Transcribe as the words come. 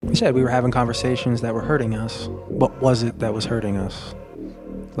You said we were having conversations that were hurting us. What was it that was hurting us?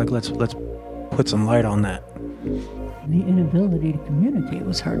 Like, let's put some light on that. The inability to communicate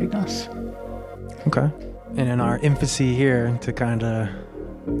was hurting us. Okay. And in our infancy here, to kind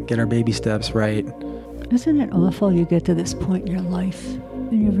of get our baby steps right. Isn't it awful you get to this point in your life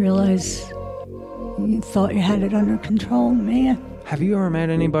and you realize you thought you had it under control, man? Have you ever met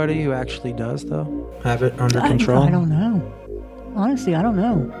anybody who actually does, though? Have it under control? I don't know. Honestly, I don't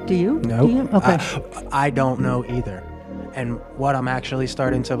know. Do you? No. Do you? Okay. I don't know either. And what I'm actually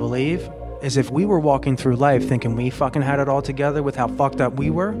starting to believe is if we were walking through life thinking we fucking had it all together with how fucked up we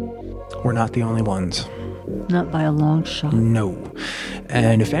were, we're not the only ones. Not by a long shot. No.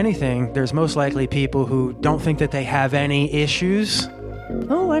 And if anything, there's most likely people who don't think that they have any issues.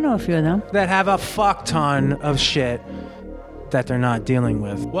 Oh, I know a few of them. That have a fuck ton of shit that they're not dealing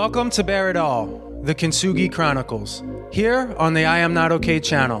with. Welcome to Bear It All, the Kintsugi Chronicles, here on the I Am Not Okay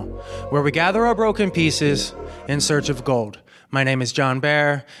channel, where we gather our broken pieces in search of gold. My name is John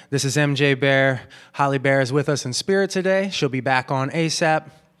Bear. This is MJ Bear. Holly Bear is with us in spirit today. She'll be back on ASAP.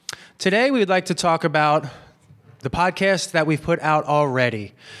 Today, we'd like to talk about the podcast that we've put out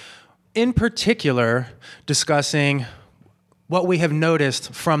already. In particular, discussing what we have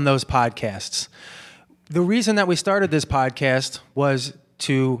noticed from those podcasts. The reason that we started this podcast was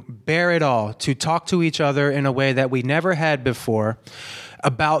to bear it all, to talk to each other in a way that we never had before,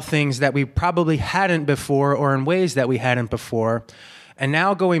 about things that we probably hadn't before or in ways that we hadn't before. And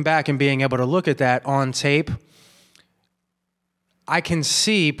now going back and being able to look at that on tape, I can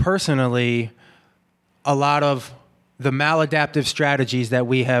see personally a lot of the maladaptive strategies that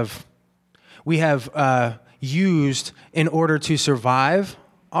we have used in order to survive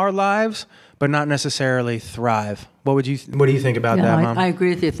our lives, but not necessarily thrive. What do you think about that, Mom? I agree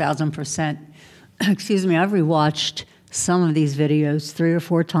with you 1,000%. Excuse me, I've rewatched some of these videos 3 or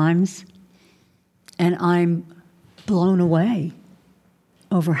 4 times, and I'm blown away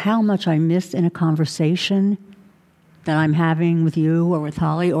over how much I missed in a conversation that I'm having with you or with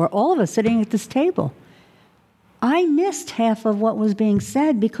Holly or all of us sitting at this table. I missed half of what was being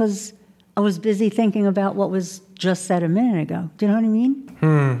said because I was busy thinking about what was just said a minute ago. Do you know what I mean?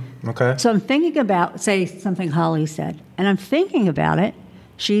 Okay. So I'm thinking about, say, something Holly said, and I'm thinking about it.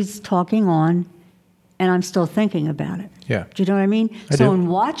 She's talking on, and I'm still thinking about it. Yeah. Do you know what I mean? I do. In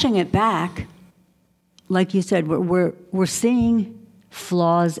watching it back, like you said, we're seeing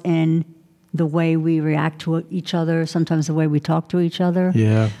flaws in the way we react to each other, sometimes the way we talk to each other.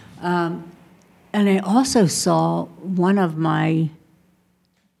 Yeah. And I also saw one of my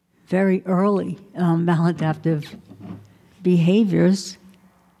very early maladaptive behaviors.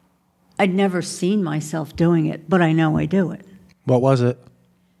 I'd never seen myself doing it, but I know I do it. What was it?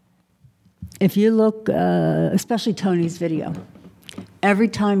 If you look, especially Tony's video, every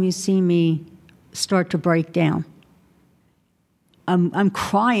time you see me start to break down, I'm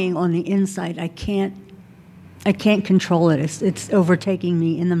crying on the inside. I can't control it. It's overtaking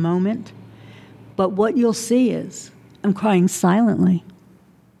me in the moment. But what you'll see is I'm crying silently.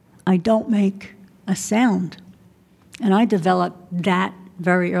 I don't make a sound. And I developed that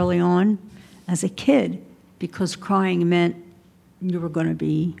very early on as a kid because crying meant you were going to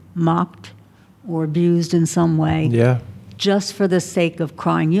be mocked or abused in some way. Yeah. Just for the sake of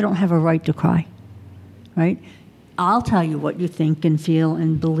crying. You don't have a right to cry, right? I'll tell you what you think and feel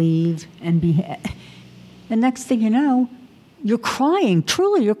and believe and be. The next thing you know, you're crying.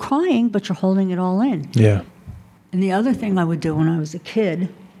 Truly, you're crying, but you're holding it all in. Yeah. And the other thing I would do when I was a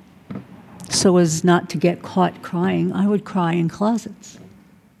kid, so as not to get caught crying, I would cry in closets.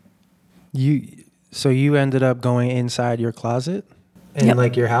 So you ended up going inside your closet in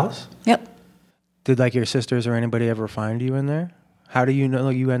Yep. your house? Yep. Did your sisters or anybody ever find you in there? How do you know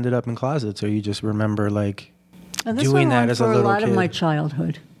you ended up in closets, or you just remember doing that as a little kid? For a lot of my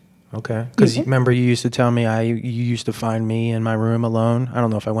childhood. Okay. Because remember you used to tell me you used to find me in my room alone. I don't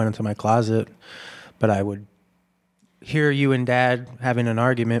know if I went into my closet, but I would hear you and Dad having an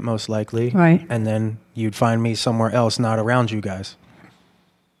argument, most likely. Right. And then you'd find me somewhere else, not around you guys.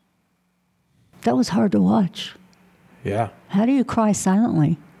 That was hard to watch. Yeah. How do you cry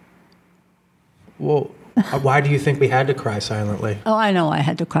silently? Well, why do you think we had to cry silently? Oh, I know I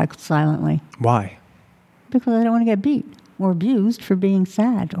had to cry silently. Why? Because I didn't want to get beat or abused for being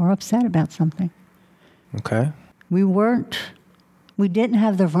sad or upset about something. Okay. We didn't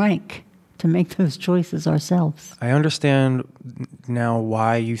have the rank to make those choices ourselves. I understand now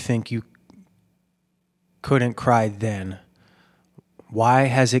why you think you couldn't cry then. Why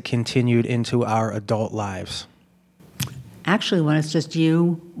has it continued into our adult lives? Actually, when it's just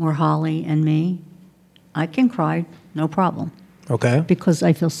you or Holly and me, I can cry, no problem. Okay. because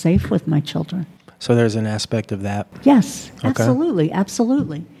I feel safe with my children. So there's an aspect of that. Yes, Okay. absolutely,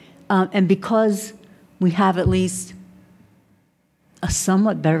 absolutely. And because we have at least a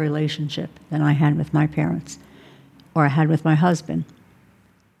somewhat better relationship than I had with my parents or I had with my husband,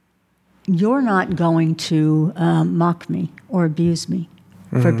 you're not going to mock me or abuse me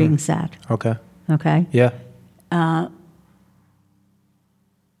for being sad, Okay. okay? Yeah. I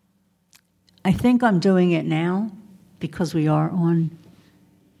think I'm doing it now because we are on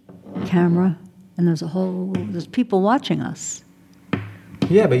camera and there's people watching us.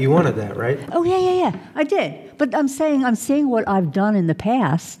 Yeah, but you wanted that, right? Oh, yeah, I did. But I'm seeing what I've done in the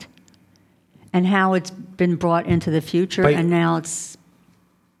past and how it's been brought into the future, But- and now it's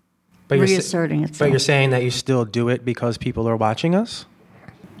But reasserting itself. But you're saying that you still do it because people are watching us?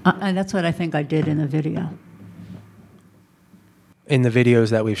 And that's what I think I did in the video. In the videos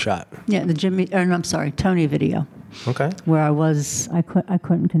that we've shot. Yeah, Tony video, Okay. where I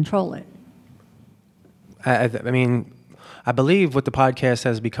couldn't control it. I mean, I believe what the podcast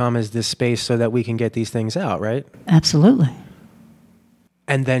has become is this space so that we can get these things out, right? Absolutely.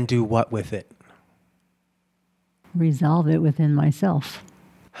 And then do what with it? Resolve it within myself.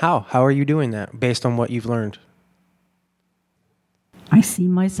 How? How are you doing that based on what you've learned? I see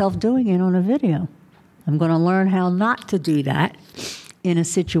myself doing it on a video. I'm going to learn how not to do that in a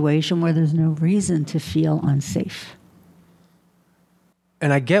situation where there's no reason to feel unsafe.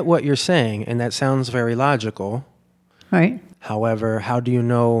 And I get what you're saying, and that sounds very logical. Right? However, how do you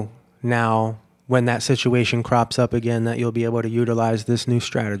know now when that situation crops up again that you'll be able to utilize this new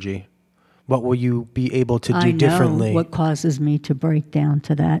strategy? What will you be able to do differently? I know what causes me to break down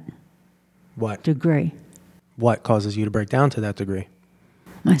to that What? degree. What causes you to break down to that degree?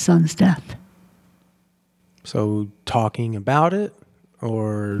 My son's death. So talking about it,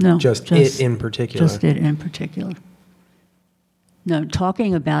 or No, just it in particular? Just it in particular. No,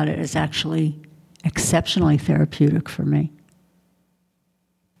 talking about it is actually exceptionally therapeutic for me.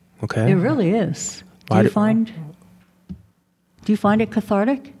 Okay. It really is. Do Why you find it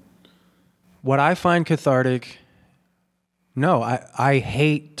cathartic? What I find cathartic, no, I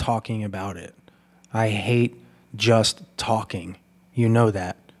hate talking about it. I hate just talking. You know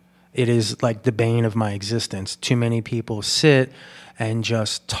that. It is like the bane of my existence. Too many people sit and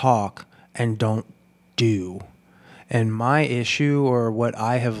just talk and don't do. And my issue, or what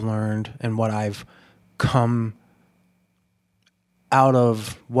I have learned and what I've come out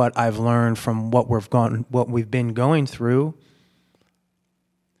of, what I've learned from what we've been going through,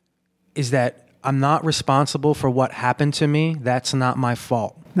 is that I'm not responsible for what happened to me. That's not my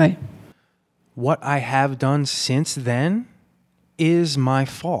fault. Right. What I have done since then is my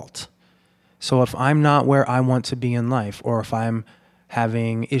fault. So if I'm not where I want to be in life, or if I'm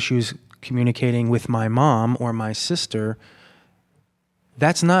having issues communicating with my mom or my sister,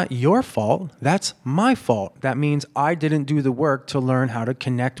 that's not your fault. That's my fault. That means I didn't do the work to learn how to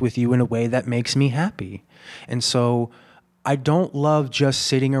connect with you in a way that makes me happy. And so I don't love just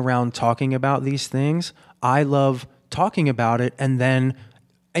sitting around talking about these things. I love talking about it and then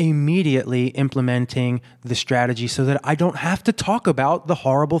immediately implementing the strategy so that I don't have to talk about the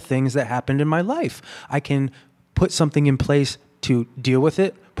horrible things that happened in my life. I can put something in place to deal with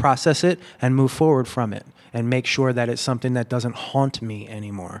it, process it, and move forward from it, and make sure that it's something that doesn't haunt me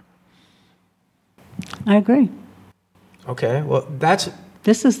anymore. I agree. Okay, well,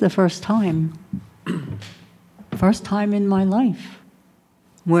 This is the first time in my life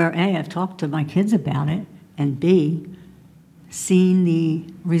where A, I've talked to my kids about it, and B, seen the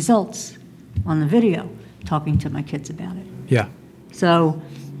results on the video, talking to my kids about it. Yeah. So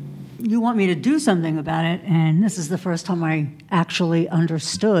you want me to do something about it, and this is the first time I actually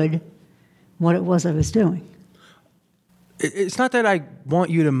understood what it was I was doing. It's not that I want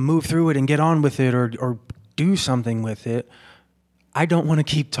you to move through it and get on with it or do something with it. I don't want to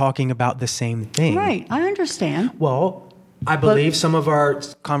keep talking about the same thing. Right, I understand. Well, I believe some of our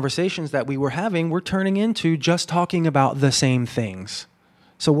conversations that we were having were turning into just talking about the same things.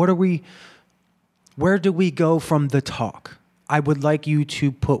 So where do we go from the talk? I would like you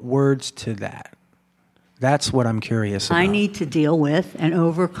to put words to that. That's what I'm curious about. I need to deal with and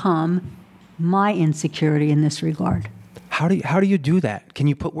overcome my insecurity in this regard. How do you do that? Can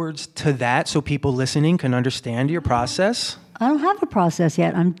you put words to that so people listening can understand your process? I don't have a process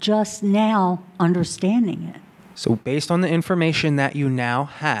yet. I'm just now understanding it. So based on the information that you now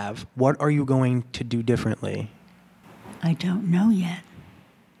have, what are you going to do differently? I don't know yet.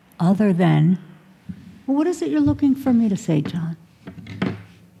 Other than, well, what is it you're looking for me to say, John?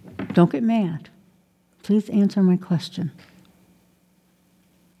 Don't get mad. Please answer my question.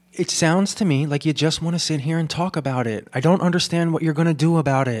 It sounds to me like you just want to sit here and talk about it. I don't understand what you're going to do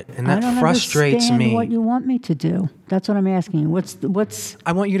about it, and that frustrates me. I don't understand what you want me to do. That's what I'm asking. What's?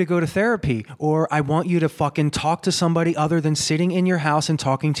 I want you to go to therapy, or I want you to fucking talk to somebody other than sitting in your house and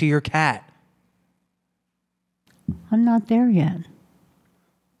talking to your cat. I'm not there yet.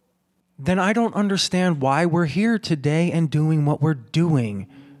 Then I don't understand why we're here today and doing what we're doing.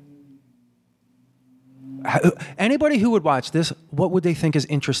 Anybody who would watch this, what would they think is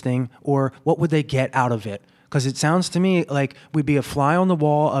interesting, or what would they get out of it? Because it sounds to me like we'd be a fly on the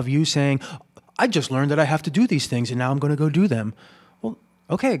wall of you saying, I just learned that I have to do these things and now I'm going to go do them. Well,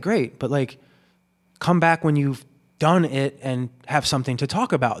 okay, great. But like, come back when you've done it and have something to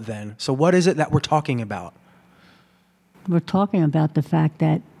talk about then. So what is it that we're talking about? We're talking about the fact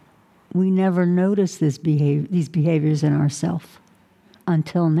that we never noticed these behaviors in ourselves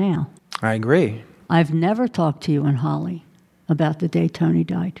until now. I agree. I've never talked to you and Holly about the day Tony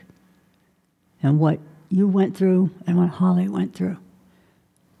died and what you went through and what Holly went through.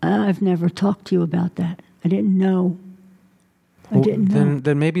 I've never talked to you about that. I didn't know.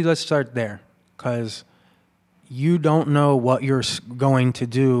 Then maybe let's start there, because you don't know what you're going to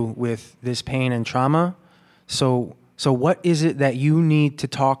do with this pain and trauma. So what is it that you need to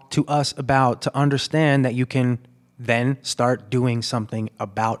talk to us about to understand that you can then start doing something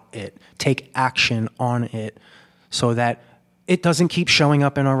about it, take action on it, so that it doesn't keep showing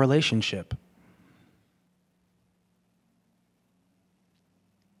up in our relationship?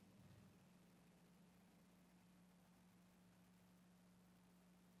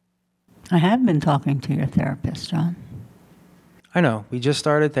 I have been talking to your therapist, John. I know. We just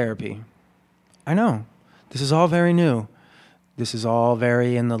started therapy. I know. This is all very new. This is all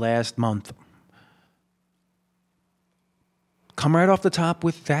very in the last month. Come right off the top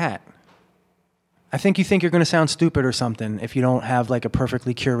with that. I think you think you're going to sound stupid or something if you don't have like a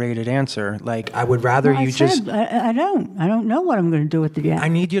perfectly curated answer. Like, I would rather I don't know what I'm going to do with it yet. I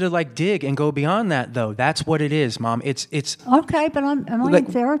need you to like dig and go beyond that, though. That's what it is, Mom. It's okay, but am I in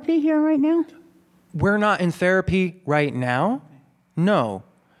therapy here right now? We're not in therapy right now. No.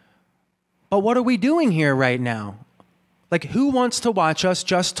 But what are we doing here right now? Like, who wants to watch us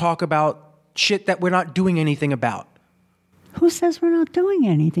just talk about shit that we're not doing anything about? Who says we're not doing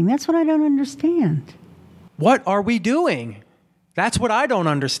anything? That's what I don't understand. What are we doing? That's what I don't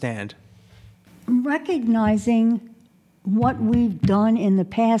understand. Recognizing what we've done in the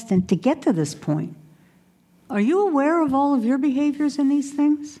past and to get to this point. Are you aware of all of your behaviors in these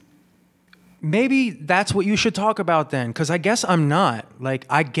things? Maybe that's what you should talk about then, because I guess I'm not. Like,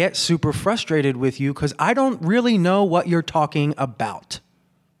 I get super frustrated with you because I don't really know what you're talking about.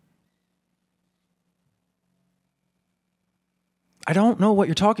 I don't know what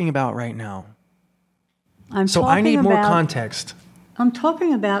you're talking about right now. I need more context. I'm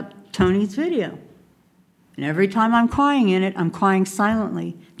talking about Tony's video. And every time I'm crying in it, I'm crying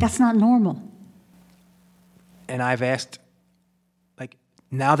silently. That's not normal. And I've asked, like,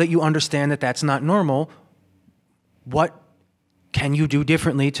 now that you understand that that's not normal, what can you do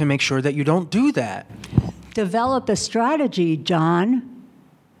differently to make sure that you don't do that? Develop a strategy, John,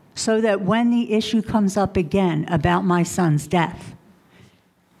 so that when the issue comes up again about my son's death,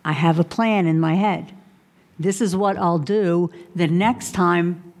 I have a plan in my head. This is what I'll do the next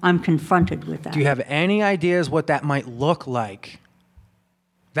time I'm confronted with that. Do you have any ideas what that might look like?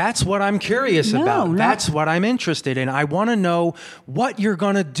 That's what I'm curious about. That's what I'm interested in. I want to know what you're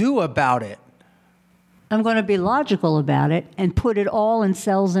going to do about it. I'm going to be logical about it and put it all in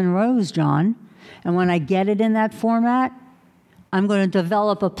cells and rows, John. And when I get it in that format, I'm going to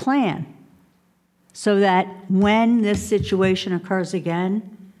develop a plan so that when this situation occurs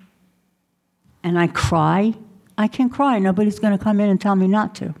again and I cry, I can cry. Nobody's going to come in and tell me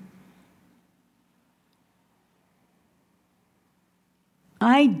not to.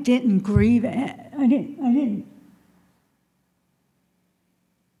 I didn't grieve. I didn't.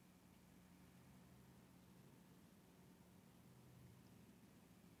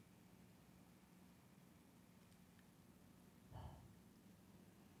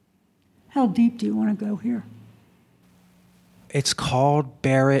 How deep do you want to go here? It's called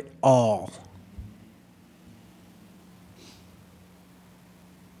Bear It All.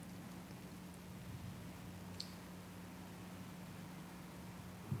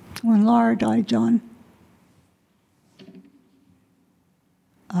 When Laura died, John,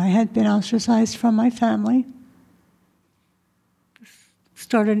 I had been ostracized from my family.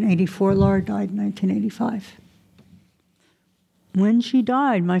 Started in 1984, Laura died in 1985. When she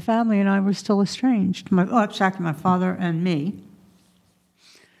died, my family and I were still estranged. Actually, my father and me.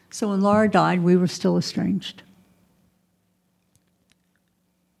 So when Laura died, we were still estranged.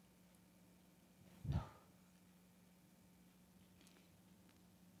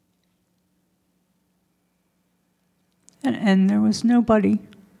 And there was nobody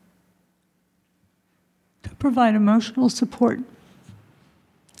to provide emotional support.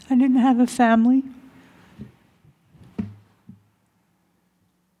 I didn't have a family.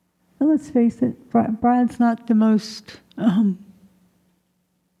 But let's face it, Brad's not the most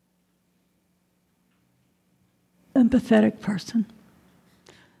empathetic person.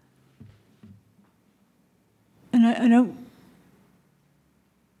 And I don't,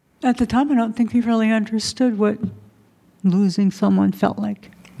 at the time, I don't think he really understood what losing someone felt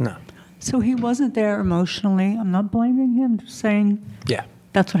like. No. So he wasn't there emotionally. I'm not blaming him, just saying Yeah.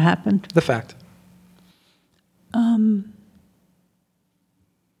 that's what happened. The fact.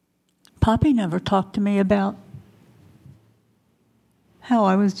 Poppy never talked to me about how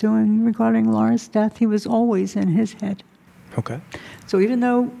I was doing regarding Laura's death. He was always in his head. Okay. So even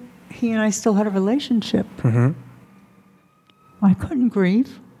though he and I still had a relationship, Mm-hmm. I couldn't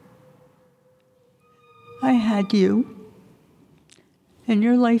grieve. I had you. And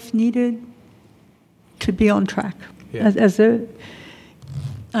your life needed to be on track. Yeah.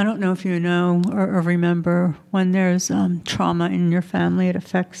 I don't know if you know or remember, when there's trauma in your family, it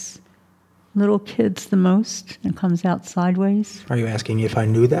affects little kids the most and comes out sideways. Are you asking if I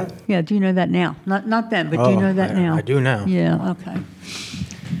knew that? Yeah, do you know that now? Not then, but do you know that now? I do now. Yeah, okay.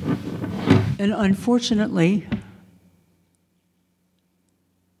 And unfortunately,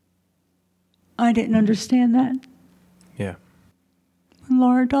 I didn't understand that Yeah. when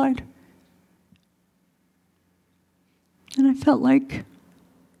Laura died. And I felt like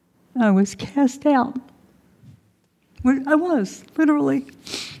I was cast out. I was, literally.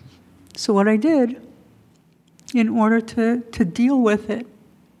 So what I did, in order to deal with it,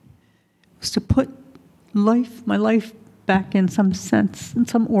 was to put my life back in some sense, in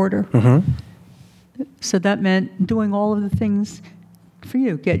some order. Mm-hmm. So that meant doing all of the things for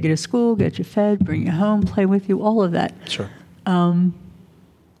you. Get you to school, get you fed, bring you home, play with you, all of that. Sure.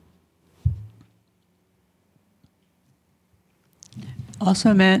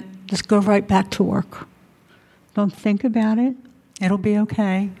 Also meant just go right back to work. Don't think about it. It'll be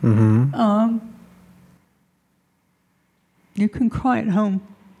okay. Mm-hmm. You can cry at home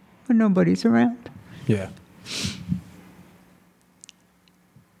when nobody's around. Yeah.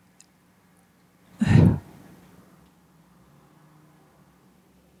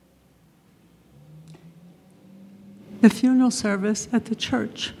 The funeral service at the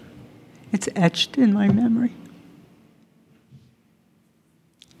church, it's etched in my memory.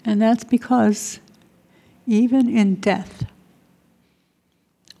 And that's because even in death,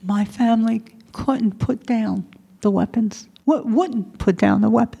 my family couldn't put down the weapons. Wouldn't put down the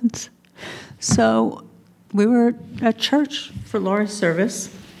weapons. So we were at church for Laura's service.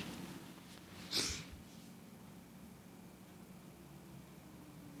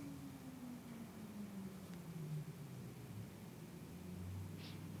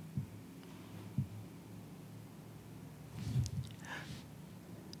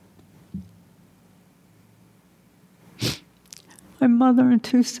 My mother and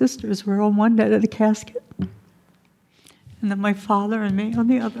two sisters were on one end of the casket, and then my father and me on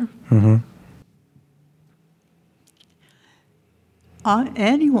the other. Mm-hmm.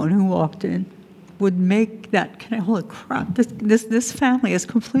 Anyone who walked in would make that kind of, holy crap, this family is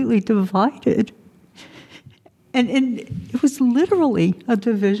completely divided. And it was literally a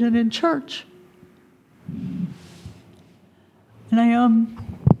division in church. And damn,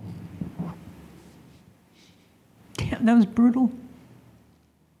 that was brutal.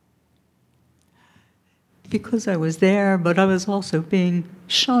 Because I was there, but I was also being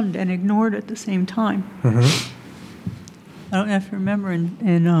shunned and ignored at the same time. Mm-hmm. I don't know if you remember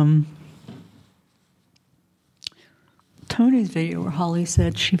in Tony's video where Holly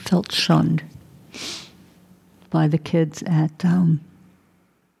said she felt shunned by the kids at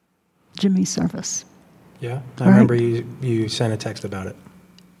Jimmy's service. Yeah, I remember you sent a text about it.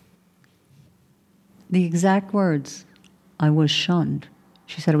 The exact words, I was shunned.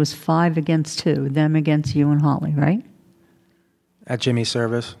 She said it was 5 against 2, them against you and Holly, right? At Jimmy's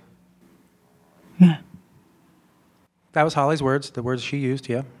service. Yeah. That was Holly's words, the words she used,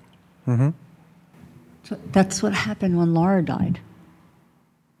 yeah. Mm-hmm. So that's what happened when Laura died.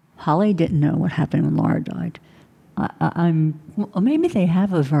 Holly didn't know what happened when Laura died. Well, maybe they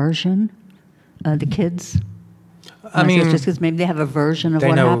have a version, the kids. I mean, just because maybe they have a version of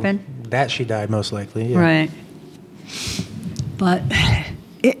what happened. That she died most likely, yeah. Right. But,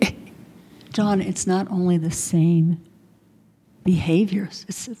 John, it's not only the same behaviors.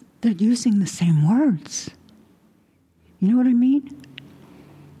 They're using the same words. You know what I mean?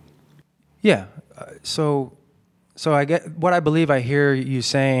 Yeah. So I get what I believe I hear you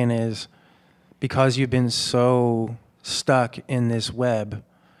saying is because you've been so stuck in this web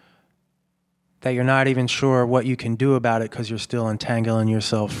that you're not even sure what you can do about it because you're still entangling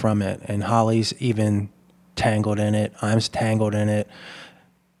yourself from it. And Holly's even tangled in it. I'm tangled in it.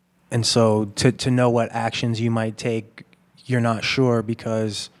 And so to know what actions you might take, you're not sure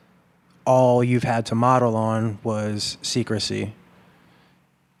because all you've had to model on was secrecy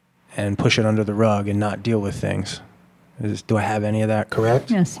and push it under the rug and not deal with things. Do I have any of that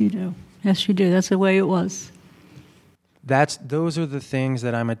correct? Yes, you do. Yes, you do. That's the way it was. Those are the things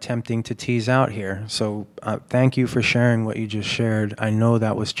that I'm attempting to tease out here. So thank you for sharing what you just shared. I know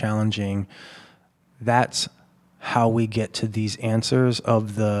that was challenging. That's how we get to these answers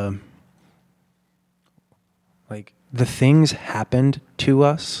of the things happened to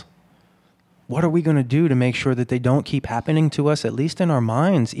us. What are we going to do to make sure that they don't keep happening to us, at least in our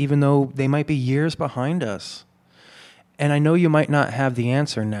minds, even though they might be years behind us? And I know you might not have the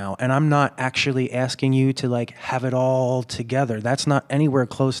answer now, and I'm not actually asking you to have it all together. That's not anywhere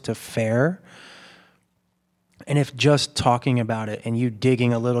close to fair. And if just talking about it and you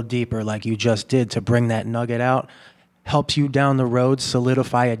digging a little deeper like you just did to bring that nugget out helps you down the road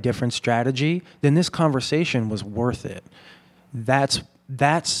solidify a different strategy, then this conversation was worth it.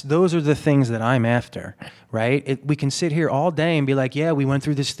 Those are the things that I'm after, right? We can sit here all day and be like, yeah, we went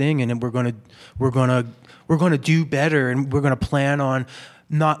through this thing and then we're gonna do better and we're gonna plan on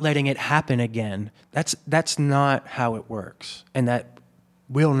not letting it happen again. That's not how it works, and that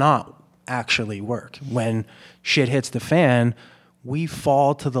will not actually work. When shit hits the fan, we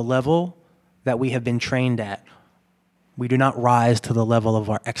fall to the level that we have been trained at. We do not rise to the level of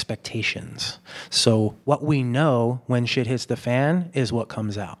our expectations. So what we know when shit hits the fan is what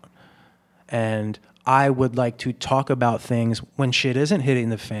comes out. And I would like to talk about things when shit isn't hitting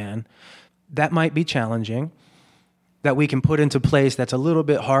the fan that might be challenging, that we can put into place that's a little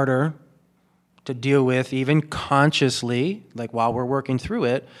bit harder to deal with, even consciously, while we're working through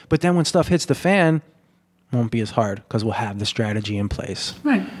it. But then when stuff hits the fan, it won't be as hard because we'll have the strategy in place.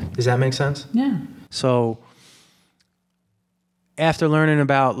 Right. Does that make sense? Yeah. So after learning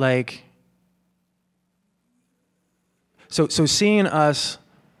about so seeing us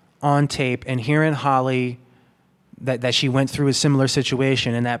on tape and hearing Holly that she went through a similar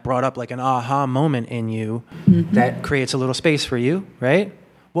situation and that brought up an aha moment in you, that creates a little space for you, right?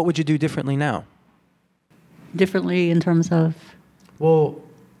 What would you do differently now? Differently in terms of? Well,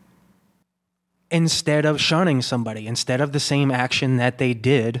 instead of shunning somebody, instead of the same action that they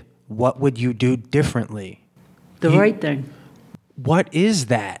did, what would you do differently? The right thing. What is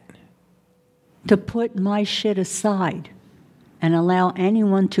that? To put my shit aside and allow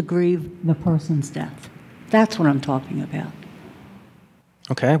anyone to grieve the person's death. That's what I'm talking about.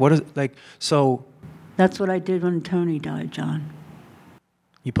 Okay, what is so? That's what I did when Tony died, John.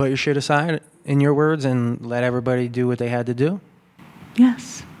 You put your shit aside, in your words, and let everybody do what they had to do?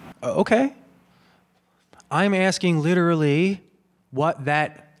 Yes. Okay. I'm asking literally what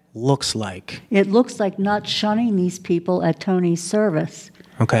that looks like. It looks like not shunning these people at Tony's service.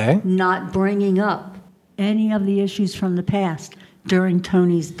 Okay. Not bringing up any of the issues from the past during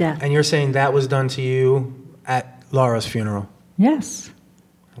Tony's death. And you're saying that was done to you at Laura's funeral? Yes.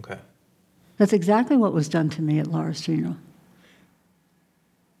 Okay. That's exactly what was done to me at Laura's funeral.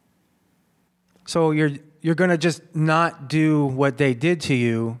 So you're going to just not do what they did to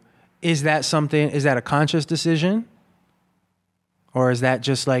you. Is that a conscious decision? Or is that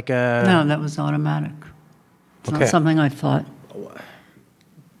just No, that was automatic. It's not something I thought.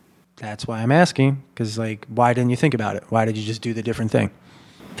 That's why I'm asking, because why didn't you think about it? Why did you just do the different thing?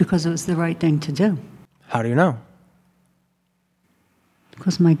 Because it was the right thing to do. How do you know?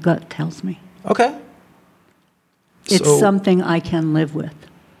 Because my gut tells me. Okay. It's something I can live with.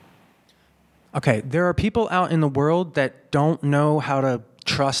 Okay, there are people out in the world that don't know how to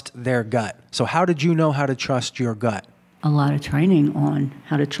trust their gut. So how did you know how to trust your gut? A lot of training on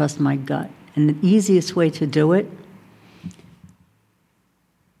how to trust my gut. And the easiest way to do it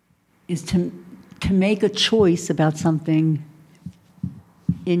is to make a choice about something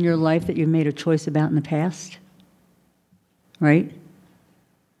in your life that you've made a choice about in the past. Right?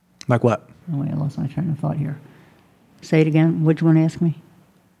 Like what? Oh, wait, I lost my train of thought here. Say it again. What do you want to ask me?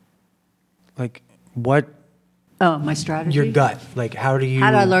 What? Oh, my strategy? Your gut. How do you... How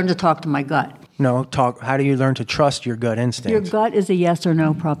did I learn to talk to my gut? No, how do you learn to trust your gut instincts? Your gut is a yes or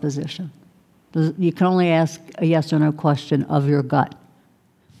no proposition. You can only ask a yes or no question of your gut,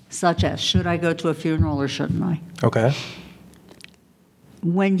 such as, should I go to a funeral or shouldn't I? Okay.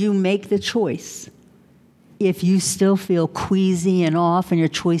 When you make the choice, if you still feel queasy and off and your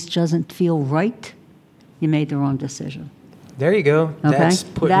choice doesn't feel right, you made the wrong decision. There you go. Okay?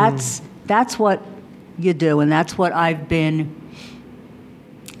 That's what you do. And that's what I've been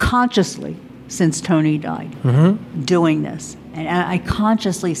consciously, since Tony died, doing this. And I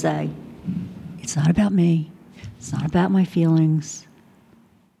consciously say, it's not about me. It's not about my feelings.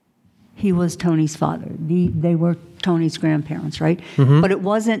 He was Tony's father. They were Tony's grandparents, right? But it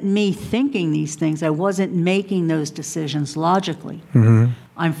wasn't me thinking these things. I wasn't making those decisions logically.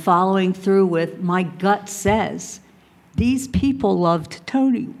 I'm following through with my gut says, these people loved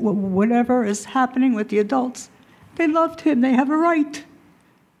Tony. Whatever is happening with the adults, they loved him. They have a right.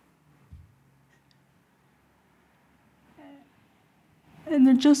 And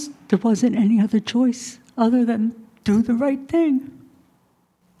there wasn't any other choice other than do the right thing.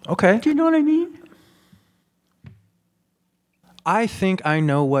 Okay. Do you know what I mean? I think I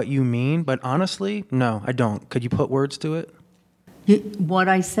know what you mean, but honestly, no, I don't. Could you put words to it? What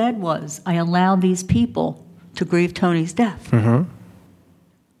I said was, I allowed these people to grieve Tony's death. I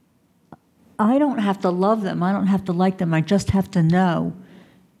don't have to love them. I don't have to like them. I just have to know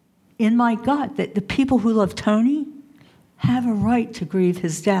in my gut that the people who love Tony have a right to grieve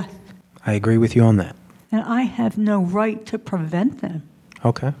his death. I agree with you on that. And I have no right to prevent them.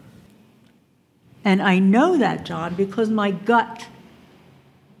 Okay. And I know that, John, because my gut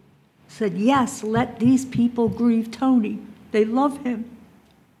said, yes, let these people grieve Tony. They love him.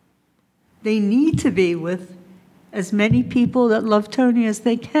 They need to be with as many people that love Tony as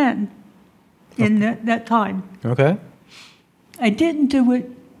they can in that time. Okay. I didn't do it,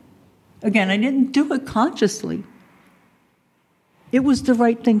 again, I didn't do it consciously. It was the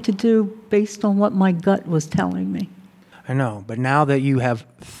right thing to do based on what my gut was telling me. I know, but now that you have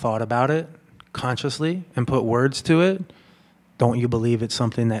thought about it consciously and put words to it, don't you believe it's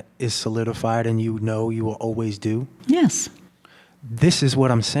something that is solidified and you know you will always do? Yes. This is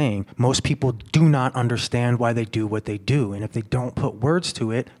what I'm saying. Most people do not understand why they do what they do. And if they don't put words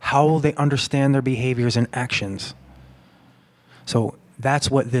to it, how will they understand their behaviors and actions? So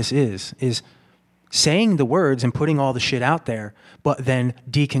that's what this is saying the words and putting all the shit out there, but then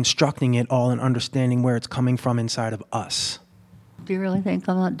deconstructing it all and understanding where it's coming from inside of us. Do you really think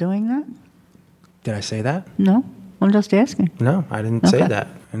I'm not doing that? Did I say that? No, I'm just asking. No, I didn't say that.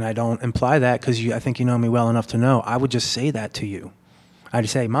 And I don't imply that because I think you know me well enough to know I would just say that to you. I'd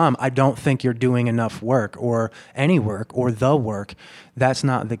say, Mom, I don't think you're doing enough work or any work or the work. That's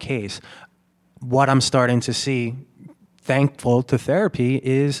not the case. What I'm starting to see, thankful to therapy,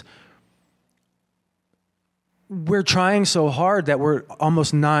 is we're trying so hard that we're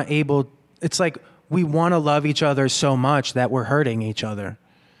almost not able. It's like we want to love each other so much that we're hurting each other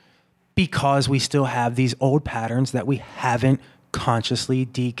because we still have these old patterns that we haven't consciously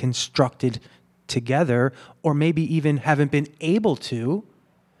deconstructed together, or maybe even haven't been able to.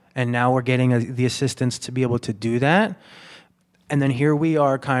 And now we're getting the assistance to be able to do that. And then here we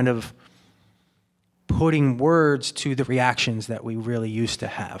are kind of putting words to the reactions that we really used to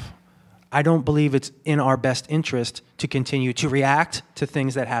have. I don't believe it's in our best interest to continue to react to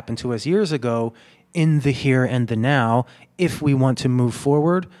things that happened to us years ago in the here and the now if we want to move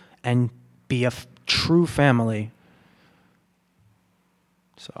forward and be a true family.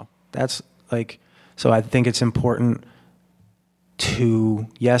 So that's so I think it's important to,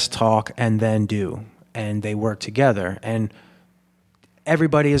 yes, talk and then do, and they work together. And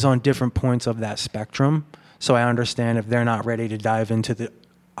everybody is on different points of that spectrum. So I understand if they're not ready to dive into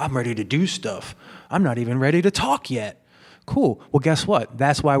I'm ready to do stuff. I'm not even ready to talk yet. Cool. Well, guess what?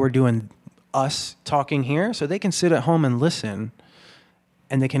 That's why we're doing us talking here, so they can sit at home and listen,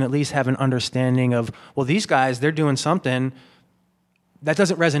 and they can at least have an understanding of, well, these guys, they're doing something that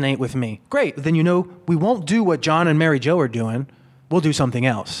doesn't resonate with me. Great. Then we won't do what John and Mary Jo are doing. We'll do something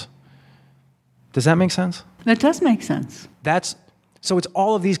else. Does that make sense? That does make sense. So it's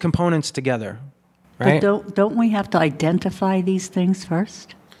all of these components together, right? But don't we have to identify these things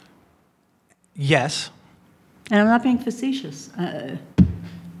first? Yes. And I'm not being facetious.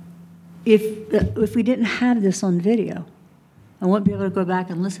 If we didn't have this on video, I wouldn't be able to go back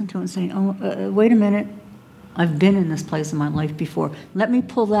and listen to it and say, oh, wait a minute, I've been in this place in my life before. Let me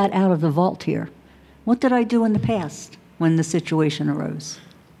pull that out of the vault here. What did I do in the past when the situation arose?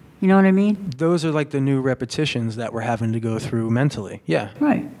 You know what I mean? Those are like the new repetitions that we're having to go through mentally. Yeah.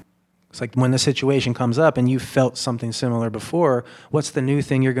 Right. It's like when the situation comes up and you felt something similar before, what's the new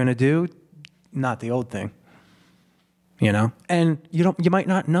thing you're going to do? Not the old thing. You know? And you might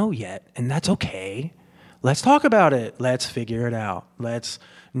not know yet, and that's okay. Let's talk about it. Let's figure it out. Let's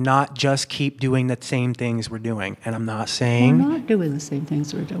not just keep doing the same things we're doing. And I'm not saying we're not doing the same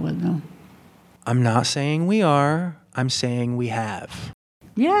things we're doing, though. I'm not saying we are. I'm saying we have.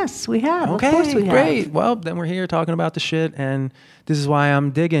 Yes, we have. Okay, of course we have. Great. Well, then we're here talking about the shit, and this is why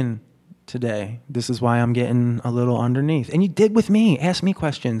I'm digging today. This is why I'm getting a little underneath. And you did with me. Ask me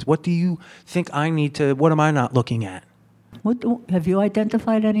questions. What do you think what am I not looking at? Have you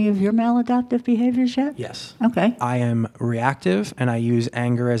identified any of your maladaptive behaviors yet? Yes. Okay. I am reactive, and I use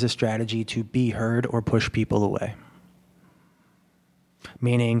anger as a strategy to be heard or push people away.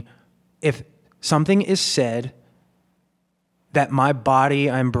 Meaning, if something is said that my body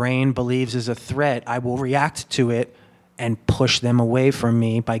and brain believes is a threat, I will react to it and push them away from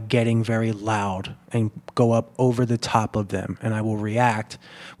me by getting very loud and go up over the top of them. And I will react,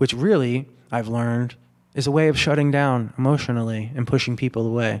 which really, I've learned, is a way of shutting down emotionally and pushing people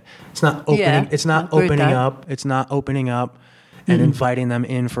away. It's not opening. Yeah, it's not opening up. It's not opening up and inviting them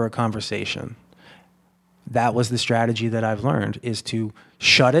in for a conversation. That was the strategy that I've learned, is to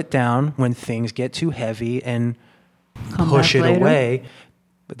shut it down when things get too heavy and push it away.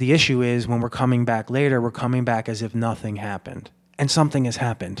 But the issue is, when we're coming back later, we're coming back as if nothing happened. And something has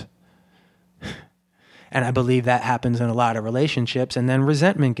happened. And I believe that happens in a lot of relationships, and then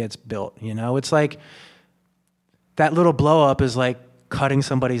resentment gets built. You know, it's like that little blow up is like cutting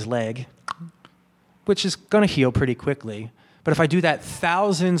somebody's leg, which is going to heal pretty quickly. But if I do that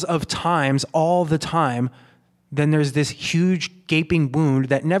thousands of times all the time, then there's this huge gaping wound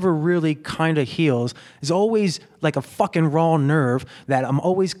that never really kind of heals. It's always like a fucking raw nerve that I'm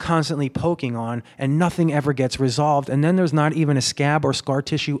always constantly poking on, and nothing ever gets resolved. And then there's not even a scab or scar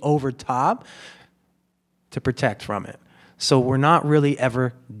tissue over top to protect from it. So we're not really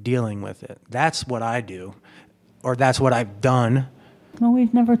ever dealing with it. That's what I do, or that's what I've done. Well,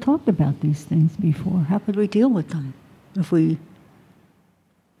 we've never talked about these things before. How could we deal with them if we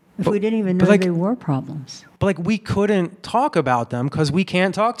didn't even know they were problems? But like, we couldn't talk about them because we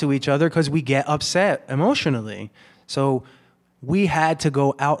can't talk to each other because we get upset emotionally. So we had to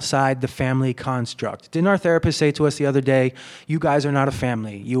go outside the family construct. Didn't our therapist say to us the other day, you guys are not a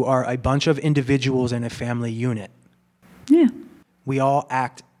family. You are a bunch of individuals in a family unit. Yeah. We all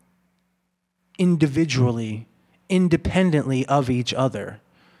act individually, independently of each other.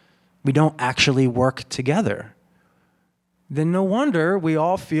 We don't actually work together. Then no wonder we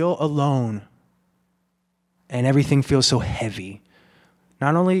all feel alone. And everything feels so heavy.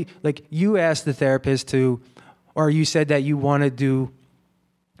 Not only, like, you asked the therapist or you said that you wanted to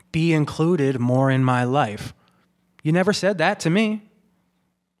be included more in my life. You never said that to me.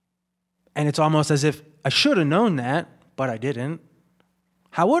 And it's almost as if I should have known that, but I didn't.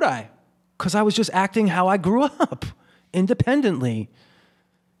 How would I? Because I was just acting how I grew up, independently.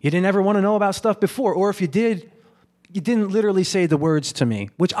 You didn't ever want to know about stuff before, or if you did, you didn't literally say the words to me,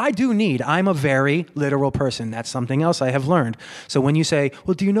 which I do need. I'm a very literal person. That's something else I have learned. So when you say,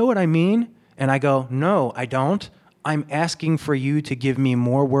 well, do you know what I mean? And I go, no, I don't. I'm asking for you to give me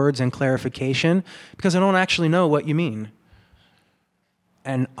more words and clarification because I don't actually know what you mean.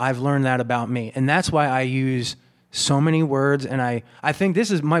 And I've learned that about me. And that's why I use so many words, and I think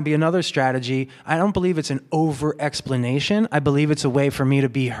might be another strategy. I don't believe it's an over-explanation. I believe it's a way for me to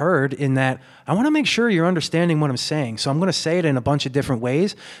be heard, in that I want to make sure you're understanding what I'm saying. So I'm going to say it in a bunch of different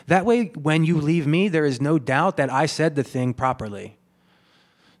ways. That way, when you leave me, there is no doubt that I said the thing properly.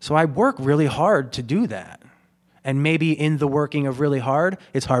 So I work really hard to do that. And maybe in the working of really hard,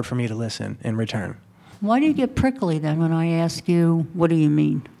 it's hard for me to listen in return. Why do you get prickly then when I ask you, what do you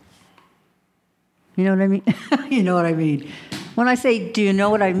mean? You know what I mean? You know what I mean. When I say, do you know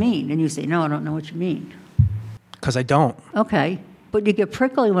what I mean? And you say, no, I don't know what you mean. Because I don't. Okay. But you get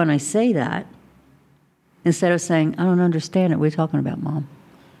prickly when I say that, instead of saying, I don't understand it. What are you talking about, Mom?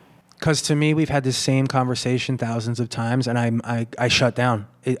 Because to me, we've had this same conversation thousands of times, and I shut down.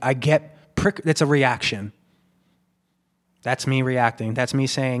 I get it's a reaction. That's me reacting. That's me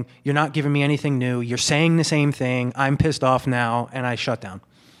saying, you're not giving me anything new. You're saying the same thing. I'm pissed off now, and I shut down.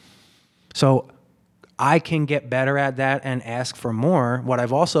 So I can get better at that and ask for more. What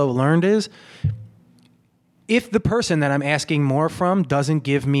I've also learned is, if the person that I'm asking more from doesn't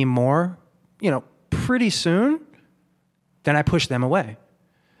give me more, pretty soon, then I push them away.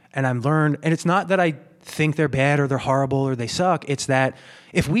 And I've learned, and it's not that I think they're bad or they're horrible or they suck. It's that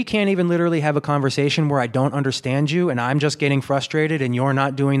if we can't even literally have a conversation where I don't understand you and I'm just getting frustrated and you're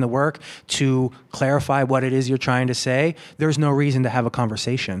not doing the work to clarify what it is you're trying to say, there's no reason to have a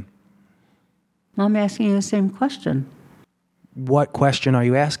conversation. I'm asking you the same question. What question are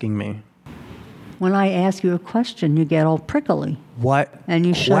you asking me? When I ask you a question, you get all prickly. What and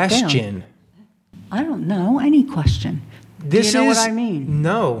you question? Shut down. I don't know. Any question. Do you know what I mean?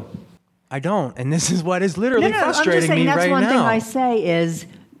 No, I don't. And this is what is literally frustrating I'm just saying, me right now. that's one thing I say is,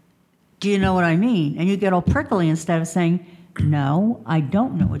 do you know what I mean? And you get all prickly instead of saying, no, I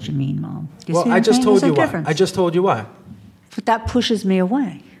don't know what you mean, Mom. Well, I just told you why. I just told you why. But that pushes me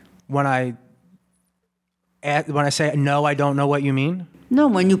away. when I say, no, I don't know what you mean? No,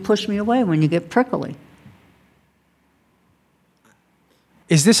 when you push me away, when you get prickly.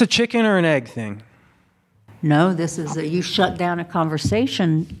 Is this a chicken or an egg thing? No, this is you shut down a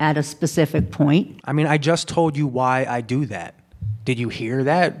conversation at a specific point. I mean, I just told you why I do that. Did you hear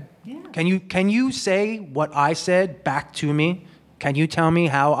that? Yeah. Can you say what I said back to me? Can you tell me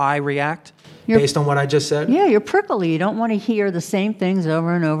how I react based on what I just said? Yeah, you're prickly. You don't want to hear the same things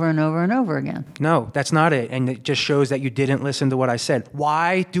over and over and over and over again. No, that's not it. And it just shows that you didn't listen to what I said.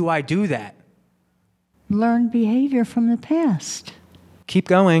 Why do I do that? Learn behavior from the past. Keep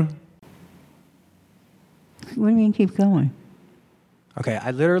going. What do you mean keep going? Okay,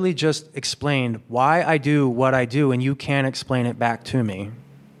 I literally just explained why I do what I do, and you can't explain it back to me.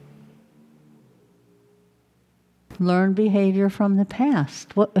 Learn behavior from the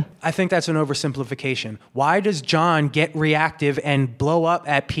past. What? I think that's an oversimplification. Why does John get reactive and blow up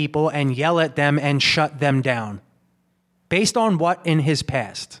at people and yell at them and shut them down? Based on what in his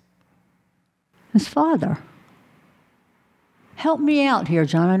past? His father. Help me out here,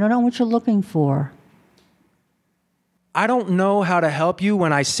 John. I don't know what you're looking for. I don't know how to help you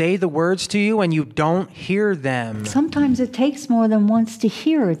when I say the words to you and you don't hear them. Sometimes it takes more than once to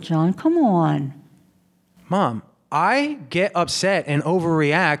hear it, John. Come on. Mom, I get upset and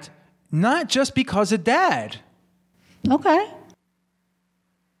overreact not just because of Dad. Okay.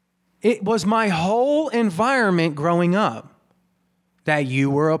 It was my whole environment growing up that you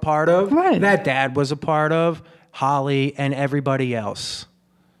were a part of, right, that Dad was a part of, Holly and everybody else.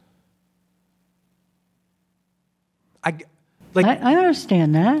 I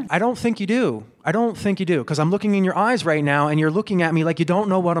understand that. I don't think you do. I don't think you do, because I'm looking in your eyes right now and you're looking at me like you don't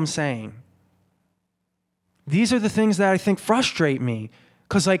know what I'm saying. These are the things that I think frustrate me,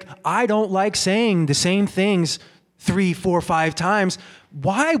 because I don't like saying the same things 3, 4, 5 times.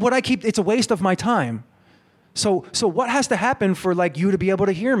 Why would I keep? It's a waste of my time. So what has to happen for you to be able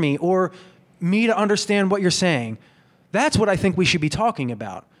to hear me or me to understand what you're saying? That's what I think we should be talking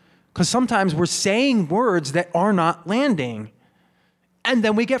about. Because sometimes we're saying words that are not landing, and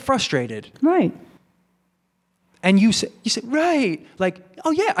then we get frustrated. Right. And you say, right,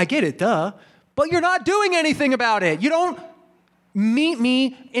 oh yeah, I get it, duh. But you're not doing anything about it. You don't meet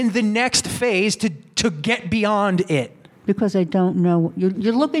me in the next phase to get beyond it. Because I don't know.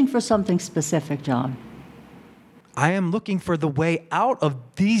 You're looking for something specific, John. I am looking for the way out of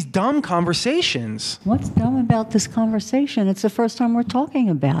these dumb conversations. What's dumb about this conversation? It's the first time we're talking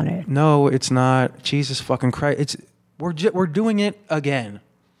about it. No, it's not. Jesus fucking Christ. We're doing it again.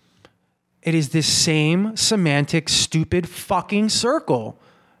 It is this same semantic, stupid fucking circle.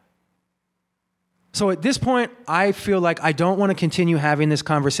 So at this point, I feel like I don't want to continue having this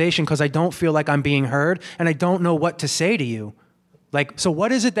conversation because I don't feel like I'm being heard and I don't know what to say to you. So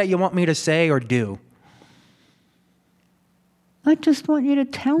what is it that you want me to say or do? I just want you to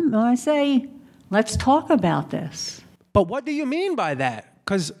tell me. I say, let's talk about this. But what do you mean by that?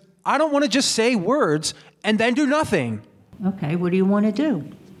 Because I don't want to just say words and then do nothing. Okay, what do you want to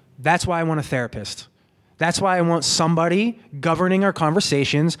do? That's why I want a therapist. That's why I want somebody governing our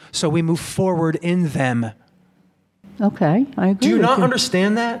conversations so we move forward in them. Okay, I agree. Do you not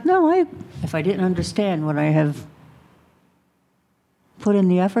understand that? No, if I didn't understand, would I have put in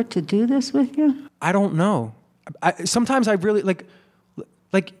the effort to do this with you? I don't know. Sometimes I really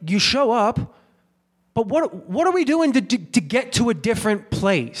you show up, but what are we doing to get to a different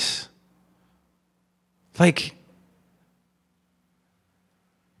place?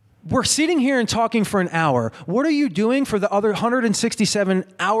 We're sitting here and talking for an hour. What are you doing for the other 167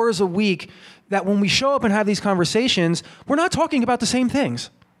 hours a week that when we show up and have these conversations, we're not talking about the same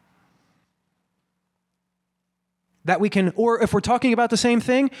things? That we can, or if we're talking about the same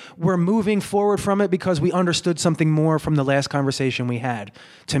thing, we're moving forward from it because we understood something more from the last conversation we had.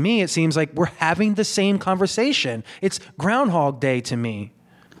 To me, it seems like we're having the same conversation. It's Groundhog Day to me.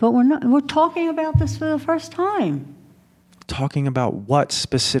 But we're not. We're talking about this for the first time. Talking about what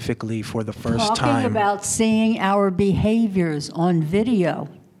specifically for the first time? Talking about seeing our behaviors on video.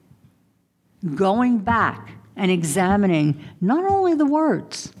 Going back and examining not only the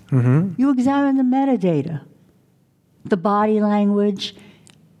words, you examine the metadata. The body language.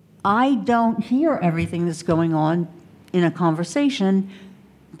 I don't hear everything that's going on in a conversation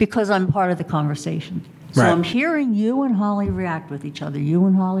because I'm part of the conversation. So I'm hearing you and Holly react with each other, you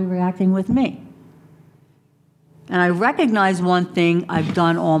and Holly reacting with me. And I recognize one thing I've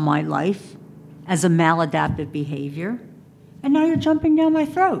done all my life as a maladaptive behavior, and now you're jumping down my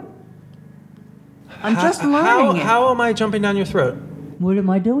throat. I'm just learning it. How am I jumping down your throat? What am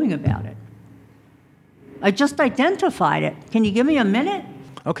I doing about it? I just identified it. Can you give me a minute?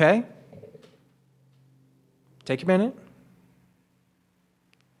 Okay. Take your minute.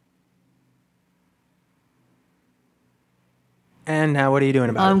 And now what are you doing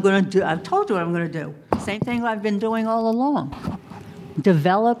about it? I've told you what I'm going to do. Same thing I've been doing all along.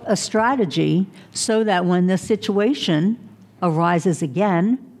 Develop a strategy so that when this situation arises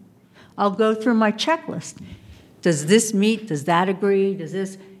again, I'll go through my checklist. Does this meet? Does that agree? Does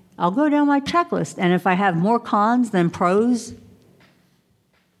this? I'll go down my checklist. And if I have more cons than pros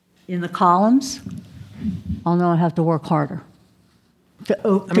in the columns, I'll know I have to work harder to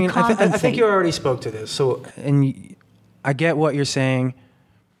compensate. I think you already spoke to this. So, and I get what you're saying,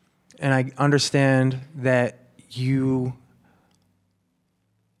 and I understand that you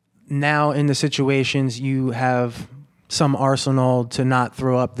now in the situations you have some arsenal to not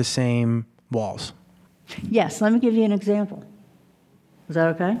throw up the same walls. Yes, let me give you an example. Is that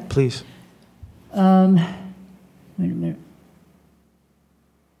okay? Please. Wait a minute.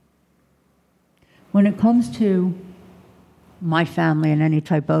 When it comes to my family and any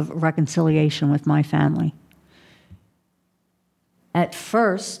type of reconciliation with my family, at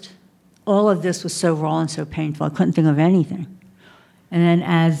first, all of this was so raw and so painful, I couldn't think of anything. And then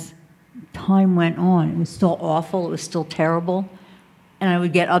as time went on, it was still awful, it was still terrible, and I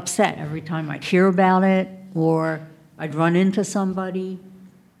would get upset every time I'd hear about it, or I'd run into somebody,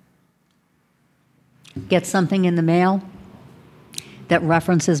 get something in the mail that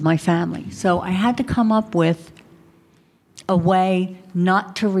references my family. So I had to come up with a way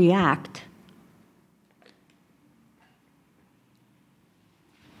not to react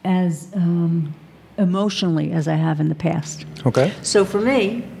as emotionally as I have in the past. Okay. So for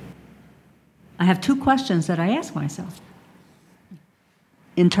me, I have two questions that I ask myself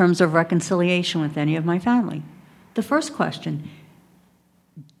in terms of reconciliation with any of my family. The first question,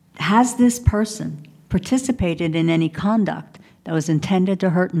 has this person participated in any conduct that was intended to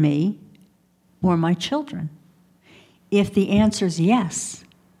hurt me or my children? If the answer is yes,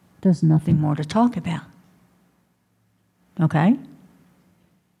 there's nothing more to talk about. Okay?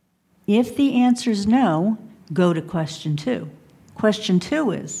 If the answer is no, go to question 2. Question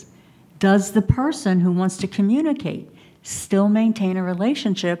 2 is, does the person who wants to communicate still maintain a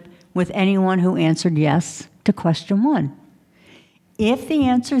relationship with anyone who answered yes to question 1? If the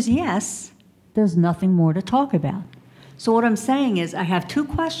answer is yes, there's nothing more to talk about. So what I'm saying is I have 2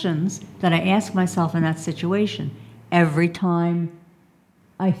 questions that I ask myself in that situation. Every time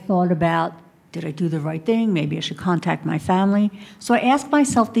I thought about, did I do the right thing? Maybe I should contact my family. So I ask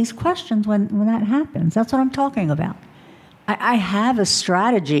myself these questions when that happens. That's what I'm talking about. I have a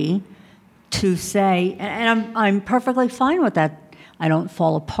strategy to say, and I'm perfectly fine with that. I don't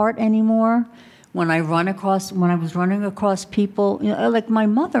fall apart anymore. When I was running across people, like my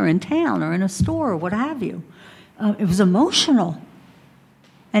mother in town or in a store or what have you, it was emotional.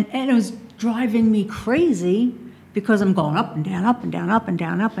 And it was driving me crazy because I'm going up and down, up and down, up and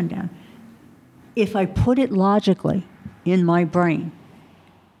down, up and down. If I put it logically in my brain,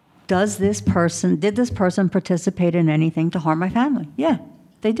 did this person participate in anything to harm my family? Yeah,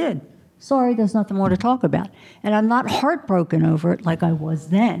 they did. Sorry, there's nothing more to talk about. And I'm not heartbroken over it like I was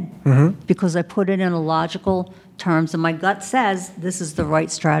then, because I put it in a logical terms, and my gut says this is the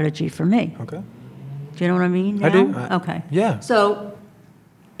right strategy for me. Okay. Do you know what I mean now? I do. Okay. Yeah. So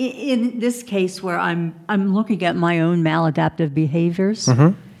in this case where I'm looking at my own maladaptive behaviors,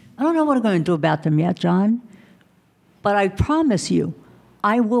 I don't know what I'm going to do about them yet, John, but I promise you,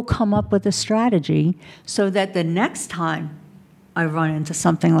 I will come up with a strategy so that the next time I run into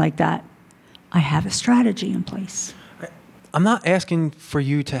something like that, I have a strategy in place. I'm not asking for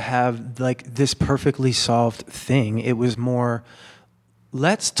you to have like this perfectly solved thing. It was more,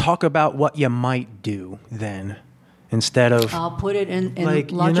 let's talk about what you might do then, instead of... I'll put it in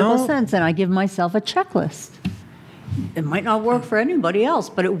like, logical sense, and I give myself a checklist. It might not work for anybody else,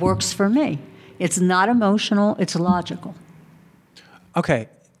 but it works for me. It's not emotional, it's logical. Okay,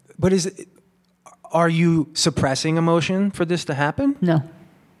 but are you suppressing emotion for this to happen? No.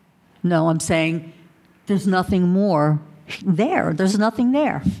 No, I'm saying there's nothing more there. There's nothing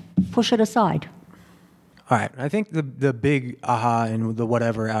there. Push it aside. All right. I think the big aha and the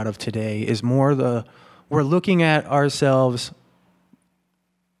whatever out of today is more we're looking at ourselves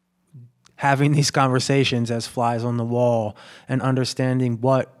having these conversations as flies on the wall and understanding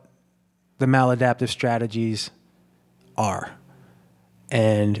what the maladaptive strategies are.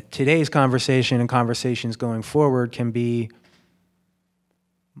 And today's conversation and conversations going forward can be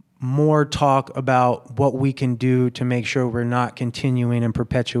more talk about what we can do to make sure we're not continuing and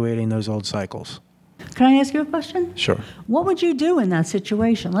perpetuating those old cycles. Can I ask you a question? Sure. What would you do in that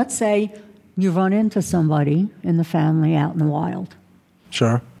situation? Let's say you run into somebody in the family out in the wild,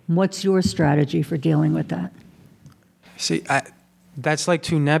 Sure. What's your strategy for dealing with that? See, that's like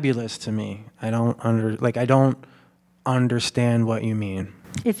too nebulous to me. I don't understand what you mean.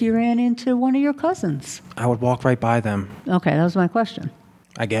 If you ran into one of your cousins. I would walk right by them. Okay, that was my question.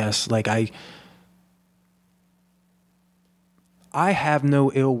 I guess. Like I have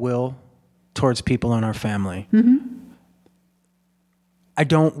no ill will towards people in our family. Mm-hmm. I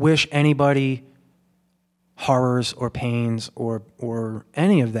don't wish anybody horrors or pains or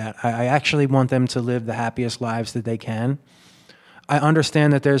any of that. I actually want them to live the happiest lives that they can. I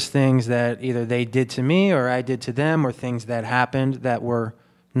understand that there's things that either they did to me or I did to them, or things that happened that were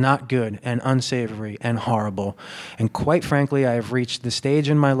not good and unsavory and horrible. And quite frankly, I have reached the stage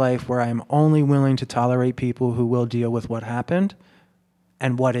in my life where I am only willing to tolerate people who will deal with what happened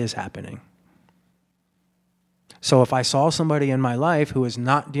and what is happening. So if I saw somebody in my life who is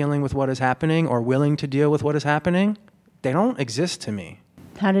not dealing with what is happening or willing to deal with what is happening, they don't exist to me.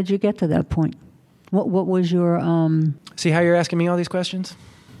 How did you get to that point? What was your... See how you're asking me all these questions?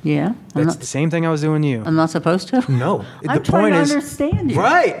 Yeah. That's the same thing I was doing to you. I'm not supposed to? No. I'm trying to understand you.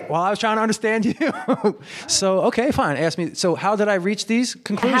 Right. Well, I was trying to understand you. So, okay, fine. Ask me. So how did I reach these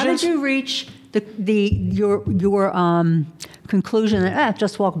conclusions? How did you reach your conclusion that,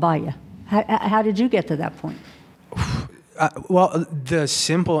 just walk by you? How did you get to that point? Well, the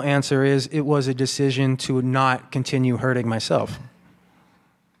simple answer is it was a decision to not continue hurting myself,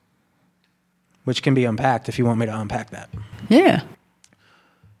 which can be unpacked if you want me to unpack that. Yeah.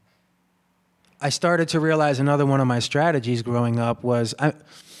 I started to realize another one of my strategies growing up was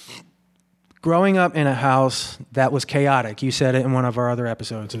growing up in a house that was chaotic. You said it in one of our other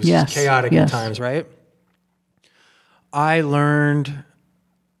episodes. It was just chaotic at times, right? I learned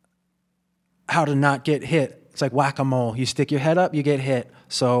how to not get hit. It's like whack-a-mole. You stick your head up, you get hit.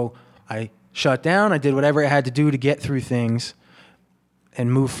 So I shut down. I did whatever I had to do to get through things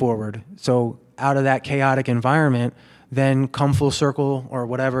and move forward. So out of that chaotic environment, then come full circle or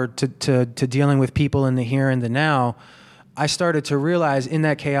whatever to dealing with people in the here and the now, I started to realize in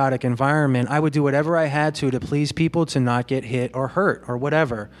that chaotic environment, I would do whatever I had to please people to not get hit or hurt or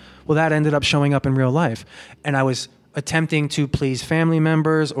whatever. Well, that ended up showing up in real life. And I was attempting to please family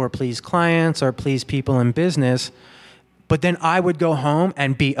members or please clients or please people in business, but then I would go home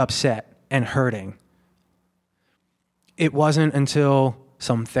and be upset and hurting. It wasn't until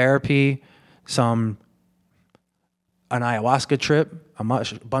some therapy, an ayahuasca trip, a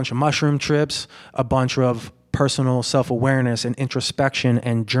bunch of mushroom trips, a bunch of personal self-awareness and introspection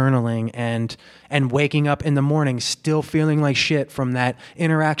and journaling and waking up in the morning still feeling like shit from that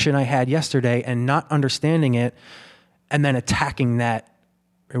interaction I had yesterday and not understanding it, and then attacking that,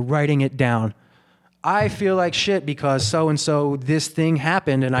 writing it down. I feel like shit because so-and-so, this thing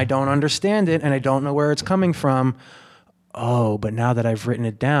happened and I don't understand it and I don't know where it's coming from. Oh, but now that I've written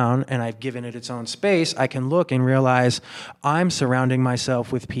it down and I've given it its own space, I can look and realize I'm surrounding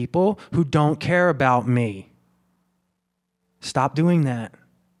myself with people who don't care about me. Stop doing that.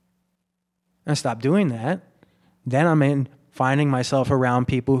 And stop doing that. Then I'm finding myself around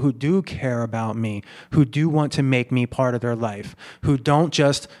people who do care about me, who do want to make me part of their life, who don't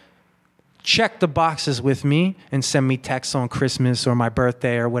just check the boxes with me and send me texts on Christmas or my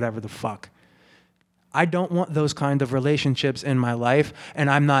birthday or whatever the fuck. I don't want those kind of relationships in my life, and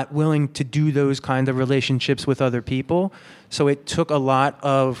I'm not willing to do those kind of relationships with other people. So it took a lot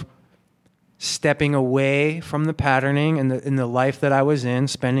of stepping away from the patterning and in the life that I was in,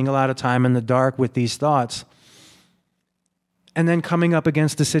 spending a lot of time in the dark with these thoughts, and then coming up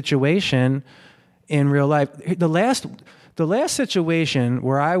against the situation in real life. The last situation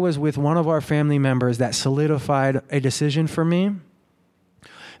where I was with one of our family members that solidified a decision for me,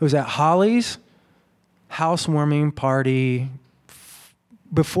 it was at Holly's housewarming party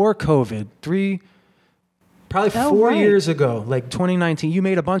before COVID, probably 4 years ago, like 2019. You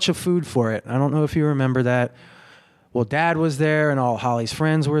made a bunch of food for it. I don't know if you remember that. Well, Dad was there and all Holly's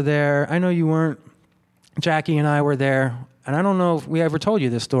friends were there. I know you weren't. Jackie and I were there. And I don't know if we ever told you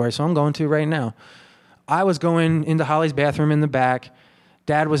this story, so I'm going to right now. I was going into Holly's bathroom in the back.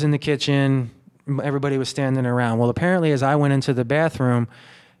 Dad was in the kitchen. Everybody was standing around. Well, apparently as I went into the bathroom,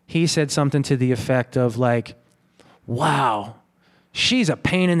 he said something to the effect of like, wow, she's a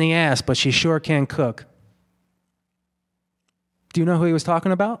pain in the ass, but she sure can cook. Do you know who he was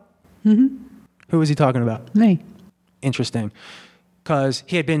talking about? Mm-hmm. Who was he talking about? Me. Interesting. Because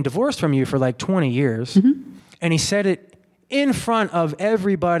he had been divorced from you for like 20 years, and he said it in front of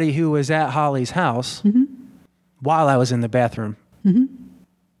everybody who was at Holly's house while I was in the bathroom.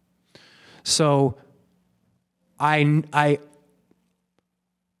 So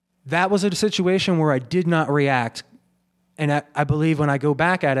that was a situation where I did not react And I believe when I go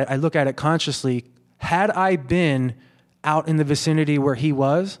back at it, I look at it consciously. Had I been out in the vicinity where he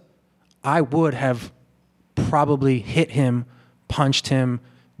was, I would have probably hit him, punched him,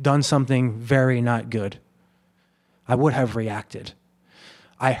 done something very not good. I would have reacted.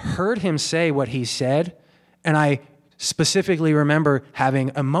 I heard him say what he said, and I specifically remember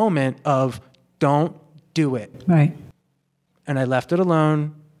having a moment of, don't do it. Right. And I left it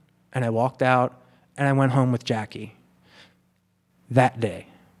alone, and I walked out, and I went home with Jackie that day.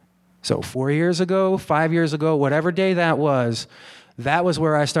 So 4 years ago, 5 years ago, whatever day that was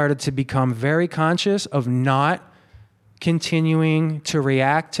where I started to become very conscious of not continuing to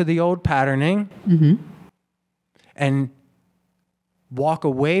react to the old patterning and walk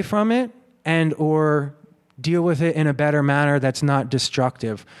away from it and or deal with it in a better manner that's not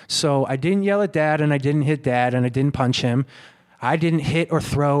destructive. So I didn't yell at Dad, and I didn't hit Dad, and I didn't punch him. I didn't hit or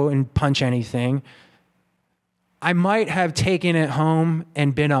throw and punch anything. I might have taken it home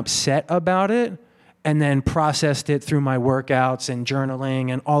and been upset about it and then processed it through my workouts and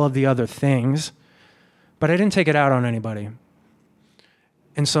journaling and all of the other things, but I didn't take it out on anybody.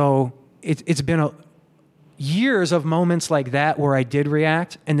 And so it's been years of moments like that where I did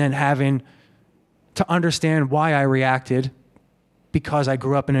react, and then having to understand why I reacted, because I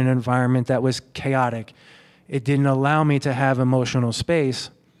grew up in an environment that was chaotic. It didn't allow me to have emotional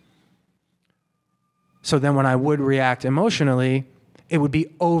space. So then when I would react emotionally, it would be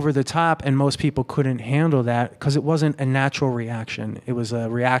over the top, and most people couldn't handle that because it wasn't a natural reaction. It was a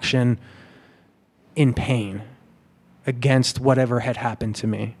reaction in against whatever had happened to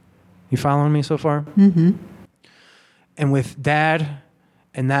me. You following me so far? Mm-hmm. And with Dad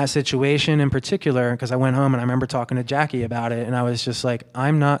and that situation in particular, because I went home and I remember talking to Jackie about it, and I was just like,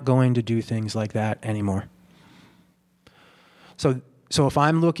 I'm not going to do things like that anymore. So if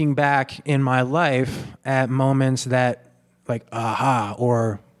I'm looking back in my life at moments that like, aha,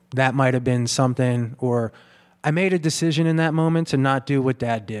 or that might have been something, or I made a decision in that moment to not do what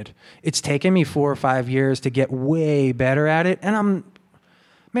Dad did. It's taken me 4 or 5 years to get way better at it. And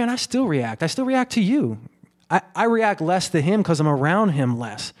I still react. I still react to you. I react less to him because I'm around him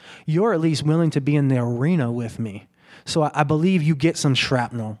less. You're at least willing to be in the arena with me. So I believe you get some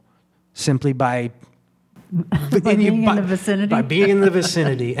shrapnel simply by being in the vicinity. By being in the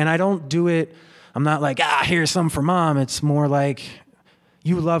vicinity. And I don't do it, I'm not like, here's some for Mom. It's more like,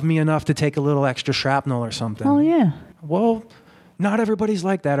 you love me enough to take a little extra shrapnel or something. Oh, yeah. Well, not everybody's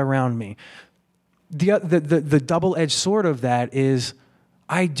like that around me. The double-edged sword of that is,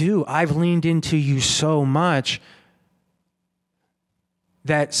 I've leaned into you so much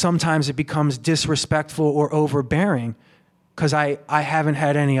that sometimes it becomes disrespectful or overbearing because I haven't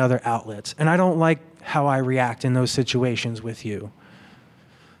had any other outlets. And I don't like how I react in those situations with you.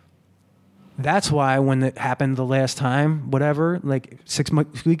 That's why when it happened the last time, whatever, like 6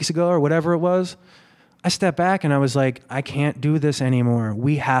 weeks ago or whatever it was, I stepped back and I was like, I can't do this anymore.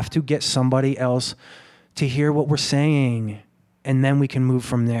 We have to get somebody else to hear what we're saying, and then we can move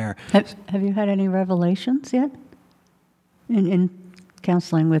from there. Have you had any revelations yet in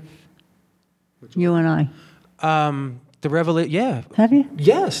counseling with you and I? Yeah. Have you?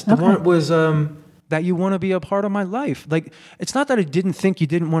 Yes. The one was that you want to be a part of my life. Like, it's not that I didn't think you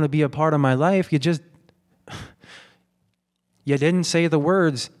didn't want to be a part of my life. You didn't say the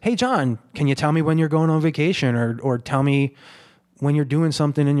words, hey, John, can you tell me when you're going on vacation, or tell me when you're doing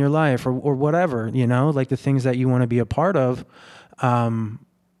something in your life, or whatever, like the things that you want to be a part of,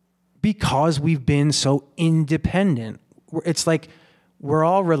 because we've been so independent. It's like we're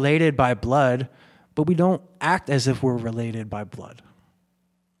all related by blood, but we don't act as if we're related by blood.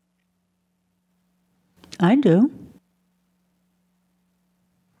 I do.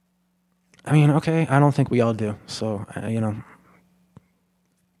 I mean, okay, I don't think we all do. So,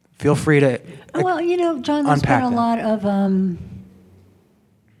 feel free to Well, John, there's been a lot of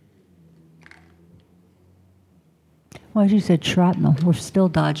well, as you said, shrapnel. We're still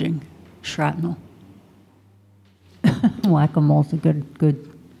dodging shrapnel. Whack-a-mole's a good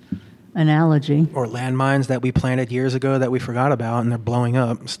analogy. Or landmines that we planted years ago that we forgot about, and they're blowing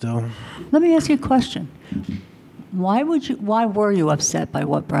up still. Let me ask you a question. Why were you upset by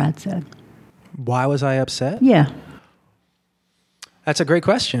what Brad said? Why was I upset? Yeah. That's a great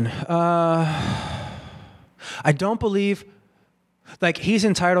question. I don't believe, he's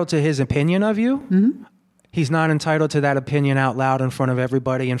entitled to his opinion of you. Mm-hmm. He's not entitled to that opinion out loud in front of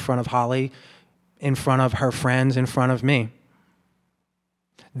everybody, in front of Holly, in front of her friends, in front of me.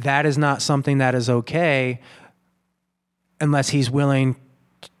 That is not something that is okay unless he's willing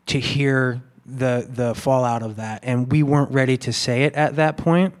to hear the fallout of that. And we weren't ready to say it at that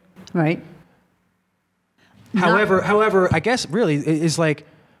point. Right. However, I guess really is like,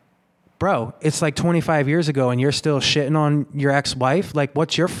 bro, it's like 25 years ago and you're still shitting on your ex-wife. Like,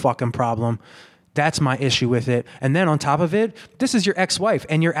 what's your fucking problem? That's my issue with it. And then on top of it, this is your ex-wife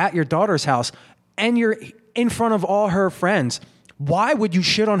and you're at your daughter's house and you're in front of all her friends. Why would you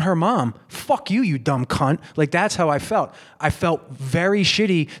shit on her mom? Fuck you, you dumb cunt. Like, that's how I felt. I felt very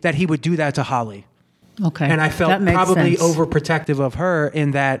shitty that he would do that to Holly. Okay. And I felt probably overprotective of her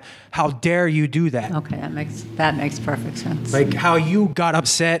in that, how dare you do that? Okay, that makes perfect sense. Like how you got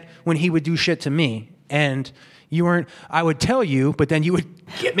upset when he would do shit to me. And you weren't, I would tell you, but then you would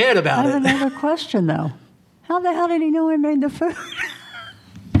get mad about I it. have another question, though. How the hell did he know I made the food?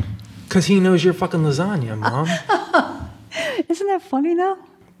 Because he knows you're fucking lasagna, Mom. Isn't that funny, though?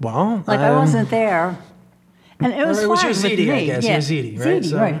 Well, like, I wasn't there. And it was fine your with ziti, me. I guess. Yeah. Your ziti, right?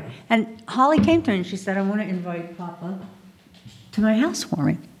 Ziti, right. And Holly came to me and she said, I want to invite Papa to my house for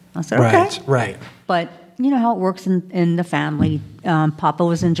me. I said, okay. Right. But you know how it works in the family. Papa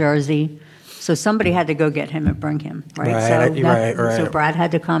was in Jersey, so somebody had to go get him and bring him, right? Right. So Brad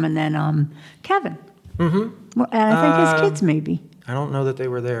had to come, and then Kevin. Mm-hmm. And I think his kids, maybe. I don't know that they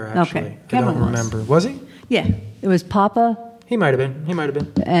were there, actually. Okay. I don't remember. Was he? Yeah. It was Papa. He might have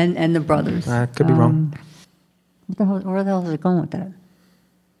been. And the brothers. I could be wrong. Where the hell is it going with that?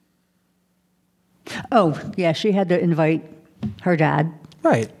 Oh, yeah, she had to invite her dad.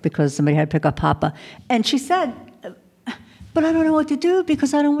 Right. Because somebody had to pick up Papa. And she said, but I don't know what to do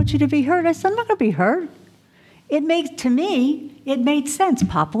because I don't want you to be hurt. I said, I'm not going to be hurt. To me, it made sense.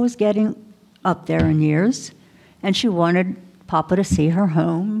 Papa was getting up there in years, and she wanted Papa to see her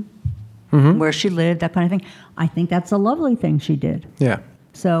home, where she lived, that kind of thing. I think that's a lovely thing she did. Yeah.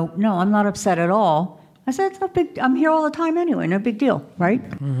 So, no, I'm not upset at all. I said, it's no big, I'm here all the time anyway, no big deal, right?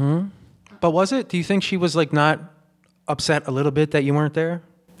 Mm-hmm. But was it? Do you think she was like not upset a little bit that you weren't there?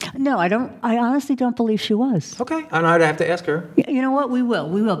 No, I don't. I honestly don't believe she was. Okay, and I'd have to ask her. You know what? We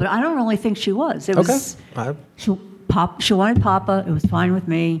will. But I don't really think she was. It was. Okay. She wanted Papa. It was fine with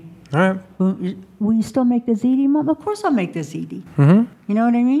me. All right. Will you still make the ziti, Mom? Of course I'll make the ziti. Mm-hmm. You know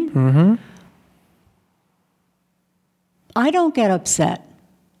what I mean? Mm-hmm. I don't get upset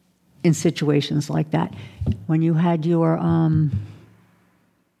in situations like that. When you had your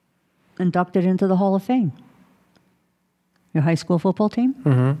inducted into the Hall of Fame, your high school football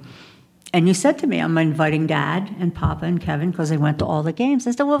team, and you said to me, I'm inviting Dad and Papa and Kevin because they went to all the games.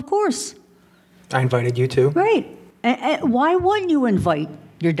 I said, well, of course. I invited you too. Right. And why wouldn't you invite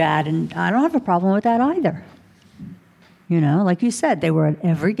your dad? And I don't have a problem with that either. You know, like you said, they were at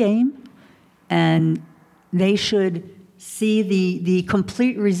every game, and they should see the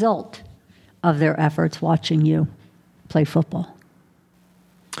complete result of their efforts watching you play football.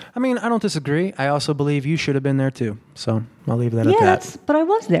 I mean, I don't disagree. I also believe you should have been there too. So I'll leave that at that. But I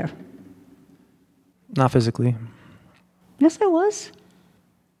was there. Not physically. Yes, I was.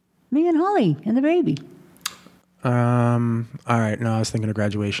 Me and Holly and the baby. All right. No, I was thinking of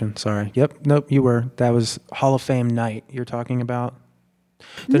graduation. Sorry. Yep. Nope. You were. That was Hall of Fame night you're talking about.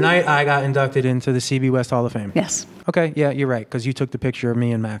 The night I got inducted into the CB West Hall of Fame. Yes. Okay. Yeah, you're right. Because you took the picture of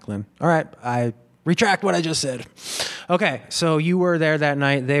me and Macklin. All right. I retract what I just said. Okay. So you were there that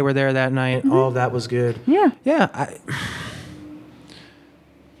night. They were there that night. All of that was good. Yeah. Yeah.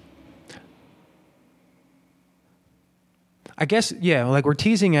 I guess, yeah, like we're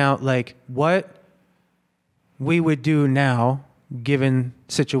teasing out like what we would do now given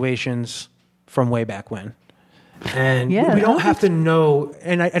situations from way back when. And we don't have to know,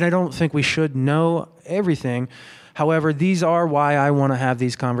 and I don't think we should know everything. However, these are why I want to have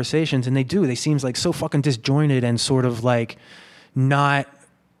these conversations, and they seem like so fucking disjointed and sort of like not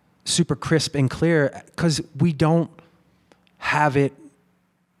super crisp and clear because we don't have it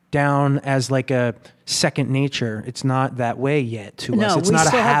down as like a second nature. It's not that way yet to us. It's not a habit. No, we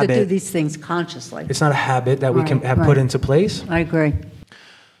still have to do these things consciously. It's not a habit that we can have put into place. I agree.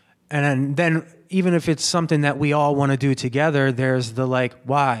 And then even if it's something that we all want to do together, there's the like,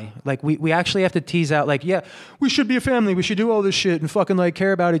 why? Like we actually have to tease out like, yeah, we should be a family. We should do all this shit and fucking like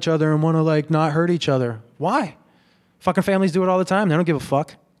care about each other and want to like not hurt each other. Why? Fucking families do it all the time. They don't give a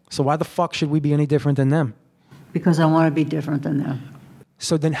fuck. So why the fuck should we be any different than them? Because I want to be different than them.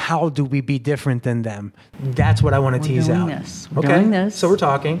 So then how do we be different than them? That's what I want to tease out. We're doing this. So we're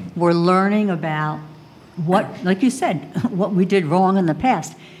talking. We're learning about what, like you said, what we did wrong in the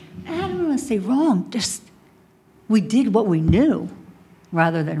past. And I don't want to say wrong, just we did what we knew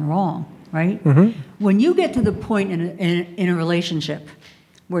rather than wrong, right? Mm-hmm. When you get to the point in a relationship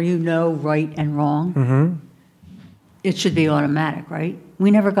where you know right and wrong, it should be automatic, right?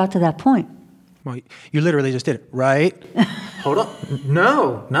 We never got to that point. Well, you literally just did it, right? Hold on.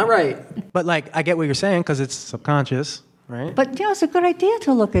 No, not right. But like, I get what you're saying because it's subconscious, right? But it's a good idea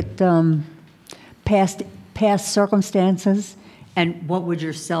to look at past circumstances and what would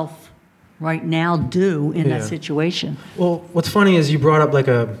yourself right now do in that situation. Well, what's funny is you brought up like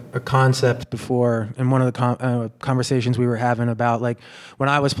a concept before in one of the conversations we were having about like when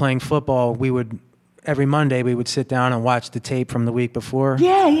I was playing football, every Monday we would sit down and watch the tape from the week before.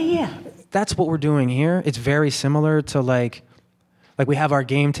 Yeah. That's what we're doing here. It's very similar to like we have our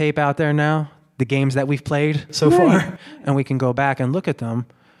game tape out there now, the games that we've played so far, and we can go back and look at them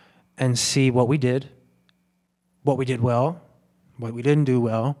and see what we did well, what we didn't do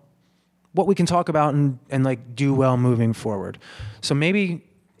well, what we can talk about and like do well moving forward. So maybe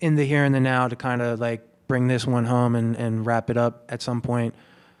in the here and the now to kind of like bring this one home and wrap it up at some point,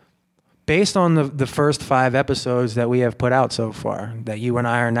 based on the first 5 episodes that we have put out so far, that you and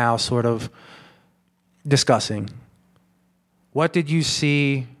I are now sort of discussing, what did you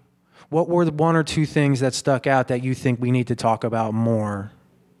see? What were the 1 or 2 things that stuck out that you think we need to talk about more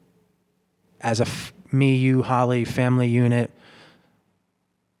as a me, you, Holly family unit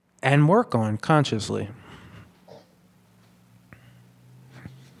and work on consciously?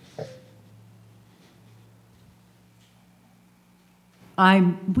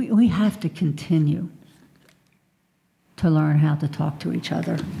 We have to continue to learn how to talk to each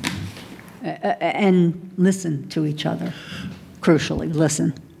other and listen to each other. Crucially,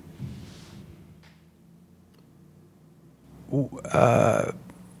 listen.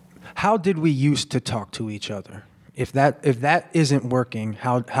 How did we used to talk to each other? If that isn't working,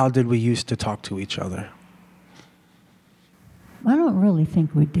 how did we used to talk to each other? I don't really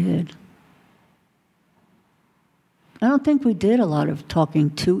think we did. I don't think we did a lot of talking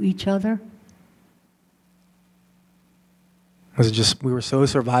to each other. Was it just we were so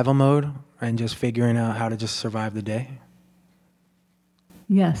survival mode and just figuring out how to just survive the day?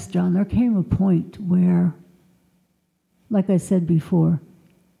 Yes, John, there came a point where, like I said before,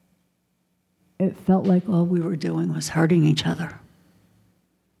 it felt like all we were doing was hurting each other.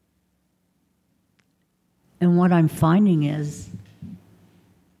 And what I'm finding is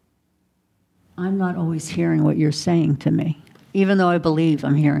I'm not always hearing what you're saying to me, even though I believe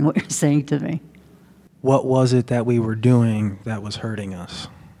I'm hearing what you're saying to me. What was it that we were doing that was hurting us?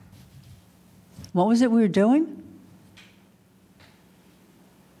 What was it we were doing?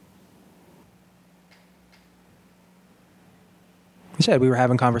 You said we were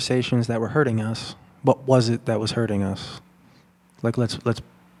having conversations that were hurting us. What was it that was hurting us? Like, let's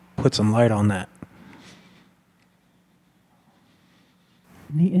put some light on that.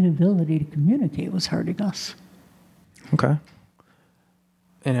 The inability to communicate was hurting us. Okay.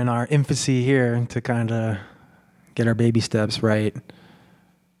 And in our infancy here, to kind of get our baby steps right.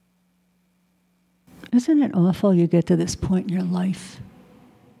 Isn't it awful you get to this point in your life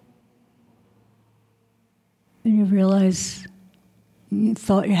and you realize you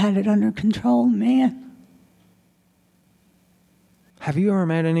thought you had it under control, man? Have you ever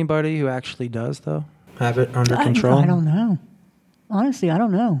met anybody who actually does, though? Have it under control? I don't know. Honestly, I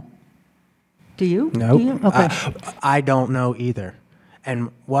don't know. Do you? No. Do you? Okay. I don't know either.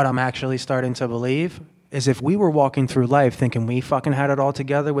 And what I'm actually starting to believe is if we were walking through life thinking we fucking had it all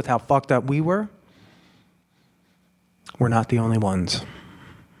together with how fucked up we were, we're not the only ones.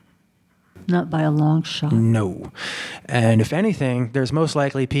 Not by a long shot. No. And if anything, there's most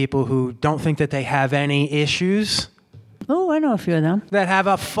likely people who don't think that they have any issues. Oh, I know a few of them. That have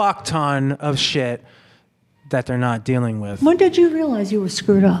a fuck ton of shit that they're not dealing with. When did you realize you were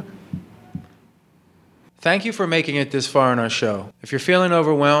screwed up? Thank you for making it this far in our show. If you're feeling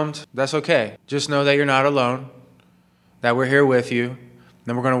overwhelmed, that's okay. Just know that you're not alone, that we're here with you,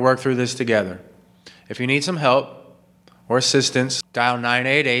 and we're going to work through this together. If you need some help or assistance, dial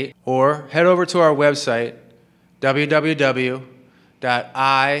 988 or head over to our website,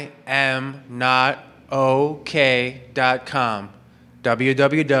 www.iamnotok.com,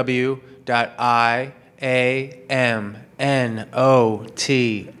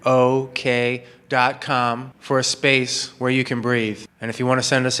 www.iamnotok.com for a space where you can breathe. And if you want to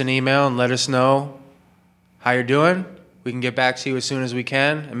send us an email and let us know how you're doing, we can get back to you as soon as we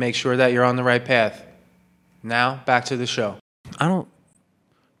can and make sure that you're on the right path. Now, back to the show. Do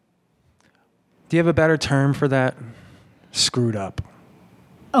you have a better term for that? Screwed up.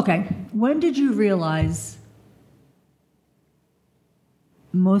 Okay. When did you realize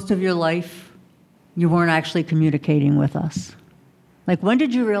most of your life you weren't actually communicating with us? Like, when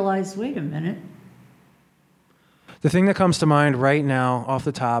did you realize, wait a minute? The thing that comes to mind right now off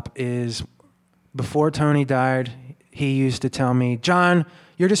the top is before Tony died, he used to tell me, John,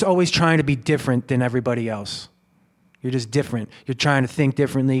 you're just always trying to be different than everybody else. You're just different. You're trying to think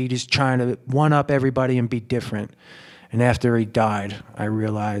differently. You're just trying to one-up everybody and be different. And after he died, I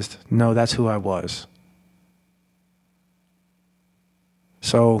realized, no, that's who I was.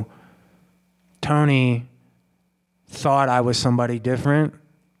 So Tony thought I was somebody different,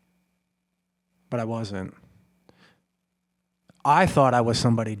 but I wasn't. I thought I was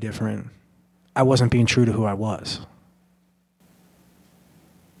somebody different. I wasn't being true to who I was.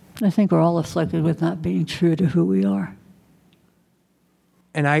 I think we're all afflicted with not being true to who we are.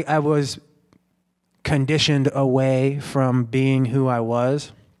 And I was conditioned away from being who I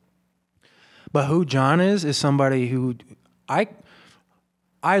was. But who John is somebody who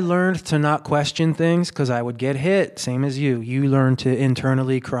I learned to not question things because I would get hit, same as you. You learn to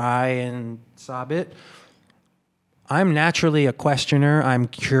internally cry and sob it. I'm naturally a questioner. I'm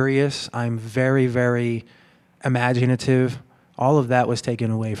curious. I'm very, very imaginative. All of that was taken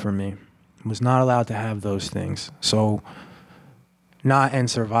away from me. I was not allowed to have those things. So, not and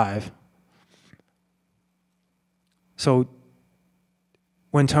survive. So,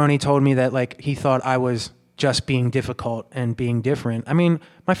 when Tony told me that, like, he thought I was just being difficult and being different. I mean,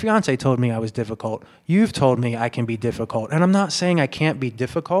 my fiance told me I was difficult. You've told me I can be difficult. And I'm not saying I can't be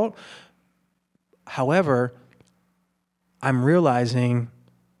difficult. However, I'm realizing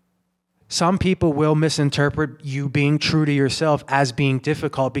some people will misinterpret you being true to yourself as being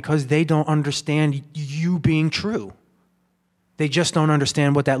difficult because they don't understand you being true. They just don't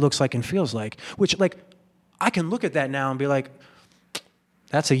understand what that looks like and feels like. Which, like, I can look at that now and be like,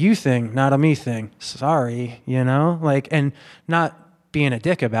 that's a you thing, not a me thing. Sorry, you know? Like, and not being a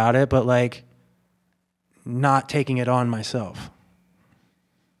dick about it, but, like, not taking it on myself.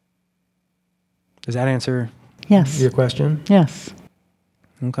 Does that answer your question? Yes.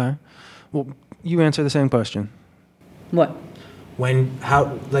 Okay. Well, you answer the same question. What? When,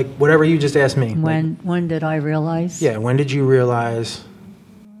 how, like, whatever you just asked me. When did I realize? Yeah, when did you realize,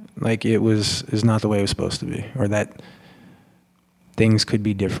 like, is not the way it was supposed to be, or that things could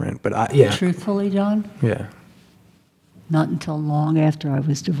be different? But yeah. Truthfully, John? Yeah. Not until long after I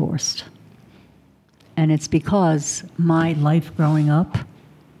was divorced. And it's because my life growing up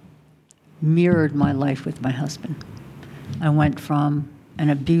mirrored my life with my husband. I went from an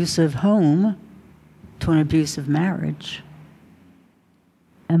abusive home to an abusive marriage.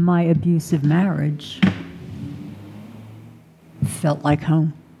 And my abusive marriage felt like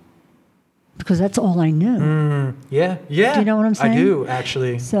home. Because that's all I knew. Yeah. Do you know what I'm saying? I do,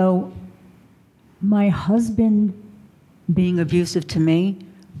 actually. So my husband being abusive to me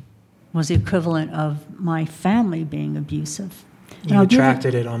was the equivalent of my family being abusive. You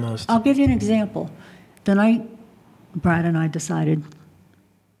attracted it almost. I'll give you an example. The night Brad and I decided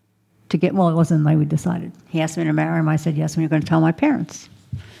to get, well, it wasn't the night we decided. He asked me to marry him. I said, yes, when you're going to tell my parents.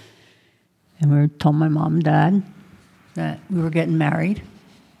 And we told my mom and dad that we were getting married.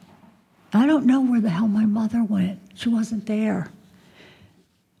 I don't know where the hell my mother went. She wasn't there.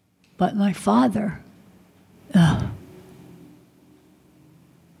 But my father,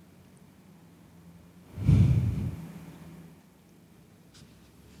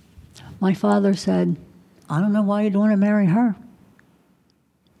 my father said, I don't know why you'd want to marry her.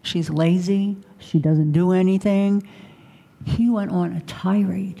 She's lazy. She doesn't do anything. He went on a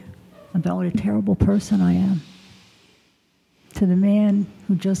tirade about what a terrible person I am to the man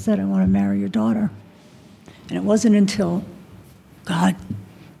who just said, I want to marry your daughter. And it wasn't until, God,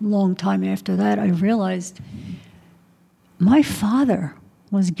 a long time after that, I realized my father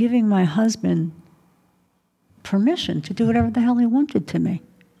was giving my husband permission to do whatever the hell he wanted to me.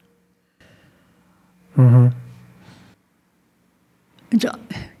 Mm-hmm.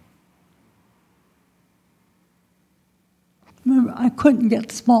 Remember, I couldn't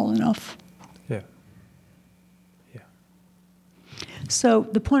get small enough. Yeah. So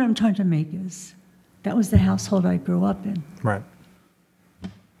the point I'm trying to make is that was the household I grew up in. Right.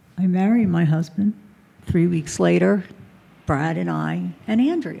 I married my husband. 3 weeks later, Brad and I and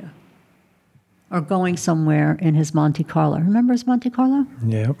Andrea are going somewhere in his Monte Carlo. Remember his Monte Carlo?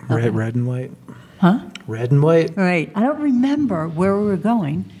 Yeah, red and white. Huh? Red and white? Right. I don't remember where we were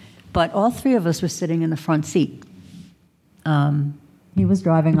going, but all three of us were sitting in the front seat. He was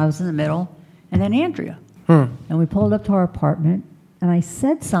driving, I was in the middle, and then Andrea. And we pulled up to our apartment, and I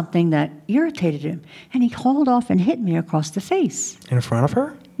said something that irritated him, and he hauled off and hit me across the face. In front of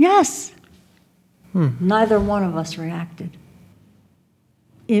her? Yes. Neither one of us reacted.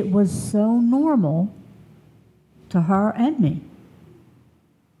 It was so normal to her and me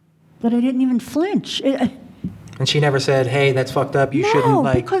that I didn't even flinch. And she never said, hey, that's fucked up, you shouldn't,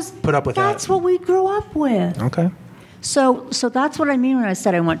 like, put up with that. That's what we grew up with. Okay. So that's what I mean when I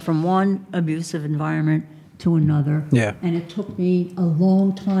said I went from one abusive environment to another. Yeah. And it took me a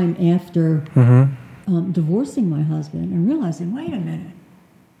long time after divorcing my husband and realizing, wait a minute,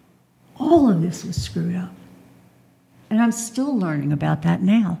 all of this was screwed up. And I'm still learning about that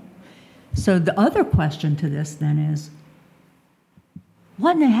now. So the other question to this then is,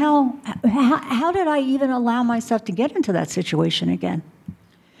 what in the hell, how did I even allow myself to get into that situation again?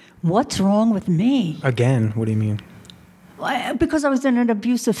 What's wrong with me? Again, what do you mean? Because I was in an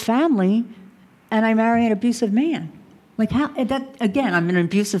abusive family and I marry an abusive man. Like how, that, again, I'm in an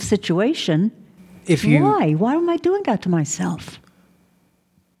abusive situation. Why? Why am I doing that to myself?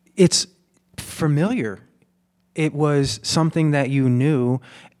 It's familiar. It was something that you knew,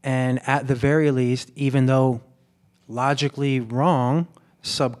 and at the very least, even though logically wrong,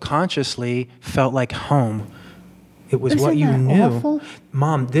 subconsciously felt like home. It was what you knew. Awful?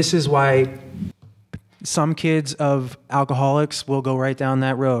 Mom, this is why some kids of alcoholics will go right down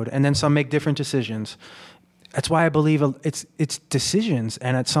that road, and then some make different decisions. That's why I believe it's decisions,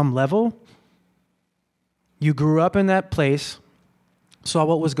 and at some level, you grew up in that place, saw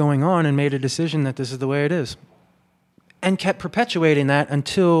what was going on, and made a decision that this is the way it is, and kept perpetuating that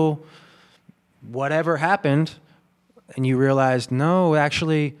until whatever happened, and you realized, no,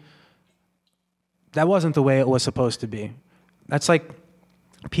 actually, that wasn't the way it was supposed to be. That's like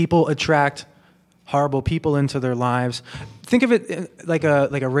people attract horrible people into their lives. Think of it like a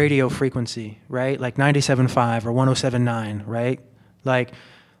radio frequency, right? Like 97.5 or 107.9, right? Like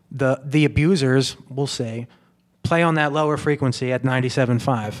the abusers, we'll say, play on that lower frequency at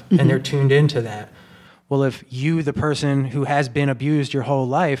 97.5, and they're tuned into that. Well, if you, the person who has been abused your whole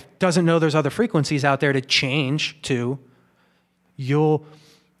life, doesn't know there's other frequencies out there to change to,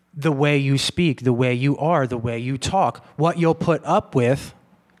 the way you speak, the way you are, the way you talk, what you'll put up with,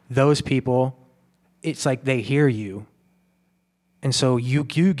 those people, it's like they hear you. And so you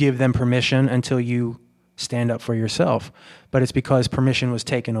give them permission until you stand up for yourself. But it's because permission was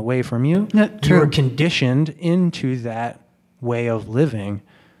taken away from you. You were conditioned into that way of living.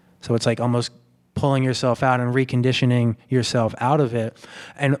 So it's like almost pulling yourself out and reconditioning yourself out of it.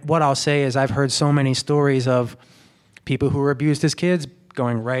 And what I'll say is I've heard so many stories of people who were abused as kids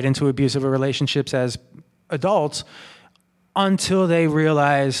going right into abusive relationships as adults until they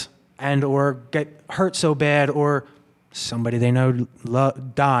realize and or get hurt so bad or somebody they know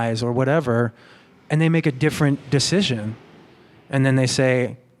dies or whatever, and they make a different decision. And then they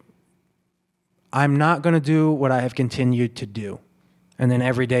say, I'm not going to do what I have continued to do. And then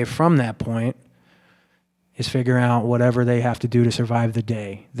every day from that point is figuring out whatever they have to do to survive the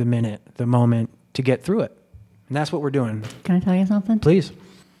day, the minute, the moment, to get through it. And that's what we're doing. Can I tell you something? Please.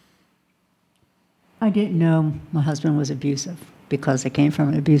 I didn't know my husband was abusive because I came from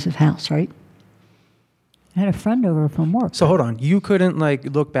an abusive house, right? I had a friend over from work. So hold on. You couldn't like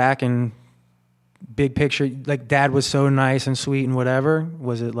look back and big picture, like dad was so nice and sweet and whatever?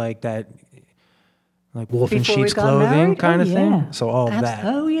 Was it like that, like wolf in sheep's clothing kind of thing? So all of that.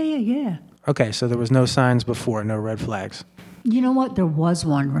 Oh, yeah. Okay, so there was no signs before, no red flags. You know what? There was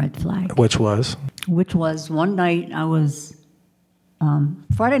one red flag. Which was? Which was one night I was,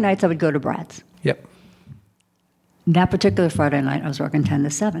 Friday nights I would go to Brad's. Yep. That particular Friday night I was working 10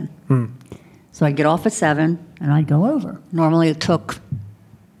 to 7. So I'd get off at 7 and I'd go over. Normally it took,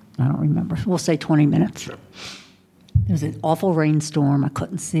 I don't remember, we'll say 20 minutes. Sure. There was an awful rainstorm. I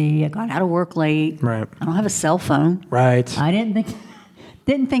couldn't see. I got out of work late. Right. I don't have a cell phone. Right. I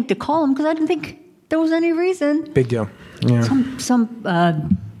didn't think to call him because I didn't think there was any reason. Big deal. Yeah.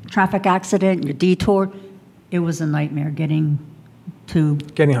 Some traffic accident, your detour. It was a nightmare getting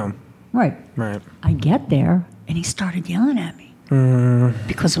home. Right. Right. I get there and he started yelling at me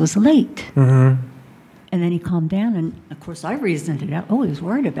because it was late. And then he calmed down, and of course I reasoned it out. Oh, he was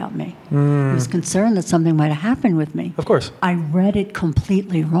worried about me. He was concerned that something might have happened with me. Of course. I read it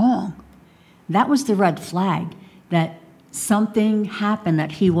completely wrong. That was the red flag, that something happened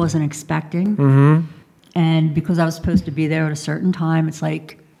that he wasn't expecting. And because I was supposed to be there at a certain time, it's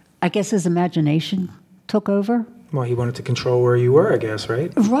like, I guess his imagination took over. Well, he wanted to control where you were, I guess,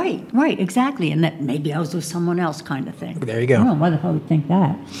 right? Right, exactly. And that maybe I was with someone else kind of thing. There you go. I don't know why the hell would think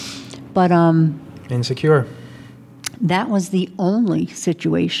that. But, insecure. That was the only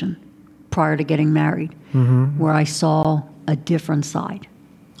situation prior to getting married where I saw a different side.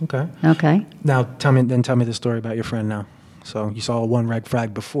 Okay. Now tell me the story about your friend now. So you saw one red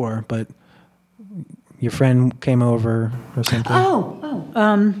flag before, but your friend came over or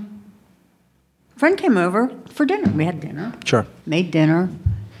something. Friend came over for dinner. We had dinner. Sure. Made dinner.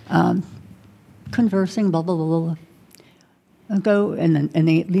 Conversing, blah, blah, blah, blah. I go, and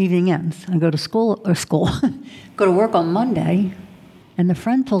the evening ends. I go to school, go to work on Monday, and the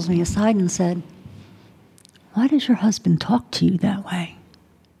friend pulls me aside and said, why does your husband talk to you that way?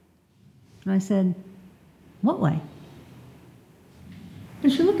 And I said, what way?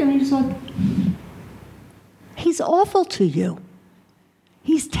 And she looked at me and just like, he's awful to you.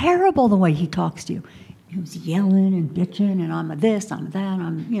 He's terrible the way he talks to you. He was yelling and bitching, and I'm a this, I'm that,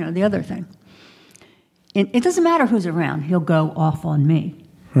 I'm, the other thing. And it doesn't matter who's around. He'll go off on me.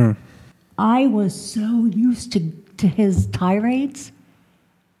 I was so used to his tirades.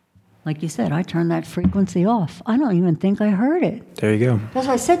 Like you said, I turned that frequency off. I don't even think I heard it. There you go. That's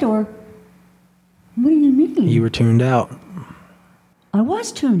what I said to her. What do you mean? You were tuned out. I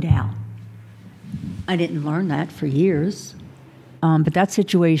was tuned out. I didn't learn that for years. But that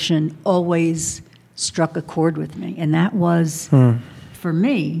situation always struck a chord with me. And that was, for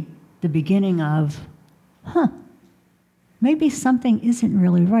me, the beginning of, maybe something isn't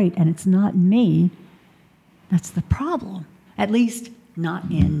really right, and it's not me that's the problem. At least not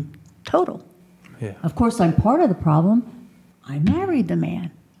in total. Yeah. Of course, I'm part of the problem. I married the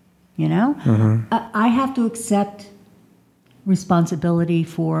man, I have to accept responsibility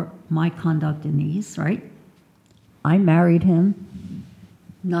for my conduct in these, right? I married him,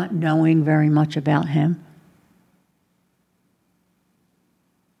 not knowing very much about him,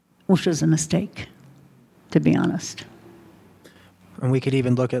 which was a mistake, to be honest. And we could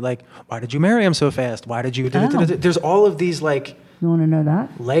even look at, like, why did you marry him so fast? Why did you... Oh. There's all of these, like... You want to know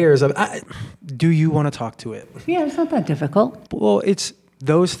that? Layers of... do you want to talk to it? Yeah, it's not that difficult. Well, it's...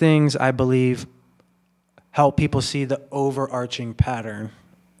 Those things, I believe, help people see the overarching pattern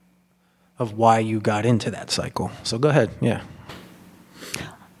of why you got into that cycle. So go ahead, yeah.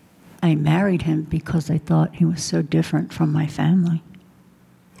 I married him because I thought he was so different from my family.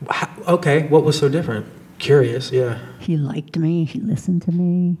 Okay, what was so different? Curious, yeah. He liked me. He listened to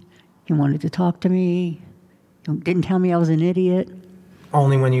me. He wanted to talk to me. He didn't tell me I was an idiot.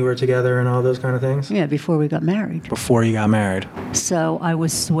 Only when you were together and all those kind of things? Yeah, before we got married. Before you got married. So I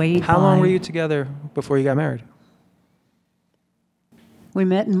was swayed How long were you together before you got married? We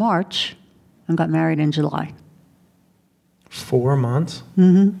met in March and got married in July. 4 months?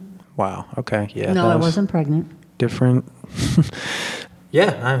 Mm-hmm. Wow, okay, yeah. No, I wasn't pregnant. Different.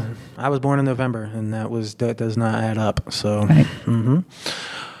 Yeah, I was born in November, and that does not add up. So, right. Mm-hmm.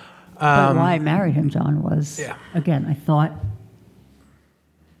 But why I married him, John, was, again, I thought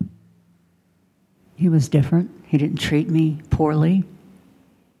he was different. He didn't treat me poorly.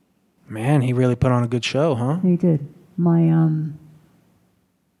 Man, he really put on a good show, huh? He did.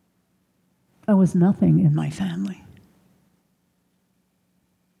 I was nothing in my family.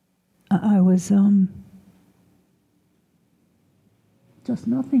 I was just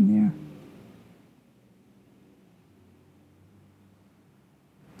nothing there.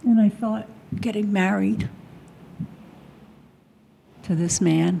 And I thought getting married to this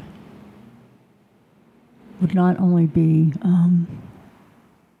man would not only be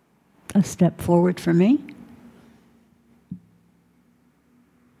a step forward for me,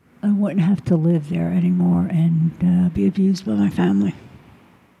 I wouldn't have to live there anymore and be abused by my family.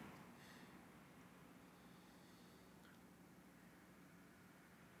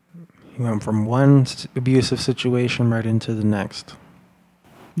 You went from one abusive situation right into the next.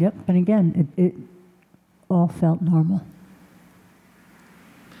 Yep, and again, it all felt normal.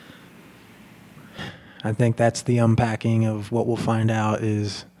 I think that's the unpacking of what we'll find out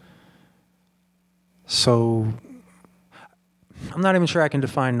is so... I'm not even sure I can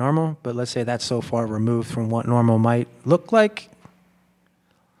define normal, but let's say that's so far removed from what normal might look like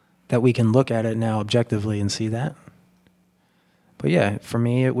that we can look at it now objectively and see that. But yeah, for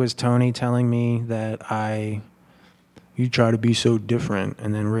me, it was Tony telling me that you try to be so different,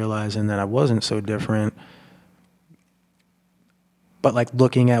 and then realizing that I wasn't so different. But like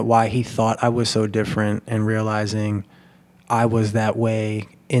looking at why he thought I was so different and realizing I was that way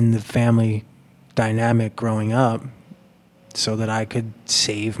in the family dynamic growing up so that I could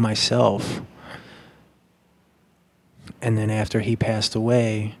save myself. And then after he passed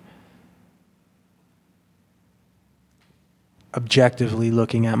away, objectively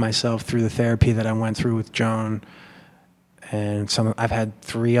looking at myself through the therapy that I went through with Joan, and I've had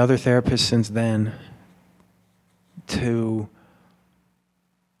 3 other therapists since then, to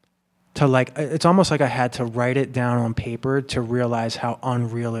like, it's almost like I had to write it down on paper to realize how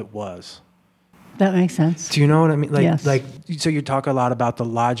unreal it was. That makes sense. Do you know what I mean? Like, yes. Like, so you talk a lot about the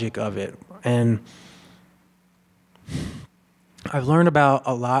logic of it, and I've learned a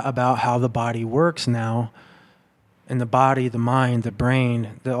lot about how the body works now. And the body, the mind, the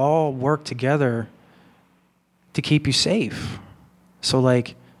brain, they all work together to keep you safe. So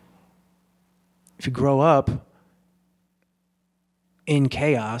like, if you grow up in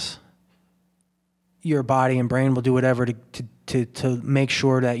chaos, your body and brain will do whatever to make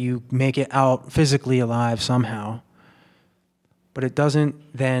sure that you make it out physically alive somehow. But it doesn't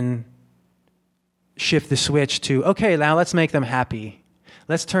then shift the switch to, okay, now let's make them happy.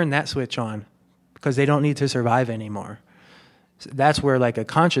 Let's turn that switch on because they don't need to survive anymore. So that's where like a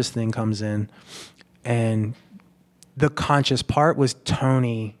conscious thing comes in. And the conscious part was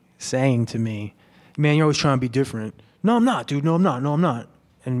Tony saying to me, man, you're always trying to be different. No, I'm not, dude. No, I'm not. No, I'm not.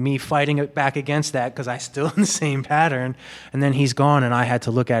 And me fighting it back against that because I still in the same pattern. And then he's gone and I had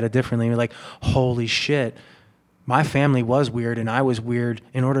to look at it differently. Like, holy shit. My family was weird and I was weird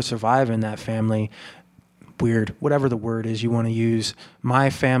in order to survive in that family. Weird, whatever the word is you want to use. My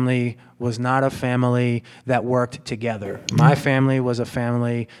family was not a family that worked together. My family was a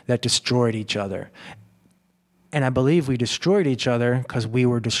family that destroyed each other. And I believe we destroyed each other because we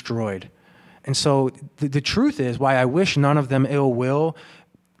were destroyed. And so the truth is why I wish none of them ill will,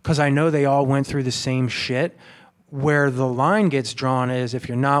 because I know they all went through the same shit. Where the line gets drawn is if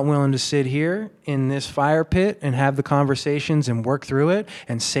you're not willing to sit here in this fire pit and have the conversations and work through it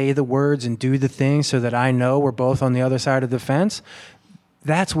and say the words and do the things so that I know we're both on the other side of the fence,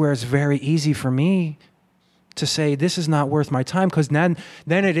 that's where it's very easy for me to say this is not worth my time, because then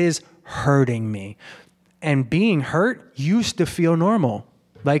it is hurting me. And being hurt used to feel normal.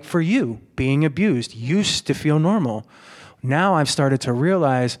 Like for you, being abused used to feel normal. Now I've started to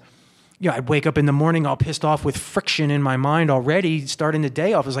realize, I'd wake up in the morning all pissed off with friction in my mind already, starting the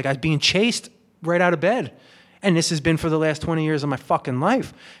day off. It was like I was being chased right out of bed. And this has been for the last 20 years of my fucking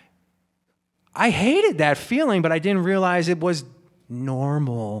life. I hated that feeling, but I didn't realize it was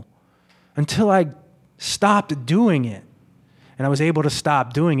normal until I stopped doing it. And I was able to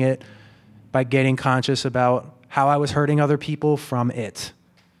stop doing it by getting conscious about how I was hurting other people from it.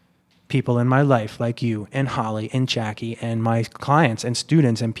 People in my life like you and Holly and Jackie and my clients and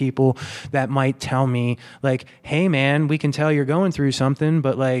students and people that might tell me like, hey man, we can tell you're going through something,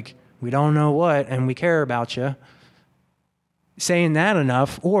 but like, we don't know what, and we care about you. Saying that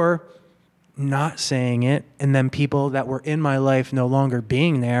enough, or not saying it, and then people that were in my life no longer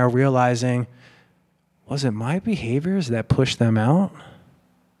being there, realizing, was it my behaviors that pushed them out?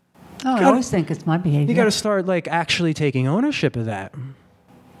 Oh, I always think it's my behavior. You got to start like actually taking ownership of that.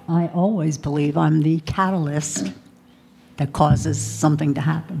 I always believe I'm the catalyst that causes something to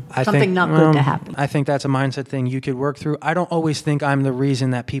happen. Something not good to happen. I think that's a mindset thing you could work through. I don't always think I'm the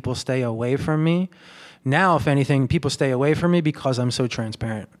reason that people stay away from me. Now, if anything, people stay away from me because I'm so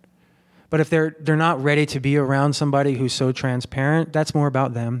transparent. But if they're not ready to be around somebody who's so transparent, that's more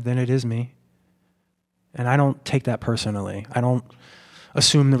about them than it is me. And I don't take that personally. I don't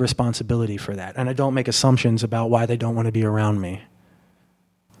assume the responsibility for that. And I don't make assumptions about why they don't want to be around me.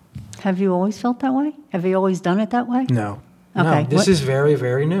 Have you always felt that way? Have you always done it that way? No. Okay. No, this is very,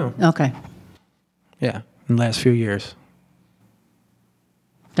 very new. Okay. Yeah, in the last few years.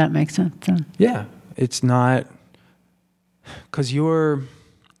 That makes sense then. Yeah, it's not... Because your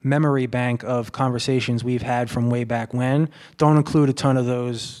memory bank of conversations we've had from way back when don't include a ton of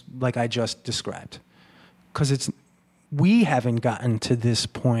those like I just described. Because we haven't gotten to this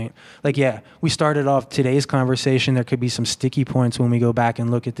point. Like, yeah, we started off today's conversation. There could be some sticky points when we go back and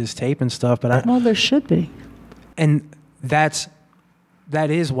look at this tape and stuff. But well, there should be. And that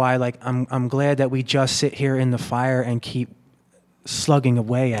is why, like, I'm glad that we just sit here in the fire and keep slugging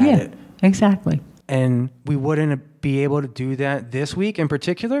away at it. Exactly. And we wouldn't be able to do that this week in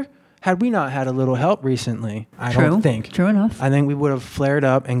particular had we not had a little help recently. I don't think. True enough. I think we would have flared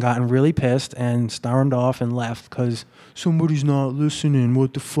up and gotten really pissed and stormed off and left because somebody's not listening.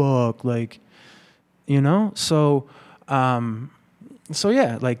 What the fuck? Like, you know? So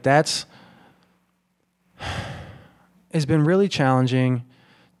yeah, like it's been really challenging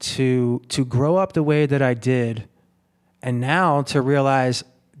to grow up the way that I did, and now to realize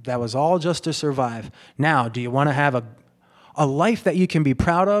that was all just to survive. Now, do you want to have a life that you can be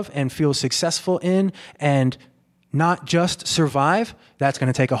proud of and feel successful in and not just survive? That's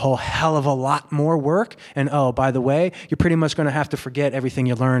going to take a whole hell of a lot more work. And oh, by the way, you're pretty much going to have to forget everything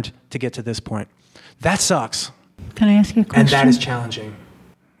you learned to get to this point. That sucks. Can I ask you a question? And that is challenging.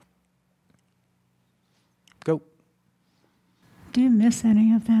 Go. Do you miss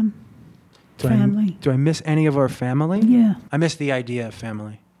any of them? Family. Do I miss any of our family? Yeah. I miss the idea of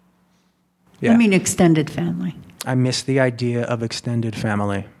family. Yeah. I mean extended family. I miss the idea of extended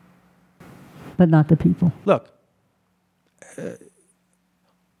family. But not the people. Look,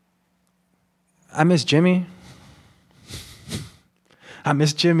 I miss Jimmy. I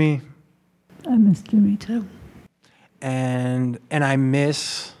miss Jimmy. I miss Jimmy too. And I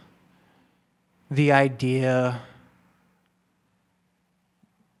miss the idea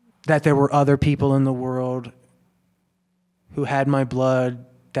that there were other people in the world who had my blood,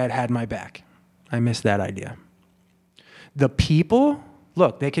 that had my back. I miss that idea. The people,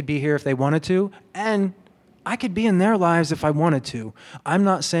 look, they could be here if they wanted to, and I could be in their lives if I wanted to. I'm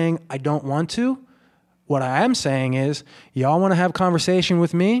not saying I don't want to. What I am saying is, y'all want to have conversation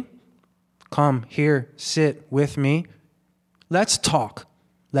with me? Come here, sit with me. Let's talk.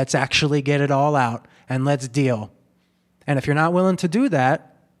 Let's actually get it all out, and let's deal. And if you're not willing to do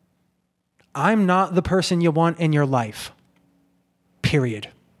that, I'm not the person you want in your life. Period.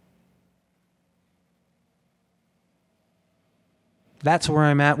 That's where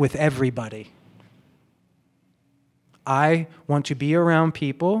I'm at with everybody. I want to be around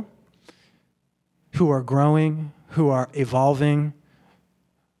people who are growing, who are evolving,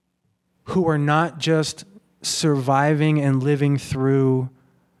 who are not just surviving and living through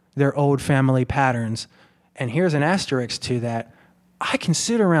their old family patterns. And here's an asterisk to that. I can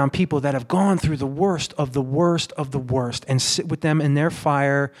sit around people that have gone through the worst of the worst of the worst and sit with them in their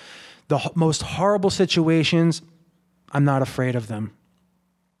fire, the most horrible situations. I'm not afraid of them.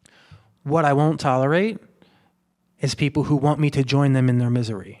 What I won't tolerate is people who want me to join them in their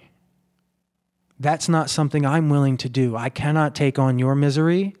misery. That's not something I'm willing to do. I cannot take on your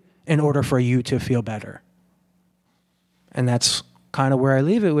misery in order for you to feel better. And that's kind of where I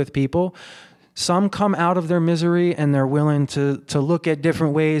leave it with people. Some come out of their misery and they're willing to look at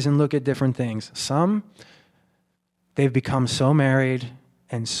different ways and look at different things. Some, they've become so married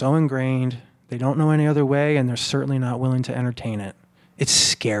and so ingrained, they don't know any other way, and they're certainly not willing to entertain it. It's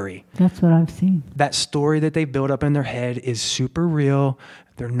scary. That's what I've seen. That story that they build up in their head is super real.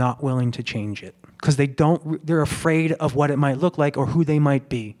 They're not willing to change it because they're afraid of what it might look like or who they might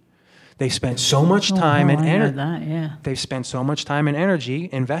be. They spent so much time and energy. They've spent so much time and energy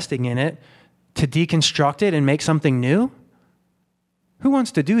investing in it to deconstruct it and make something new. Who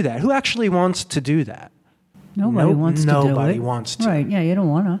wants to do that? Who actually wants to do that? Nobody wants to do it. Nobody wants to. Right, yeah, you don't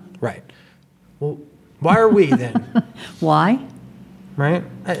want to. Right. Well, why are we then? Why? Right?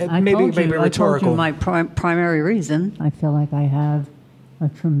 Maybe rhetorical. I told you my primary reason. I feel like I have a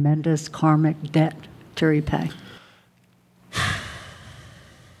tremendous karmic debt to repay.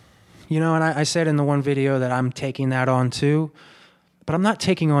 You know, and I said in the one video that I'm taking that on too, but I'm not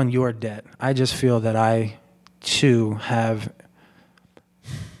taking on your debt. I just feel that I, too, have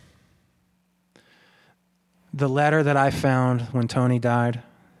the letter that I found when Tony died,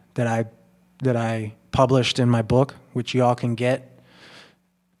 that I published in my book, which y'all can get.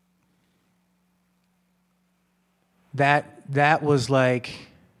 That was like,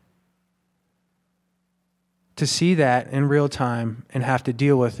 to see that in real time and have to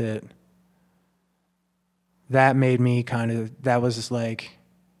deal with it, that made me that was just like,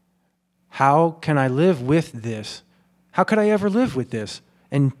 how can I live with this? How could I ever live with this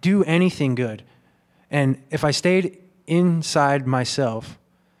and do anything good? And if I stayed inside myself,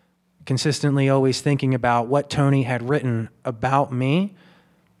 consistently always thinking about what Tony had written about me,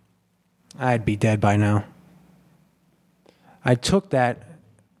 I'd be dead by now. I took that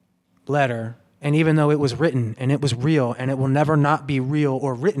letter, and even though it was written and it was real and it will never not be real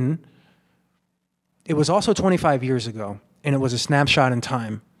or written, it was also 25 years ago, and it was a snapshot in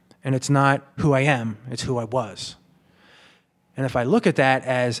time. And it's not who I am, it's who I was. And if I look at that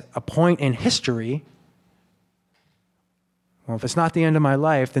as a point in history, well, if it's not the end of my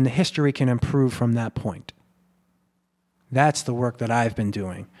life, then the history can improve from that point. That's the work that I've been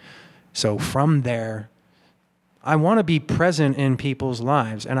doing. So from there, I want to be present in people's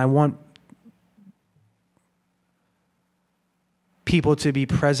lives, and I want people to be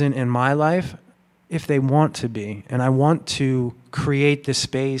present in my life if they want to be. And I want to create the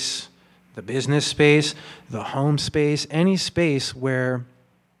space, the business space, the home space, any space where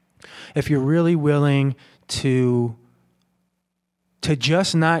if you're really willing to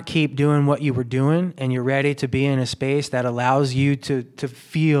just not keep doing what you were doing, and you're ready to be in a space that allows you to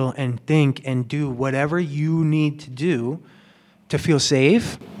feel and think and do whatever you need to do to feel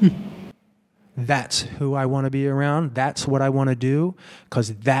safe, that's who I want to be around. That's what I want to do,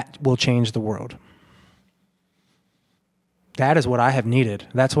 because that will change the world. That is what I have needed.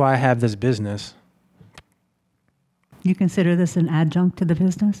 That's why I have this business. You consider this an adjunct to the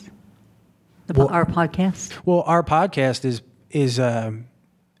business? Our podcast? Well, our podcast is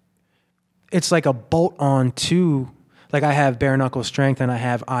it's like a bolt on to, like I have bare knuckle strength and I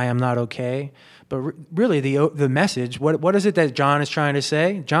have I am not okay. But really the message, what is it that John is trying to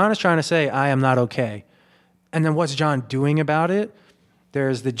say? John is trying to say, I am not okay. And then what's John doing about it?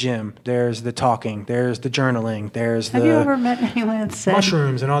 There's the gym, there's the talking, there's the journaling, there's Have you ever met anyone that said...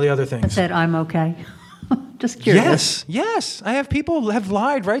 mushrooms and all the other things. That said, I'm okay? Just curious. Yes. I have people have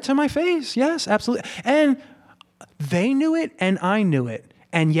lied right to my face. Yes, absolutely. And they knew it and I knew it,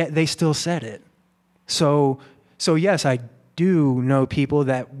 and yet they still said it. So yes, I do know people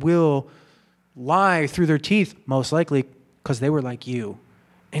that will lie through their teeth, most likely because they were like you.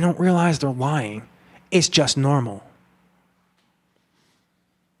 They don't realize they're lying. It's just normal.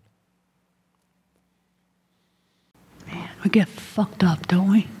 Man, we get fucked up,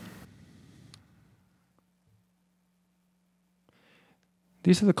 don't we?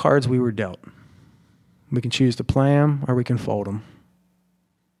 These are the cards we were dealt. We can choose to play them or we can fold them.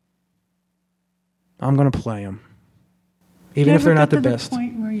 I'm going to play them. Even if they're not the best. The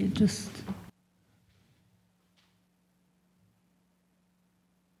point where you just...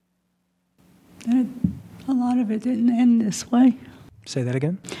 A lot of it didn't end this way. Say that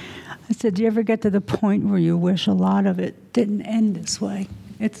again? I said, do you ever get to the point where you wish a lot of it didn't end this way?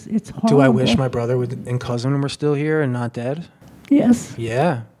 It's horrible. Do I wish my brother and cousin were still here and not dead? Yes.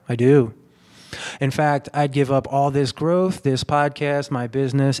 Yeah, I do. In fact, I'd give up all this growth, this podcast, my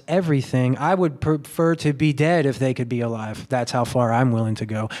business, everything. I would prefer to be dead if they could be alive. That's how far I'm willing to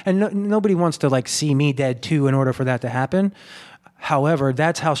go. And nobody wants to like see me dead too in order for that to happen. However,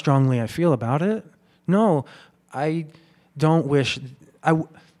 that's how strongly I feel about it. No, I don't wish... I don't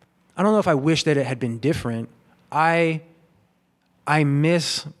know if I wish that it had been different. I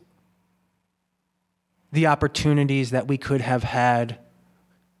miss the opportunities that we could have had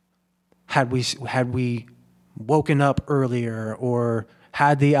we woken up earlier or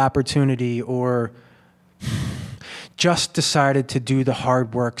had the opportunity or just decided to do the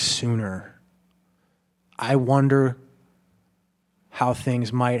hard work sooner. I wonder how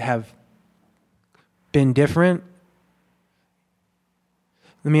things might have been different.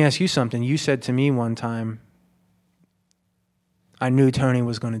 Let me ask you something. You said to me one time, I knew Tony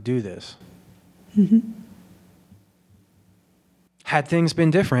was going to do this. Mm-hmm. Had things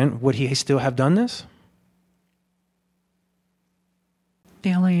been different, would he still have done this?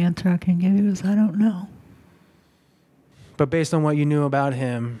 The only answer I can give you is I don't know. But based on what you knew about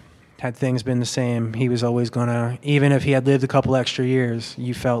him, had things been the same, he was always going to, even if he had lived a couple extra years,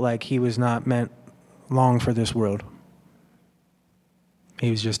 you felt like he was not meant long for this world. He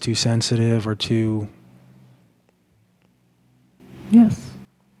was just too sensitive or too... Yes.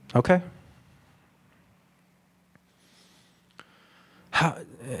 Okay.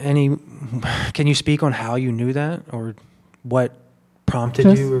 Can you speak on how you knew that or what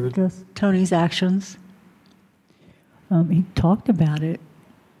prompted you? Just Tony's actions. He talked about it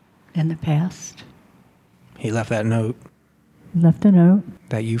in the past. He left that note. Left a note.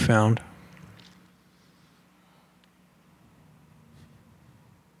 That you found.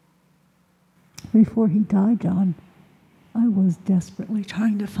 Before he died, John, I was desperately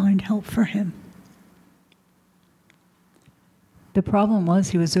trying to find help for him. The problem was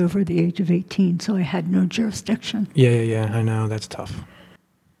he was over the age of 18, so I had no jurisdiction. Yeah, I know. That's tough.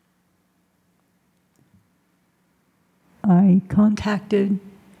 I contacted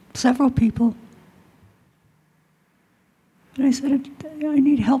several people. And I said, I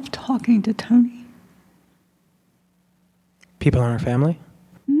need help talking to Tony. People in our family?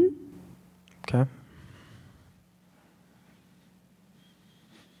 Mm-hmm. Okay.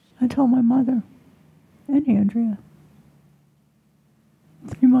 I told my mother and Andrea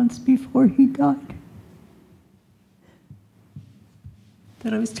 3 months before he died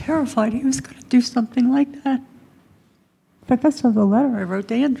that I was terrified he was going to do something like that. In fact, I saw the letter I wrote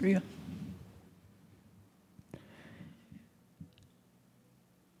to Andrea.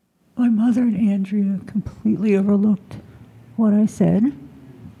 My mother and Andrea completely overlooked what I said.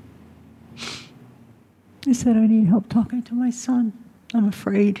 I said, I need help talking to my son. I'm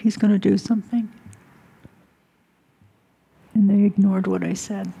afraid he's going to do something. And they ignored what I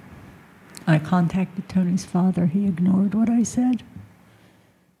said. I contacted Tony's father. He ignored what I said.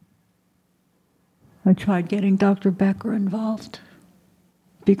 I tried getting Dr. Becker involved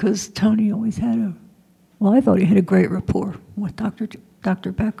because Tony always had I thought he had a great rapport with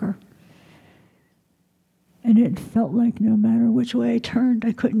Dr. Becker. And it felt like no matter which way I turned,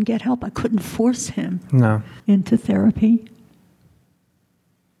 I couldn't get help. I couldn't force him into therapy.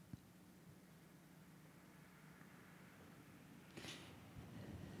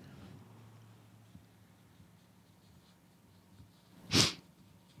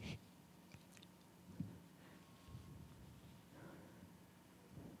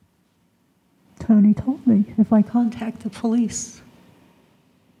 Tony told me if I contact the police,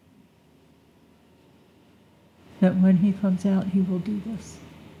 that when he comes out, he will do this.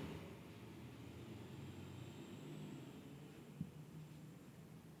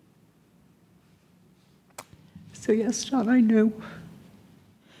 So yes, John, I knew.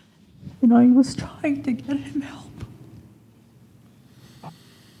 And I was trying to get him help.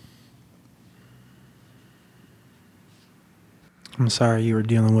 I'm sorry you were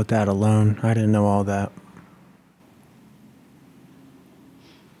dealing with that alone. I didn't know all that.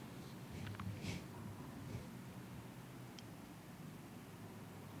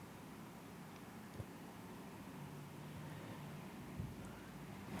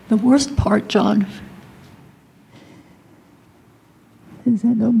 The worst part, John, is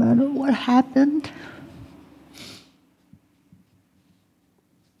that no matter what happened,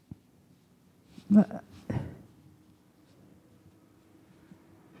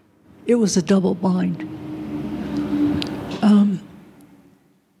 it was a double bind.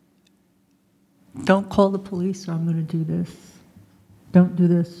 Don't call the police or I'm going to do this. Don't do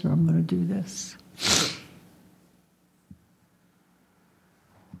this or I'm going to do this.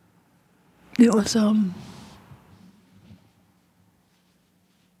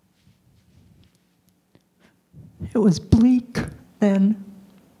 It was bleak then.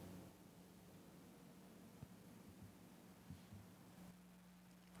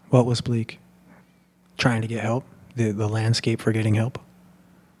 What was bleak? Trying to get help? The landscape for getting help?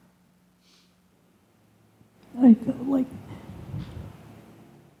 I felt like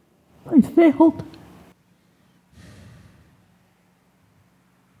I failed.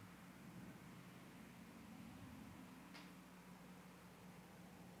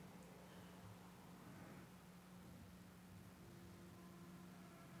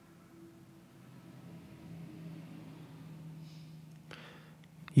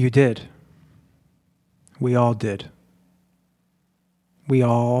 You did. We all did. We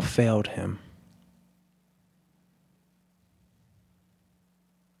all failed him.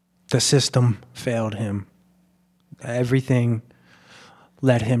 The system failed him. Everything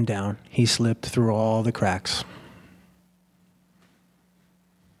let him down. He slipped through all the cracks.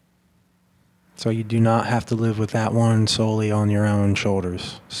 So you do not have to live with that one solely on your own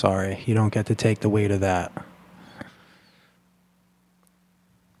shoulders. Sorry, you don't get to take the weight of that.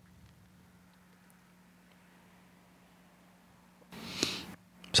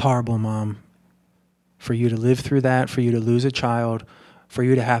 It's horrible, Mom. For you to live through that, for you to lose a child, for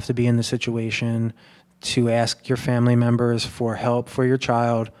you to have to be in the situation to ask your family members for help for your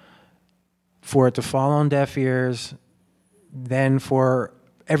child, for it to fall on deaf ears, then for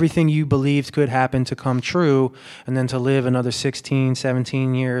everything you believed could happen to come true, and then to live another 16,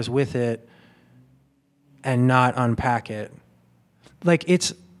 17 years with it and not unpack it. Like,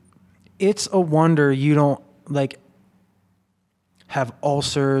 it's a wonder you don't, like, have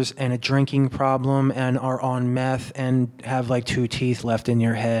ulcers and a drinking problem and are on meth and have like 2 teeth left in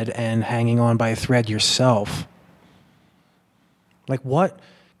your head and hanging on by a thread yourself. Like, what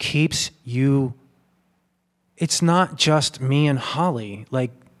keeps you? It's not just me and Holly.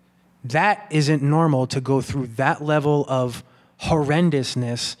 Like, that isn't normal to go through that level of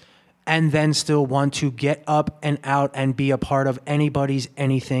horrendousness and then still want to get up and out and be a part of anybody's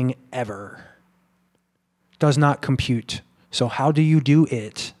anything ever. Does not compute. So how do you do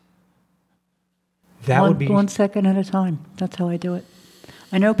it? That would be 1 second at a time. That's how I do it.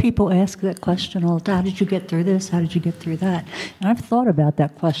 I know people ask that question all the time. How did you get through this? How did you get through that? And I've thought about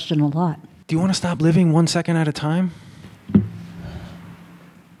that question a lot. Do you want to stop living 1 second at a time?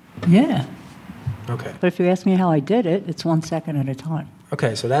 Yeah. Okay. But if you ask me how I did it, it's 1 second at a time.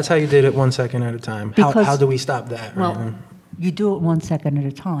 Okay, so that's how you did it 1 second at a time. How do we stop that? Well, you do it 1 second at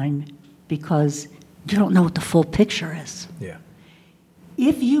a time because you don't know what the full picture is. Yeah.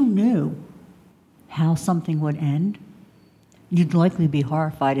 If you knew how something would end, you'd likely be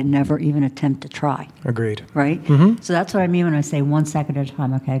horrified and never even attempt to try. Agreed. Right? Mm-hmm. So that's what I mean when I say 1 second at a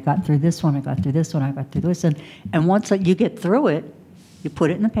time. Okay, I got through this one, I got through this one, I got through this one. And once you get through it, you put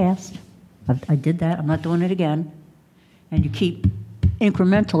it in the past. I did that, I'm not doing it again. And you keep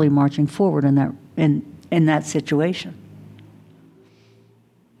incrementally marching forward in that situation.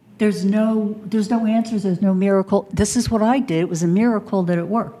 There's no answers, there's no miracle. This is what I did. It was a miracle that it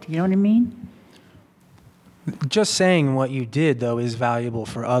worked. You know what I mean? Just saying what you did, though, is valuable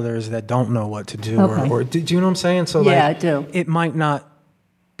for others that don't know what to do. Okay. Or do you know what I'm saying? So, yeah, I do. It might not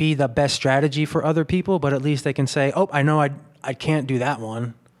be the best strategy for other people, but at least they can say, oh, I know I can't do that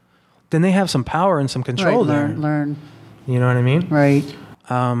one. Then they have some power and some control there. Learn. You know what I mean? Right.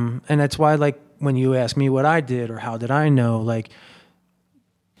 And that's why, like, when you ask me what I did or how did I know, like,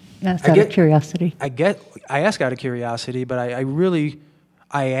 That's out of curiosity. I ask out of curiosity, but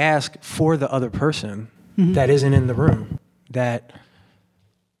I ask for the other person that isn't in the room, that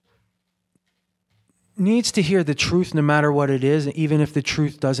needs to hear the truth no matter what it is, even if the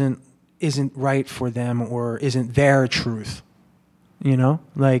truth doesn't isn't right for them or isn't their truth. You know?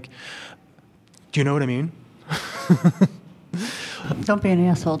 Like, do you know what I mean? Don't be an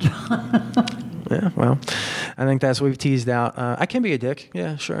asshole, John. Yeah, well, I think that's what we've teased out. I can be a dick.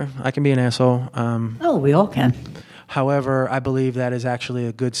 Yeah, sure. I can be an asshole. Oh, we all can. However, I believe that is actually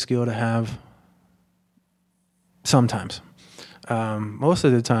a good skill to have sometimes. Most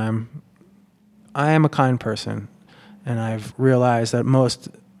of the time, I am a kind person, and I've realized that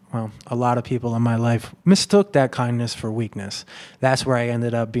a lot of people in my life mistook that kindness for weakness. That's where I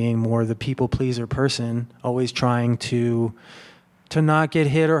ended up being more the people pleaser person, always trying to not get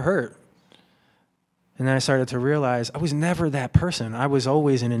hit or hurt. And then I started to realize I was never that person. I was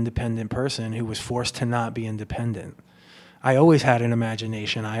always an independent person who was forced to not be independent. I always had an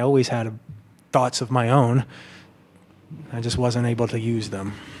imagination. I always had thoughts of my own. I just wasn't able to use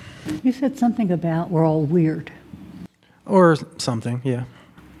them. You said something about we're all weird. Or something, yeah.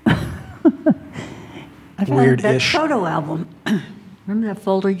 I found Weird-ish. that photo album. Remember that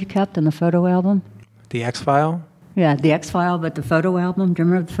folder you kept in the photo album? The X-File? Yeah, the X-File, but the photo album. Do you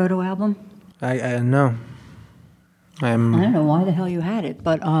remember the photo album? I no. I don't know why the hell you had it,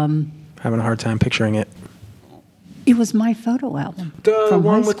 but having a hard time picturing it. it was my photo album. The from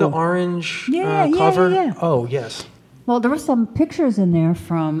one high with the school. orange Yeah, cover? yeah. Oh, yes. Well, there were some pictures in there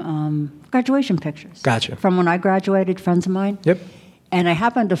from graduation pictures. Gotcha. From when I graduated, friends of mine. Yep. And I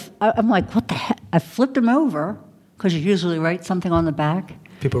happened to, I'm like, what the heck? I flipped them over, because you usually write something on the back.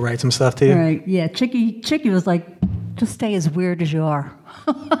 People write some stuff to you? Right, yeah. Chicky was like, just stay as weird as you are.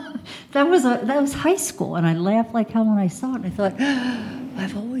 That was high school, and I laughed like hell when I saw it. And I thought,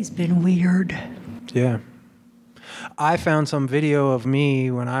 I've always been weird. Yeah. I found some video of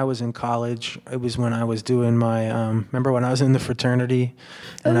me when I was in college. It was when I was doing my, remember when I was in the fraternity?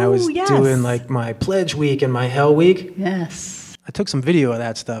 And I was yes. doing like my pledge week and my hell week? Yes. I took some video of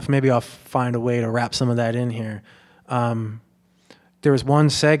that stuff. Maybe I'll find a way to wrap some of that in here. There was one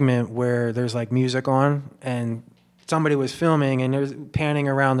segment where there's like music on and somebody was filming and there's panning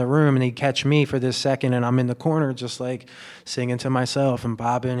around the room and he'd catch me for this second and I'm in the corner just like singing to myself and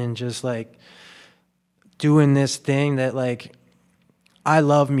bobbing and just like doing this thing that like I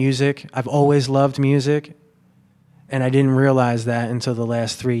love music. I've always loved music. And I didn't realize that until the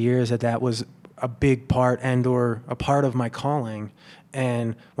last 3 years that was a big part and or a part of my calling.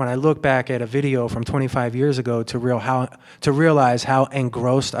 And when I look back at a video from 25 years ago to realize how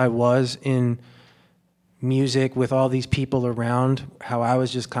engrossed I was in music with all these people around, how I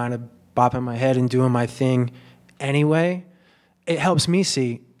was just kind of bopping my head and doing my thing anyway, it helps me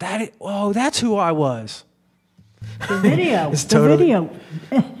see that's who I was. The video. It's the totally, video.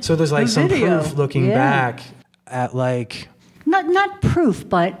 So there's like The some video. proof looking back at like... Not proof,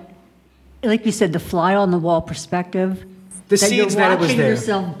 but like you said, the fly on the wall perspective. The seeds that it was there. You're watching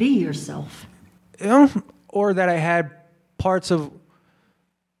yourself be yourself. Or that I had parts of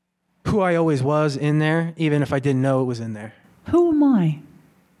who I always was in there, even if I didn't know it was in there. Who am I?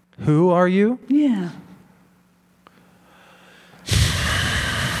 Who are you? Yeah.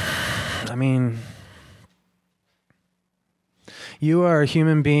 I mean, you are a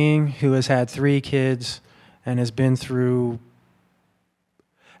human being who has had 3 kids and has been through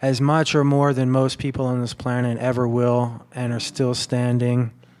as much or more than most people on this planet ever will and are still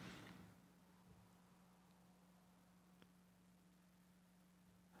standing.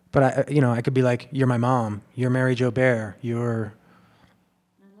 But I could be like, you're my mom, you're Mary Jo Bear,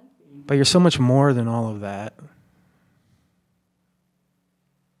 but you're so much more than all of that.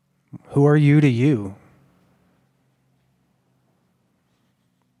 Who are you to you?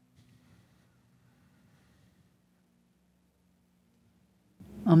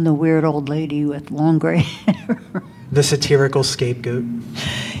 I'm the weird old lady with long gray hair. The satirical scapegoat.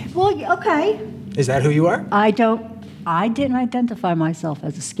 Well, okay. Is that who you are? I didn't identify myself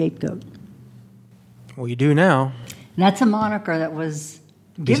as a scapegoat. Well, you do now. And that's a moniker that was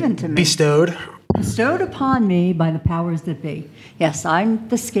given to me. Bestowed. Bestowed upon me by the powers that be. Yes, I'm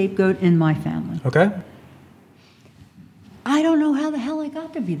the scapegoat in my family. Okay. I don't know how the hell I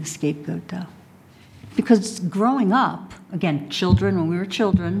got to be the scapegoat, though. Because growing up, again, when we were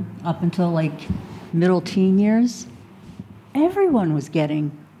children, up until like middle teen years, everyone was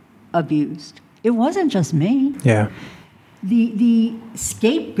getting abused. It wasn't just me. Yeah. The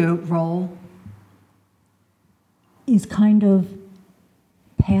scapegoat role is kind of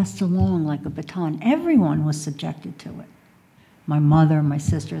passed along like a baton. Everyone was subjected to it. My mother, my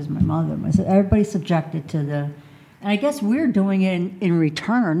sisters, everybody subjected to the... And I guess we're doing it in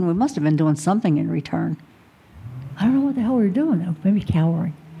return. We must have been doing something in return. I don't know what the hell we were doing, though. Maybe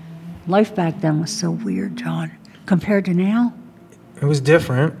cowering. Life back then was so weird, John. Compared to now? It was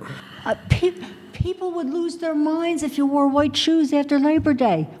different. People would lose their minds if you wore white shoes after Labor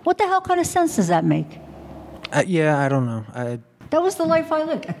Day. What the hell kind of sense does that make? Yeah, I don't know. That was the life I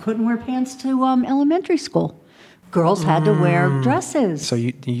lived. I couldn't wear pants to elementary school. Girls had to wear dresses. So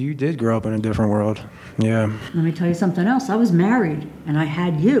you did grow up in a different world. Yeah. Let me tell you something else. I was married, and I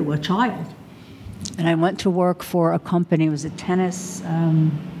had a child. And I went to work for a company. It was a tennis...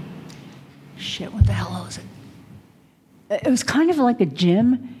 what the hell was it? It was kind of like a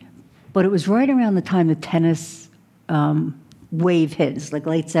gym, but it was right around the time the tennis wave hit. It's like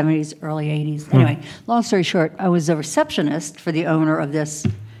late 70s, early 80s. Anyway, long story short, I was a receptionist for the owner of this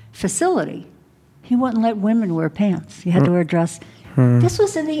facility. He wouldn't let women wear pants. You had to wear a dress. This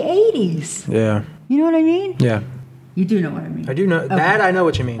was in the 80s. Yeah. You know what I mean? Yeah. You do know what I mean. I do know. Okay. That I know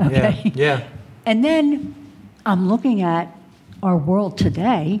what you mean. Okay. Yeah. And then I'm looking at our world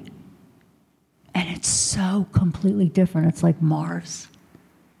today, and it's so completely different. It's like Mars.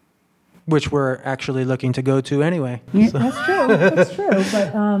 Which we're actually looking to go to anyway. Yeah, so. That's true. That's true.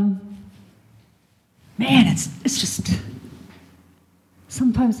 But man, it's just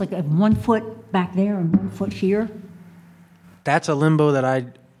sometimes like I have 1 foot back there and 1 foot here. That's a limbo that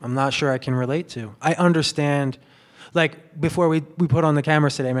I'm not sure I can relate to. I understand. Like before we put on the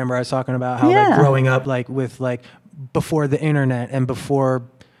cameras today, remember I was talking about how like growing up like with like before the internet and before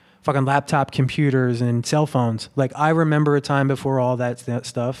fucking laptop computers and cell phones. Like I remember a time before all that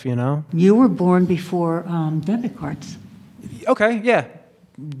stuff, you know? You were born before debit cards. Okay, yeah.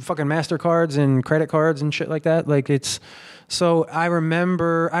 Fucking MasterCards and credit cards and shit like that. Like it's so I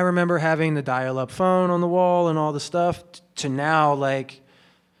remember having the dial-up phone on the wall and all the stuff to now like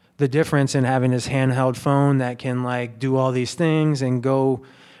the difference in having this handheld phone that can like do all these things and go.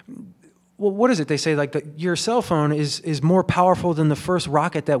 Well, what is it? They say like your cell phone is more powerful than the first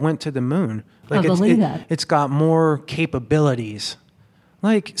rocket that went to the moon. Like I believe that. It's got more capabilities.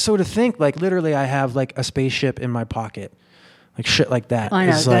 Like so to think like literally I have like a spaceship in my pocket. Like shit like that. I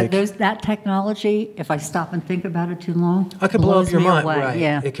know. Like, there's that technology, if I stop and think about it too long, I could blow up your mind. Away. Right.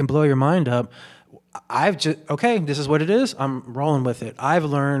 Yeah. It can blow your mind up. This is what it is. I'm rolling with it. I've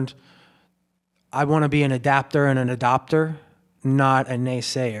learned I want to be an adapter and an adopter, not a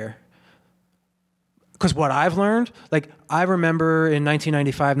naysayer. Because what I've learned, like I remember in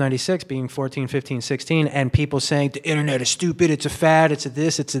 1995, 96 being 14, 15, 16, and people saying the internet is stupid, it's a fad, it's a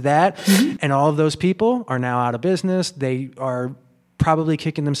this, it's a that. Mm-hmm. And all of those people are now out of business. They are probably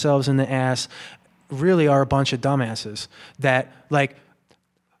kicking themselves in the ass, really are a bunch of dumbasses that like,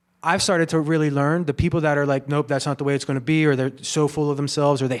 I've started to really learn the people that are like, nope, that's not the way it's going to be, or they're so full of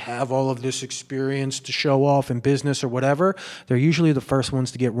themselves, or they have all of this experience to show off in business or whatever. They're usually the first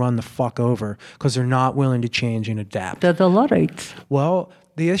ones to get run the fuck over because they're not willing to change and adapt. They're the Luddites. Well,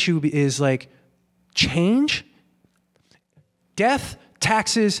 the issue is like change, death,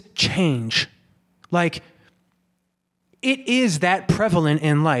 taxes, change. Like, it is that prevalent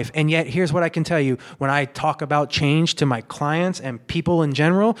in life. And yet, here's what I can tell you. When I talk about change to my clients and people in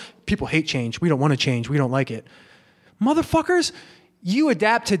general, people hate change. We don't want to change. We don't like it. Motherfuckers, you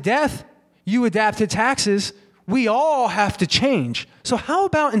adapt to death. You adapt to taxes. We all have to change. So how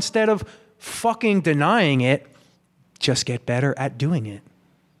about instead of fucking denying it, just get better at doing it?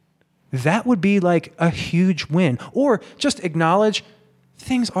 That would be like a huge win. Or just acknowledge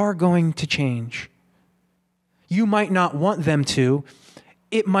things are going to change. You might not want them to.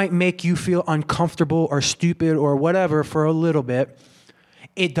 It might make you feel uncomfortable or stupid or whatever for a little bit.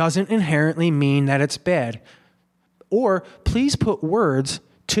 It doesn't inherently mean that it's bad. Or please put words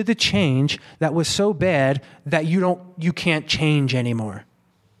to the change that was so bad that you can't change anymore.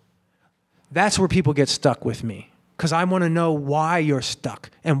 That's where people get stuck with me. Because I want to know why you're stuck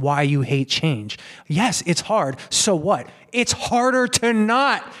and why you hate change. Yes, it's hard. So what? It's harder to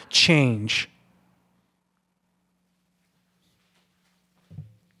not change.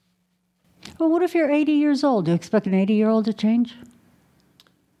 Well, what if you're 80 years old? Do you expect an 80-year-old to change?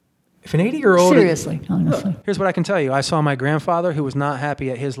 If an 80-year-old... Seriously, honestly. Here's what I can tell you. I saw my grandfather who was not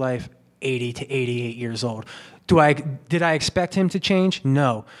happy at his life 80 to 88 years old. Did I expect him to change?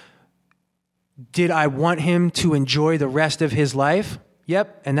 No. Did I want him to enjoy the rest of his life?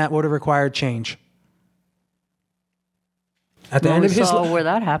 Yep, and that would have required change. At the end of his life... where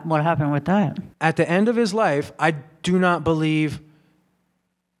that happened. What happened with that? At the end of his life, I do not believe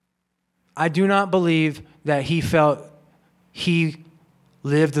that he felt he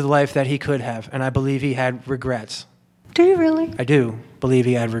lived the life that he could have, and I believe he had regrets. Do you really? I do believe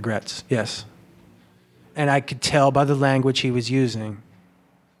he had regrets, yes. And I could tell by the language he was using.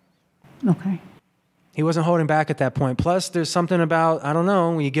 Okay. He wasn't holding back at that point. Plus, there's something about, I don't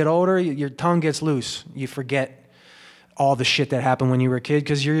know, when you get older, your tongue gets loose. You forget all the shit that happened when you were a kid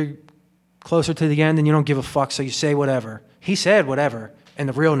because you're closer to the end and you don't give a fuck, so you say whatever. He said whatever, and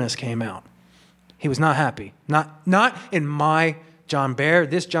the realness came out. He was not happy. Not in my John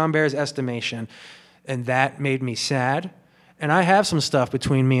Bear's estimation. And that made me sad. And I have some stuff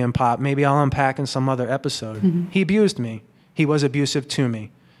between me and Pop. Maybe I'll unpack in some other episode. Mm-hmm. He abused me. He was abusive to me.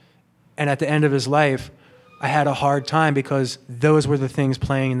 And at the end of his life, I had a hard time because those were the things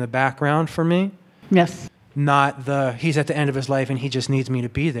playing in the background for me. Yes. Not he's at the end of his life and he just needs me to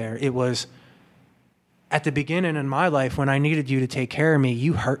be there. It was at the beginning in my life when I needed you to take care of me,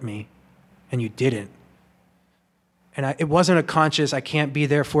 you hurt me and you didn't. And it wasn't a conscious, I can't be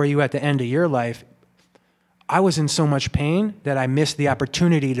there for you at the end of your life. I was in so much pain that I missed the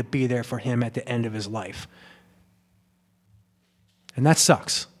opportunity to be there for him at the end of his life. And that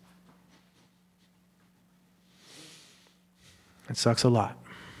sucks. It sucks a lot.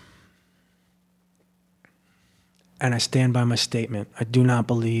 And I stand by my statement. I do not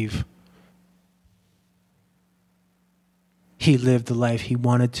believe he lived the life he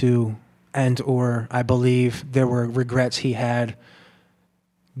wanted to, or I believe there were regrets he had.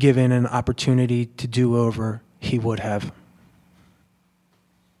 Given an opportunity to do over, he would have.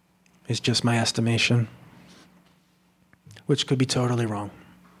 It's just my estimation, which could be totally wrong.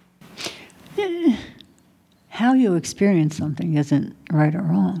 How you experience something isn't right or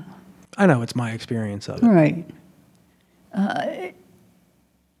wrong. I know it's my experience of it. Right.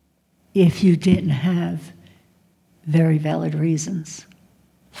 If you didn't have very valid reasons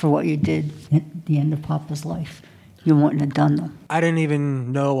for what you did at the end of Papa's life, you wouldn't have done them. I didn't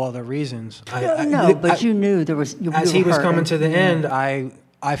even know all the reasons. But you knew there was. As he was coming to the end,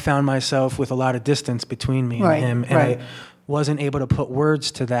 I found myself with a lot of distance between me and him, and I wasn't able to put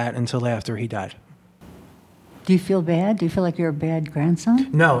words to that until after he died. Do you feel bad? Do you feel like you're a bad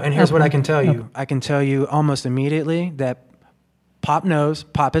grandson? No, and here's what I can tell you. I can tell you almost immediately that Pop knows,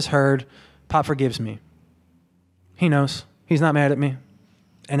 Pop has heard, Pop forgives me. He knows. He's not mad at me.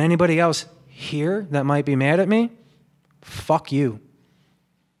 And anybody else here that might be mad at me, fuck you.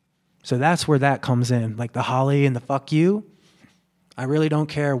 So that's where that comes in. Like the Holly and the fuck you. I really don't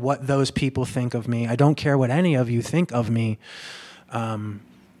care what those people think of me. I don't care what any of you think of me.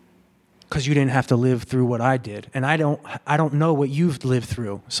 Because you didn't have to live through what I did. And I don't know what you've lived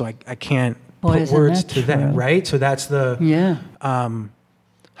through. So I can't put words to that, right? So that's the... Yeah.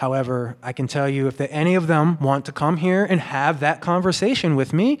 However, I can tell you if any of them want to come here and have that conversation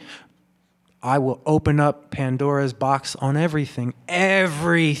with me, I will open up Pandora's box on everything.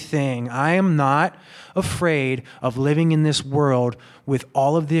 Everything. I am not afraid of living in this world with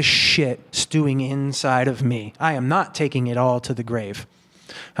all of this shit stewing inside of me. I am not taking it all to the grave.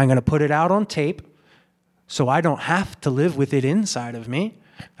 I'm going to put it out on tape so I don't have to live with it inside of me.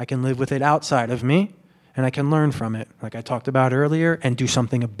 I can live with it outside of me, and I can learn from it, like I talked about earlier, and do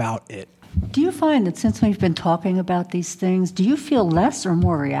something about it. Do you find that since we've been talking about these things, do you feel less or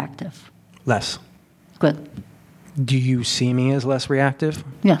more reactive? Less. Good. Do you see me as less reactive?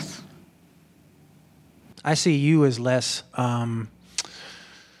 Yes. I see you as less...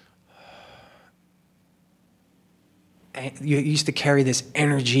 you used to carry this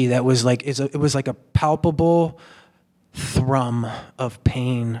energy that was like... it was like a palpable thrum of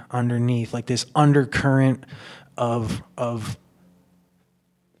pain underneath, like this undercurrent of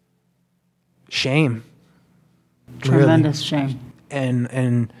shame. Tremendous shame.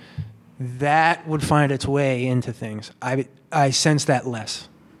 And that would find its way into things. I sense that less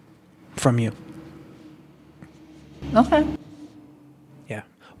from you. Okay. Yeah.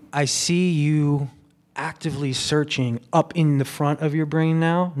 I see you actively searching up in the front of your brain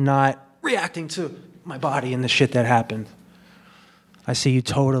now, not reacting to my body and the shit that happened. I see you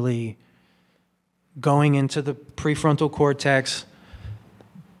totally going into the prefrontal cortex,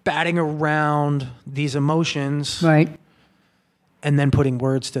 batting around these emotions. Right. And then putting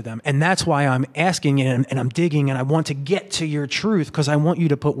words to them. And that's why I'm asking and I'm digging and I want to get to your truth because I want you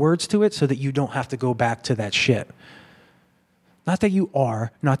to put words to it so that you don't have to go back to that shit. Not that you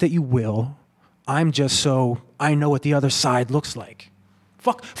are, not that you will. I'm just so I know what the other side looks like.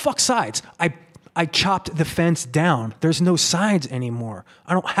 Fuck sides. I chopped the fence down. There's no sides anymore.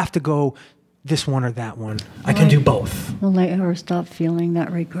 I don't have to go this one or that one. I can do both. Will I ever stop feeling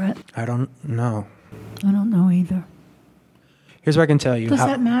that regret? I don't know. I don't know either. Here's what I can tell you. Does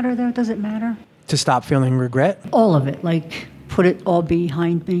that matter, though? Does it matter? To stop feeling regret? All of it. Like, put it all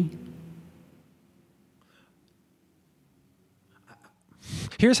behind me.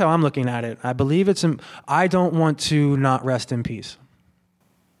 Here's how I'm looking at it. I believe I don't want to not rest in peace.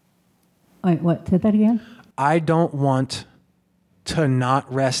 Wait, what? Say that again? I don't want to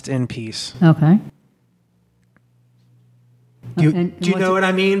not rest in peace. Okay. Do you know what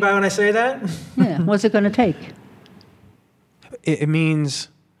I mean by when I say that? Yeah. What's it going to take? It means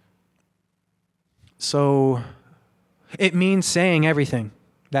saying everything.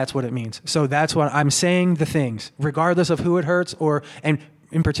 That's what it means. So that's what I'm saying, the things, regardless of who it hurts, and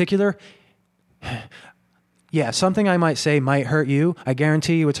in particular, yeah, something I might say might hurt you. I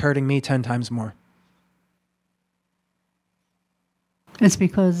guarantee you it's hurting me 10 times more. It's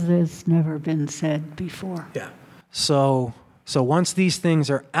because it's never been said before. Yeah. So once these things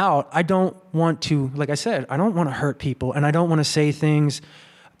are out, I don't want to, like I said, I don't want to hurt people, and I don't want to say things,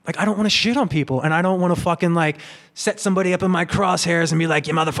 like I don't want to shit on people, and I don't want to fucking like set somebody up in my crosshairs and be like,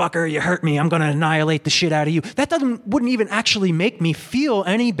 you motherfucker, you hurt me, I'm going to annihilate the shit out of you. That wouldn't even actually make me feel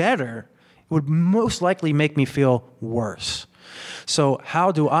any better. It would most likely make me feel worse. So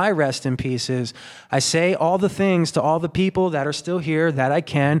how do I rest in peace is I say all the things to all the people that are still here that I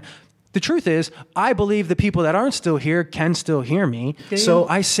can. The truth is, I believe the people that aren't still here can still hear me. So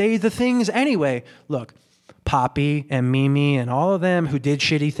I say the things anyway. Look, Poppy and Mimi and all of them who did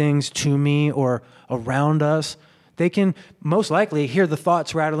shitty things to me or around us, they can most likely hear the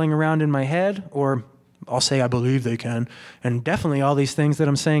thoughts rattling around in my head, or I'll say I believe they can. And definitely all these things that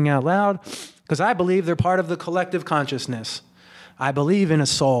I'm saying out loud, because I believe they're part of the collective consciousness. I believe in a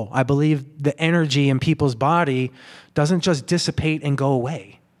soul. I believe the energy in people's body doesn't just dissipate and go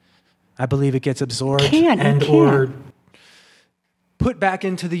away. I believe it gets absorbed or put back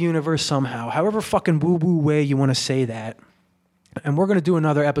into the universe somehow, however fucking woo-woo way you want to say that. And we're going to do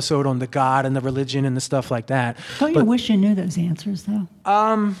another episode on the God and the religion and the stuff like that. Don't you wish you knew those answers, though?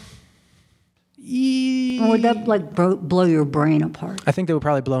 Or would that like blow your brain apart? I think they would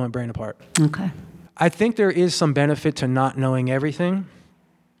probably blow my brain apart. Okay. I think there is some benefit to not knowing everything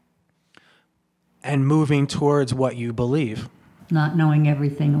and moving towards what you believe. Not knowing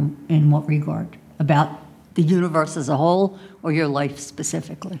everything in what regard? About the universe as a whole or your life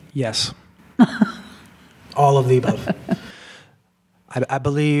specifically? Yes. All of the above. I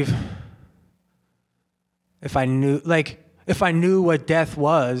believe if I knew what death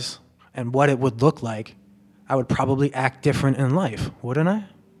was and what it would look like, I would probably act different in life, wouldn't I?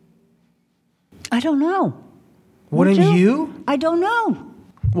 I don't know. Wouldn't you? I don't know.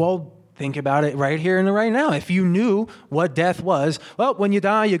 Well, think about it right here and right now. If you knew what death was, well, when you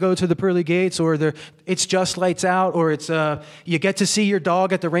die, you go to the pearly gates, or it's just lights out, or it's you get to see your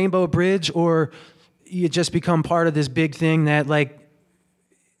dog at the Rainbow Bridge, or you just become part of this big thing that like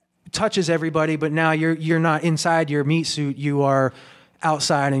touches everybody, but now you're not inside your meat suit. You are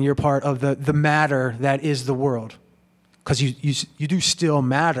outside, and you're part of the matter that is the world, because you do still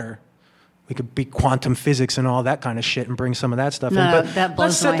matter. We could be quantum physics and all that kind of shit and bring some of that stuff in. But that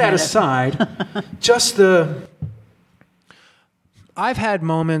let's set that aside. I've had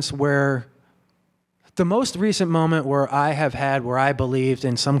moments where, the most recent moment where I have had where I believed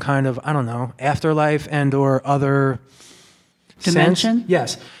in some kind of, I don't know, afterlife and or other dimension. Sense.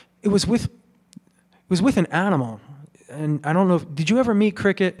 Yes, it was with an animal. And I don't know, did you ever meet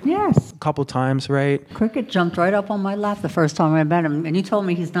Cricket? Yes. A couple times, right? Cricket jumped right up on my lap the first time I met him, and you told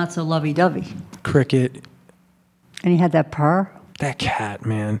me he's not so lovey-dovey. Cricket. And he had that purr? That cat,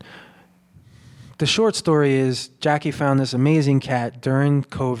 man. The short story is Jackie found this amazing cat during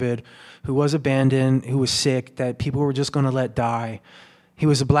COVID who was abandoned, who was sick, that people were just going to let die. He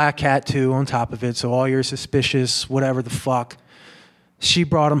was a black cat, too, on top of it, so all your suspicious, whatever the fuck. She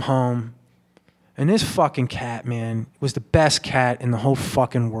brought him home. And this fucking cat, man, was the best cat in the whole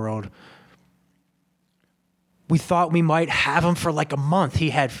fucking world. We thought we might have him for like a month.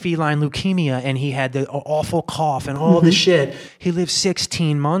 He had feline leukemia, and he had the awful cough and all this shit. He lived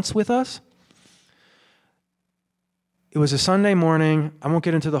 16 months with us. It was a Sunday morning. I won't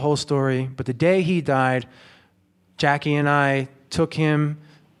get into the whole story, but the day he died, Jackie and I took him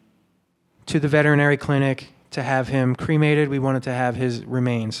to the veterinary clinic to have him cremated. We wanted to have his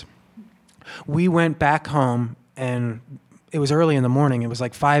remains. We went back home, and it was early in the morning. It was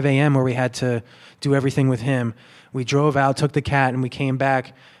like 5 a.m. where we had to do everything with him. We drove out, took the cat, and we came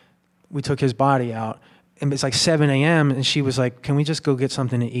back. We took his body out. And it's like 7 a.m., and she was like, can we just go get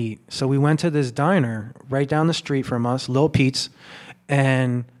something to eat? So we went to this diner right down the street from us, Lil Pete's,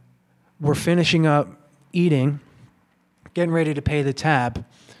 and we're finishing up eating, getting ready to pay the tab.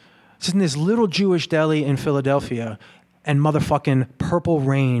 It's in this little Jewish deli in Philadelphia, and motherfucking Purple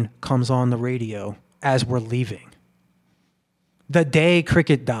Rain comes on the radio as we're leaving. The day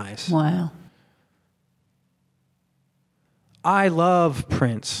Cricket dies. Wow. I love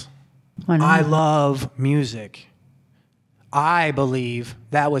Prince. I love music. I believe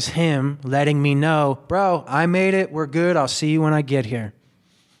that was him letting me know, bro, I made it. We're good. I'll see you when I get here.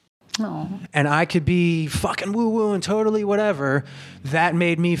 No. And I could be fucking woo-woo and totally whatever. That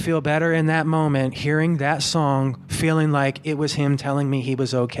made me feel better in that moment, hearing that song, feeling like it was him telling me he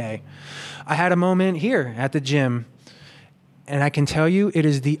was okay. I had a moment here at the gym, and I can tell you it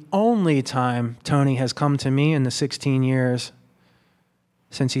is the only time Tony has come to me in the 16 years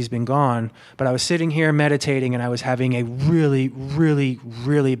since he's been gone. But I was sitting here meditating, and I was having a really, really,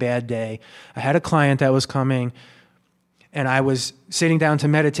 really bad day. I had a client that was coming, and I was sitting down to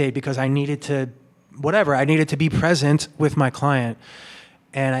meditate because I needed to be present with my client.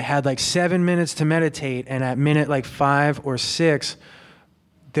 And I had like 7 minutes to meditate, and at minute like 5 or 6,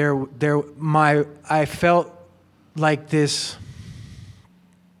 I felt like this.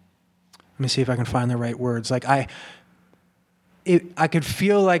 Let me see if I can find the right words. Like I could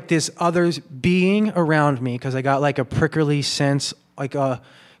feel like this other being around me, because I got like a prickly sense, like a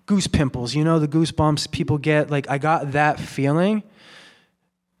goose pimples, you know, the goosebumps people get. Like I got that feeling,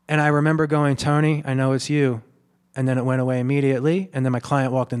 and I remember going, Tony, I know it's you. And then it went away immediately, and then my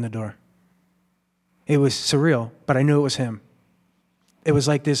client walked in the door. It was surreal, but I knew it was him. It was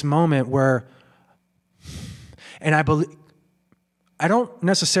like this moment where, and I don't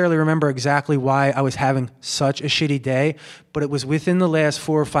necessarily remember exactly why I was having such a shitty day, but it was within the last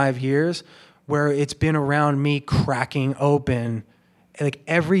 4 or 5 years where it's been around me cracking open. Like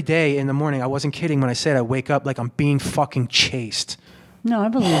every day in the morning, I wasn't kidding when I said I wake up like I'm being fucking chased. No, I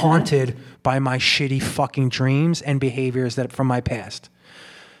believe haunted by my shitty fucking dreams and behaviors that from my past.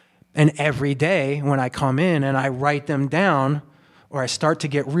 And every day when I come in and I write them down, or I start to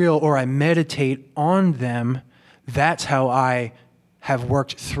get real, or I meditate on them, that's how I have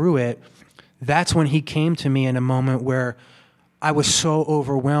worked through it. That's when he came to me in a moment where I was so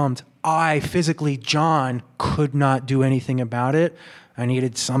overwhelmed. I physically, John, could not do anything about it. I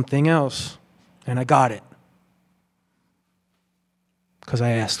needed something else, and I got it because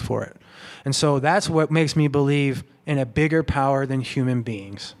I asked for it. And so that's what makes me believe in a bigger power than human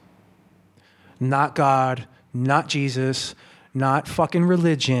beings. Not God, not Jesus, not fucking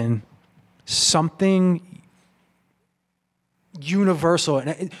religion, something universal.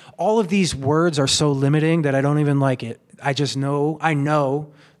 And all of these words are so limiting that I don't even like it. I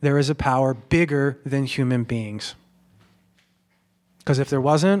know there is a power bigger than human beings. Because if there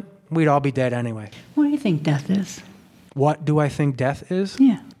wasn't, we'd all be dead anyway. What do you think death is? What do I think death is?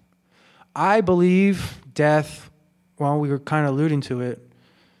 Yeah. I believe death, well, we were kind of alluding to it.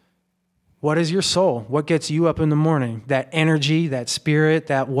 What is your soul? What gets you up in the morning? That energy, that spirit,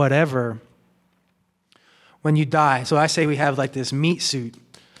 that whatever. When you die, so I say we have like this meat suit,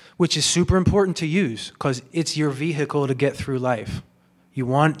 which is super important to use because it's your vehicle to get through life. You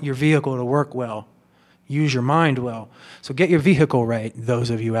want your vehicle to work well. Use your mind well. So get your vehicle right, those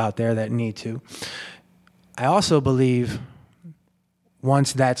of you out there that need to. I also believe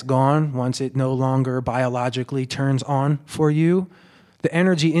once that's gone, once it no longer biologically turns on for you, the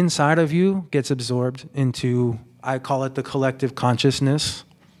energy inside of you gets absorbed into, I call it the collective consciousness.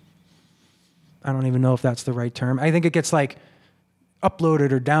 I don't even know if that's the right term. I think it gets like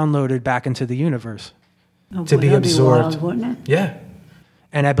uploaded or downloaded back into the universe to be absorbed. Wild, wouldn't it? Yeah.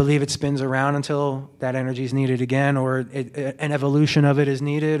 And I believe it spins around until that energy is needed again, or an evolution of it is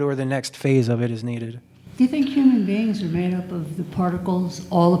needed, or the next phase of it is needed. Do you think human beings are made up of the particles,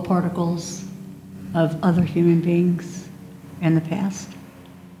 all the particles of other human beings in the past?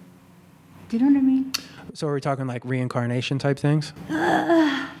 Do you know what I mean? So are we talking like reincarnation type things?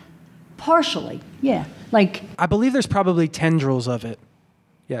 Partially, yeah. Like, I believe there's probably tendrils of it.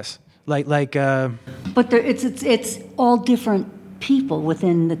 Yes. But it's all different people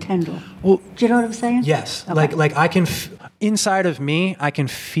within the tendril. Well, do you know what I'm saying? Yes. Okay. Like I can, inside of me, I can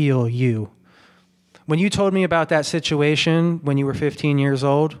feel you. When you told me about that situation when you were 15 years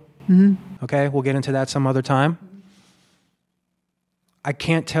old, okay, we'll get into that some other time. I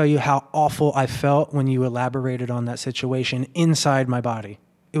can't tell you how awful I felt when you elaborated on that situation inside my body.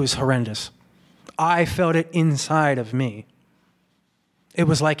 It was horrendous. I felt it inside of me. It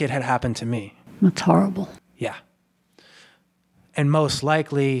was like it had happened to me. That's horrible. Yeah. And most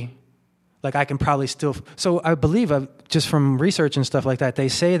likely, like I can probably still... So I believe, just from research and stuff like that, they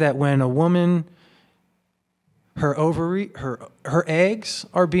say that when a woman, her eggs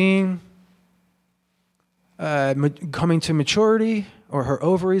are being coming to maturity, or her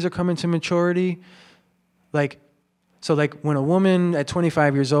ovaries are coming to maturity, like when a woman at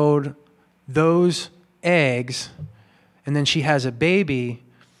 25 years old, those eggs, and then she has a baby,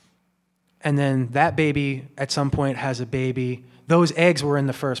 and then that baby at some point has a baby, those eggs were in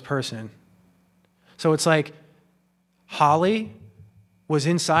the first person. So it's like Holly was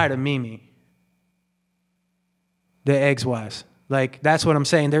inside of Mimi. The eggs was. Like, that's what I'm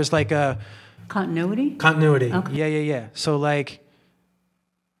saying. There's like a Continuity? continuity. Okay. Yeah. So like,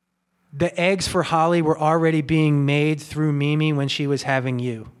 the eggs for Holly were already being made through Mimi when she was having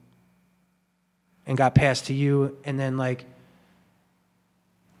you, and got passed to you, and then like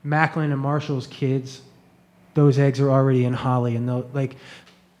Macklin and Marshall's kids, those eggs are already in Holly, and like,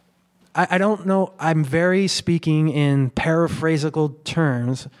 I don't know. I'm very speaking in paraphrasical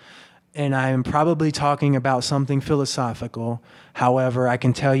terms, and I'm probably talking about something philosophical. However, I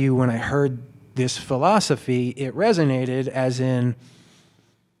can tell you when I heard this philosophy, it resonated as in,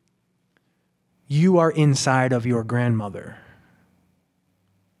 you are inside of your grandmother.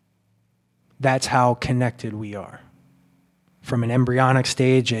 That's how connected we are. From an embryonic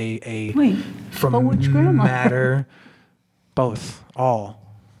stage, from but which grandmother? matter, both, all.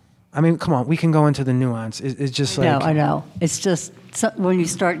 I mean, come on, we can go into the nuance. It's just like... I know. It's just when you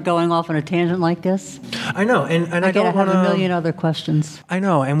start going off on a tangent like this, I know, and I don't want to... have a million other questions. I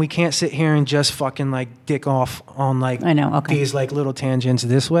know, and we can't sit here and just fucking like dick off on like I know, okay. these like little tangents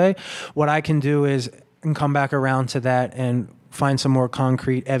this way. What I can do is come back around to that and find some more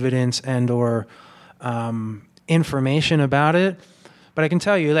concrete evidence and or information about it. But I can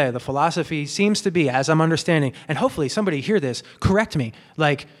tell you that the philosophy seems to be, as I'm understanding, and hopefully somebody hear this, correct me,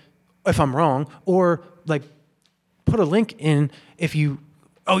 like if I'm wrong, or like put a link in if you,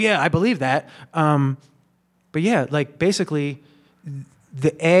 oh yeah, I believe that. But yeah, like basically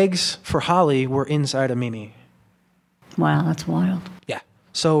the eggs for Holly were inside of Mimi. Wow, that's wild. Yeah.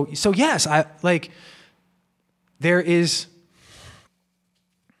 So yes, I like, there is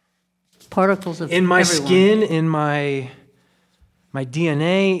particles of in my everyone. skin, in my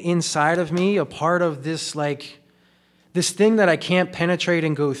DNA inside of me, a part of this like this thing that I can't penetrate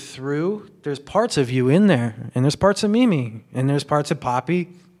and go through. There's parts of you in there, and there's parts of Mimi, and there's parts of Poppy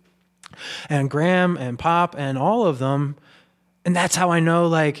and Graham and Pop and all of them. And that's how I know,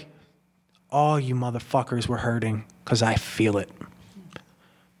 like, all you motherfuckers were hurting, because I feel it.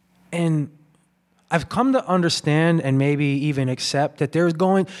 And I've come to understand and maybe even accept that there's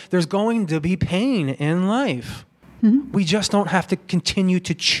going to be pain in life. Mm-hmm. We just don't have to continue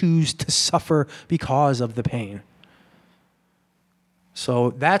to choose to suffer because of the pain.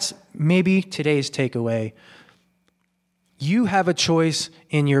 So that's maybe today's takeaway. You have a choice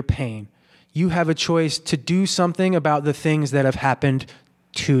in your pain. You have a choice to do something about the things that have happened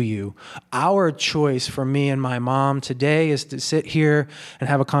to you. Our choice for me and my mom today is to sit here and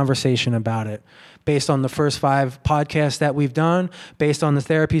have a conversation about it. Based on the first 5 podcasts that we've done, based on the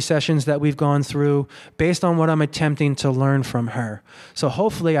therapy sessions that we've gone through, based on what I'm attempting to learn from her. So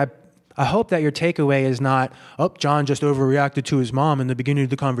hopefully I hope that your takeaway is not, oh, John just overreacted to his mom in the beginning of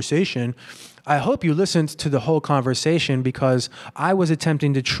the conversation. I hope you listened to the whole conversation, because I was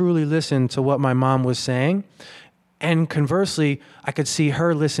attempting to truly listen to what my mom was saying. And conversely, I could see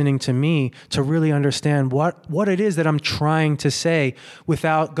her listening to me to really understand what it is that I'm trying to say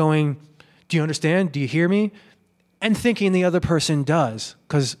without going, do you understand? Do you hear me? And thinking the other person does,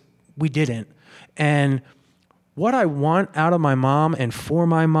 because we didn't. And what I want out of my mom and for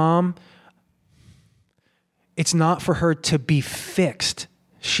my mom, it's not for her to be fixed.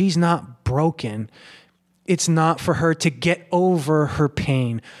 She's not broken. It's not for her to get over her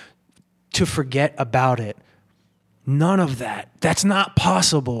pain, to forget about it. None of that. That's not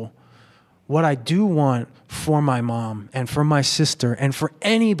possible. What I do want for my mom and for my sister and for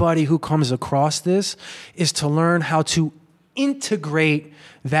anybody who comes across this is to learn how to integrate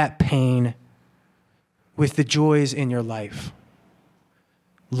that pain with the joys in your life.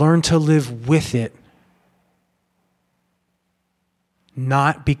 Learn to live with it,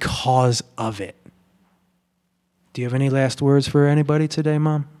 not because of it. Do you have any last words for anybody today,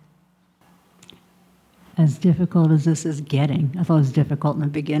 Mom? As difficult as this is getting, I thought it was difficult in the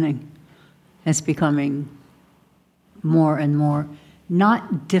beginning. It's becoming more and more,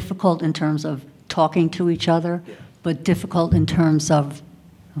 not difficult in terms of talking to each other, but difficult in terms of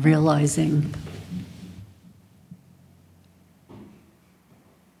realizing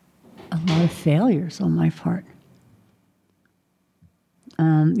a lot of failures on my part.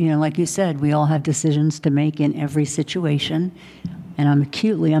 Like you said, we all have decisions to make in every situation, and I'm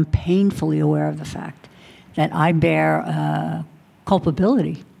painfully aware of the fact that I bear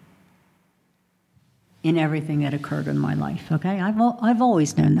culpability in everything that occurred in my life. Okay, I've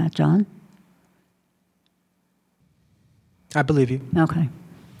always known that, John. I believe you. Okay.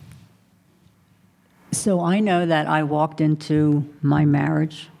 So I know that I walked into my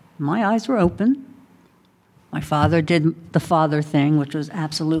marriage. My eyes were open. My father did the father thing, which was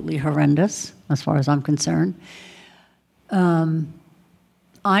absolutely horrendous, as far as I'm concerned.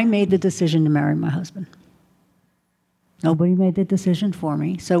 I made the decision to marry my husband. Nobody made the decision for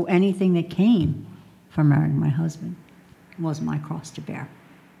me. So anything that came from marrying my husband was my cross to bear.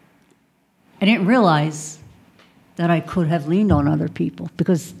 I didn't realize that I could have leaned on other people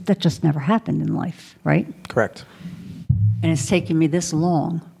because that just never happened in life, right? Correct. And it's taken me this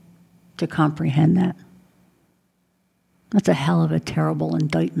long to comprehend that. That's a hell of a terrible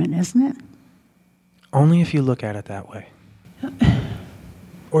indictment, isn't it? Only if you look at it that way.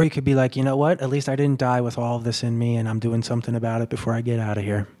 Or you could be like, you know what? At least I didn't die with all of this in me and I'm doing something about it before I get out of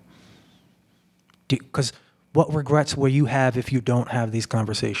here. Because what regrets will you have if you don't have these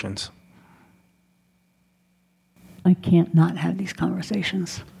conversations? I can't not have these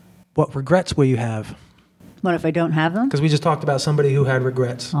conversations. What regrets will you have? What if I don't have them? Because we just talked about somebody who had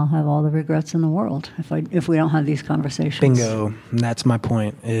regrets. I'll have all the regrets in the world if we don't have these conversations. Bingo. And that's my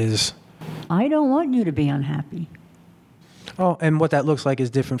point is... I don't want you to be unhappy. Oh, and what that looks like is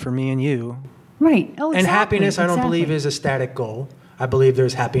different for me and you. Right. Oh, exactly. And happiness, I don't believe, is a static goal. I believe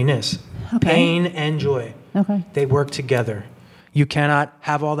there's happiness. Okay. Pain and joy. Okay. They work together. You cannot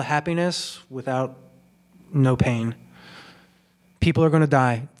have all the happiness without no pain. People are going to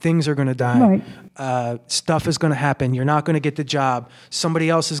die. Things are going to die. Right. Stuff is going to happen. You're not going to get the job. Somebody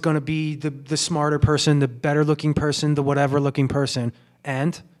else is going to be the smarter person, the better looking person, the whatever looking person.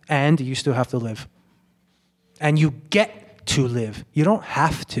 And you still have to live. And you get to live. You don't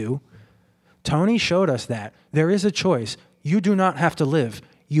have to. Tony showed us that. There is a choice. You do not have to live.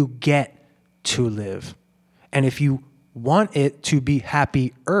 You get to live. And if you want it to be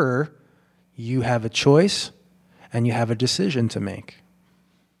happier, you have a choice and you have a decision to make.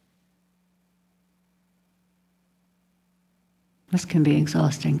 This can be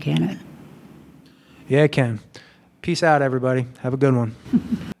exhausting, can it? Yeah, it can. Peace out, everybody. Have a good one.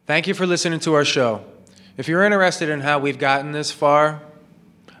 Thank you for listening to our show. If you're interested in how we've gotten this far,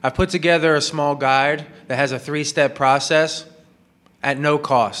 I've put together a small guide that has a 3-step process at no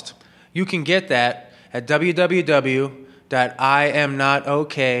cost. You can get that at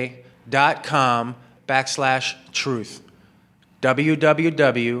www.iamnotok.com/truth.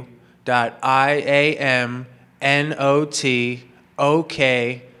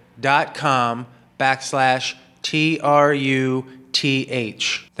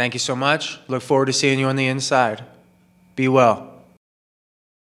 Thank you so much. Look forward to seeing you on the inside. Be well.